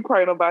 was it good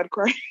crying or bad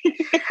crying?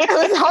 It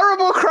was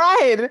horrible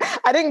crying.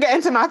 I didn't get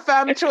into my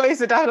firm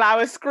choice. I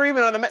was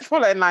screaming on the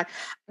Metropolitan line.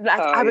 Like,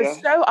 I was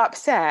so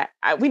upset.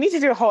 We need to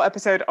do a whole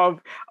episode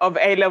of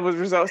A-levels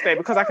results day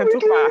because I can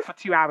talk about it for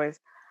 2 hours.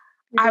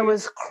 I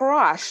was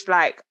crushed.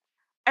 Like,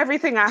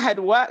 everything I had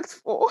worked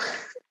for.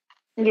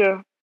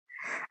 Yeah.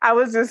 I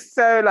was just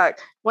so like,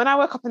 when I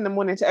woke up in the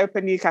morning to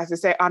open Newcastle to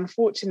say,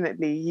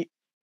 unfortunately,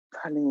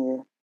 telling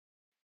you,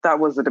 that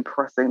was a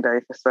depressing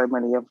day for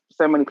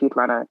so many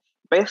people I know.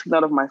 Basically,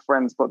 none of my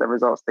friends got the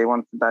results they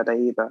wanted that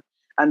day either.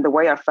 And the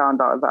way I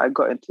found out that I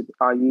got into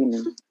our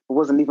uni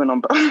wasn't even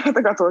on. I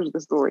think I told you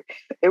the story.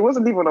 It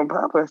wasn't even on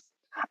purpose.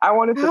 I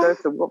wanted to go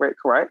to Warwick,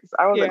 right? So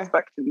I was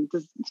expecting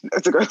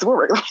to go to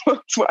Warwick.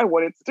 That's what I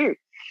wanted to do.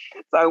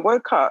 So I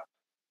woke up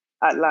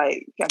at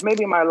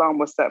maybe my alarm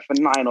was set for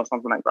 9 or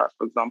something like that,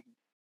 for example.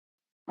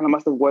 And I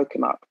must have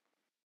woken up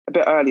a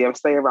bit earlier,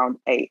 say around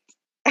 8.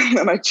 And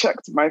then I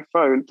checked my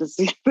phone to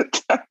see the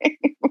time.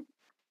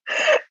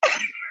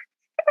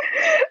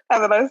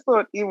 And then I saw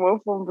an email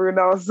from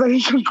Brunel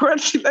saying,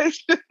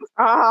 congratulations.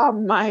 Oh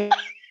my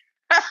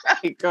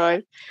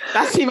God.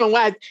 That's even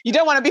worse. You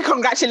don't want to be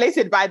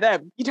congratulated by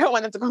them. You don't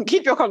want them to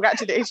keep your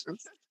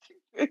congratulations.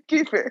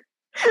 Keep it.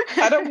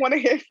 I don't want to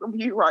hear from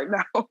you right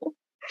now.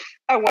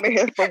 I want to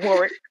hear from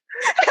Warwick.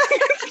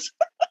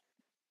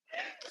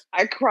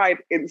 I cried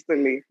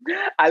instantly.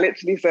 I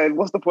literally said,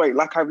 what's the point?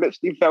 Like, I've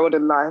literally failed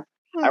in life.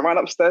 I ran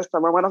upstairs to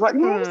my mum. I was like,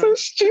 I'm so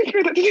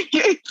stupid. I didn't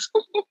get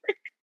into Warwick.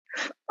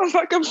 I was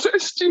like, I'm so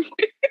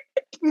stupid.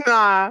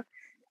 Nah.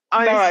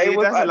 Honestly, it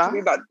was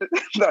actually that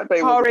day.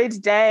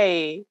 Horrid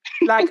day.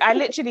 Like, I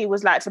literally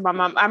was like to my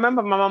mum, I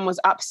remember my mum was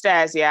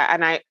upstairs,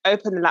 and I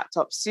opened the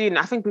laptop soon.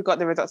 I think we got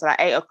the results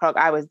at 8 o'clock.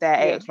 I was there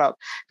 8 o'clock.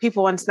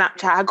 People on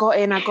Snapchat, I got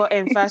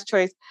in, first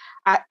choice.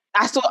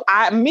 I saw,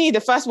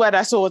 the first word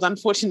I saw was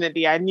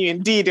unfortunately. I knew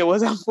indeed it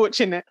was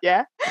unfortunate,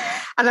 yeah?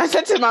 And I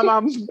said to my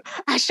mum,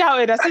 I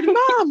shouted, I said,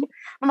 Mum.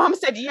 My mum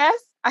said, yes.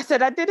 I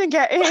said, I didn't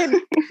get in.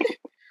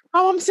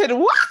 My mum said,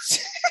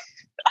 what?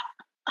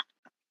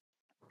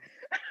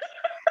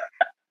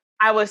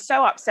 I was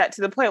so upset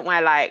to the point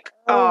where I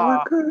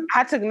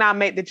had to now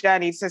make the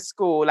journey to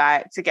school,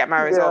 to get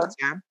my results,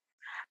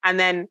 And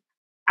then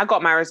I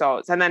got my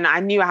results, and then I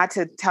knew I had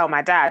to tell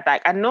my dad.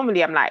 And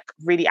normally I'm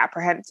really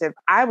apprehensive.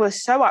 I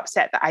was so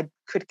upset that I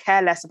could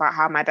care less about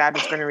how my dad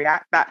was going to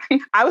react. That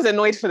I was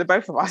annoyed for the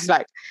both of us.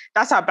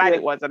 That's how bad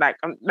it was. And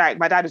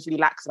my dad was really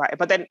lax about it.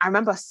 But then I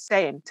remember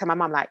saying to my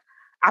mum,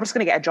 I'm just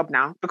going to get a job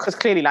now because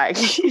clearly like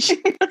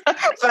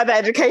further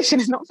education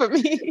is not for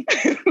me.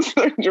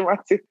 So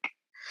dramatic.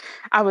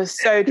 I was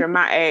so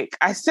dramatic.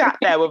 I sat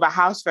there with a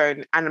house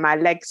phone and my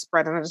legs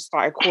spread and I just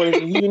started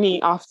calling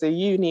uni after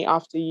uni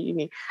after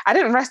uni. I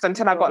didn't rest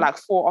until I got like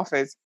 4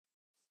 offers.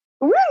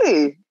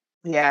 Really?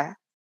 Yeah.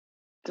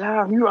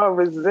 Damn, you are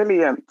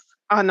resilient.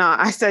 Oh no,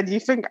 I said, you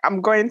think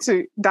I'm going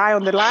to die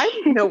on the line?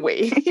 No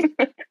way.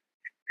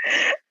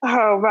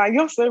 Oh man,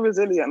 you're so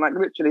resilient. Like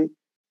literally,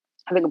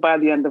 I think by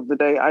the end of the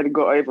day, I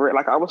got over it.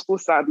 Like I was still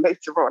sad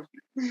later on,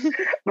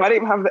 but I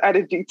didn't have the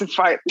energy to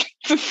fight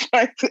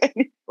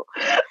anymore.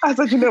 I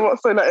said, you know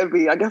what? So let it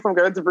be. I guess I'm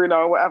going to Bruno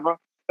or whatever.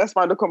 Let's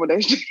find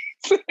accommodation.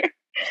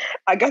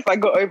 I guess I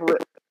got over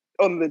it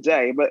on the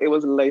day, but it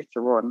was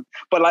later on.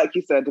 But like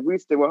you said, we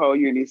still a whole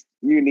uni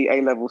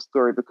A-level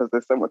story because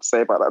there's so much to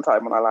say about that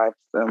time in our lives.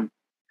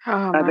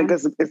 I think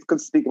it's good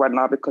to speak about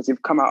now because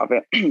you've come out of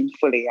it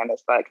fully, and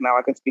it's like now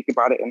I can speak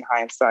about it in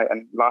hindsight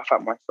and laugh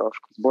at myself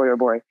because boy oh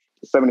boy,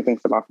 there's so many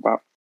things to laugh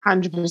about.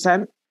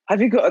 100%.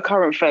 Have you got a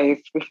current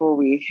fave before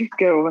we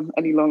go on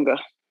any longer?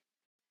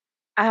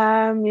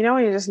 You know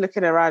when you're just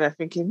looking around and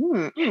thinking,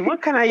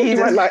 what can I use?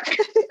 What do I like?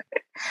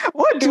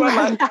 What do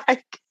I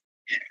like?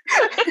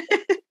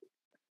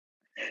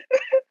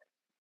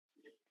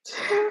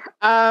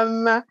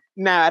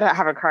 No, I don't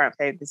have a current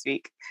fave this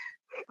week.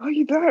 Oh,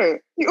 you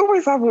don't? You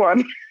always have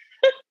one.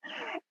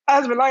 I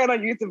was relying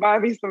on you to buy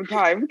me some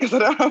time because I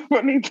don't have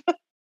one either.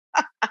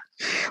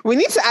 We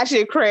need to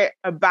actually create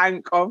a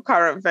bank of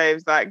current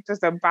faves, like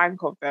just a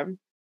bank of them.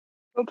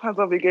 Sometimes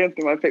I'll be going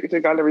through my picture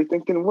gallery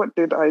thinking, what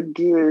did I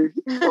do?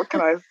 What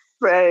can I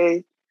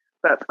say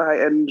that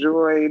I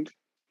enjoyed?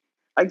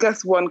 I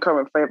guess one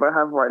current fave I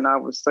have right now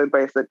was so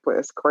basic, but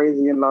it's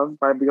Crazy in Love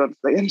by Beyonce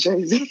and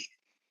Jay-Z.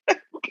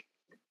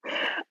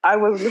 I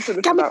was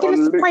listening to that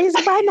on loop.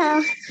 Crazy by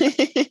now.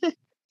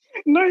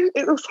 No,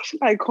 it was such an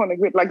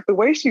iconic bit. Like the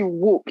way she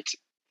walked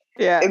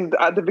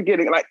at the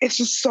beginning, like it's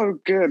just so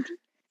good.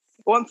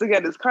 Once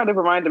again, it's kind of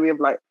reminded me of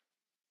like,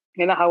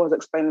 you know how I was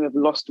explaining with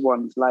Lost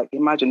Ones? Like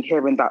imagine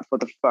hearing that for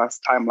the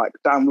first time, like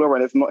damn,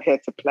 Lauren is not here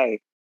to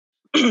play.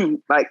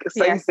 Like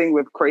same thing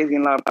with Crazy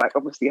in Love, like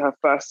obviously her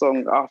first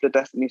song after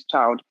Destiny's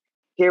Child.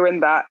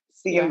 Hearing that,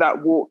 seeing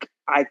that walk,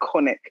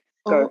 iconic.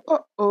 So,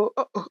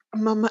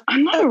 mama.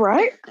 I know,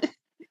 right?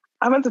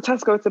 I went to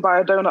Tesco to buy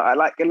a donut at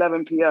like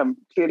 11 p.m.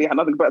 Clearly, I had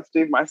nothing better to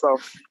do with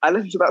myself. I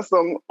listened to that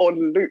song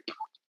on loop.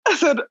 I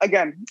said,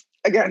 again.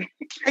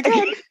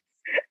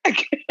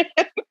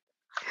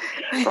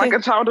 Like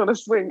a child on a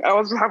swing. I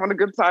was just having a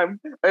good time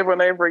over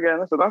and over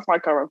again. So that's my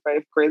current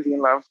fave, Crazy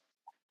in Love.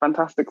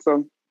 Fantastic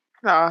song.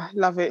 Oh,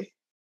 love it.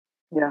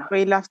 Yeah.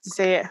 We love to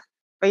see it.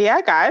 But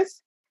yeah,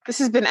 guys, this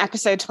has been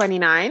episode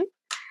 29.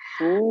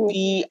 Ooh.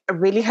 We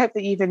really hope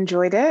that you've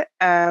enjoyed it.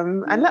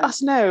 And let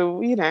us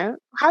know,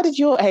 how did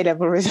your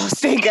A-level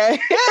results go?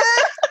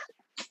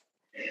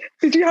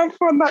 Did you have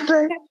fun that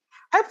day?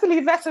 Hopefully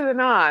better than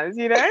ours,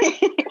 Yeah.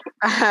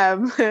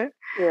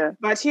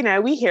 But,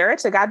 we hear it.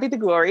 To God be the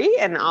glory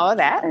and all of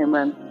that.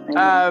 Amen.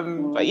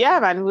 But yeah,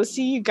 man, we'll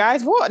see you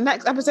guys. What?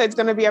 Next episode's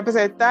going to be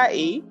episode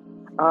 30.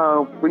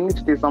 Oh, we need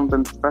to do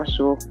something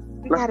special.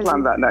 Let's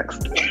plan that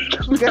next.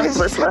 We're going to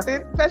do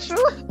something special.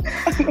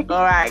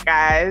 All right,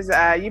 guys.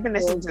 You've been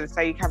listening to the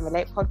So You Can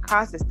Relate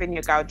podcast. It's been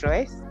your girl,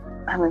 Joyce.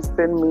 And it's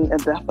been me,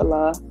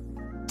 Adefala.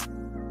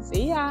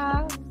 See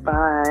ya.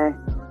 Bye.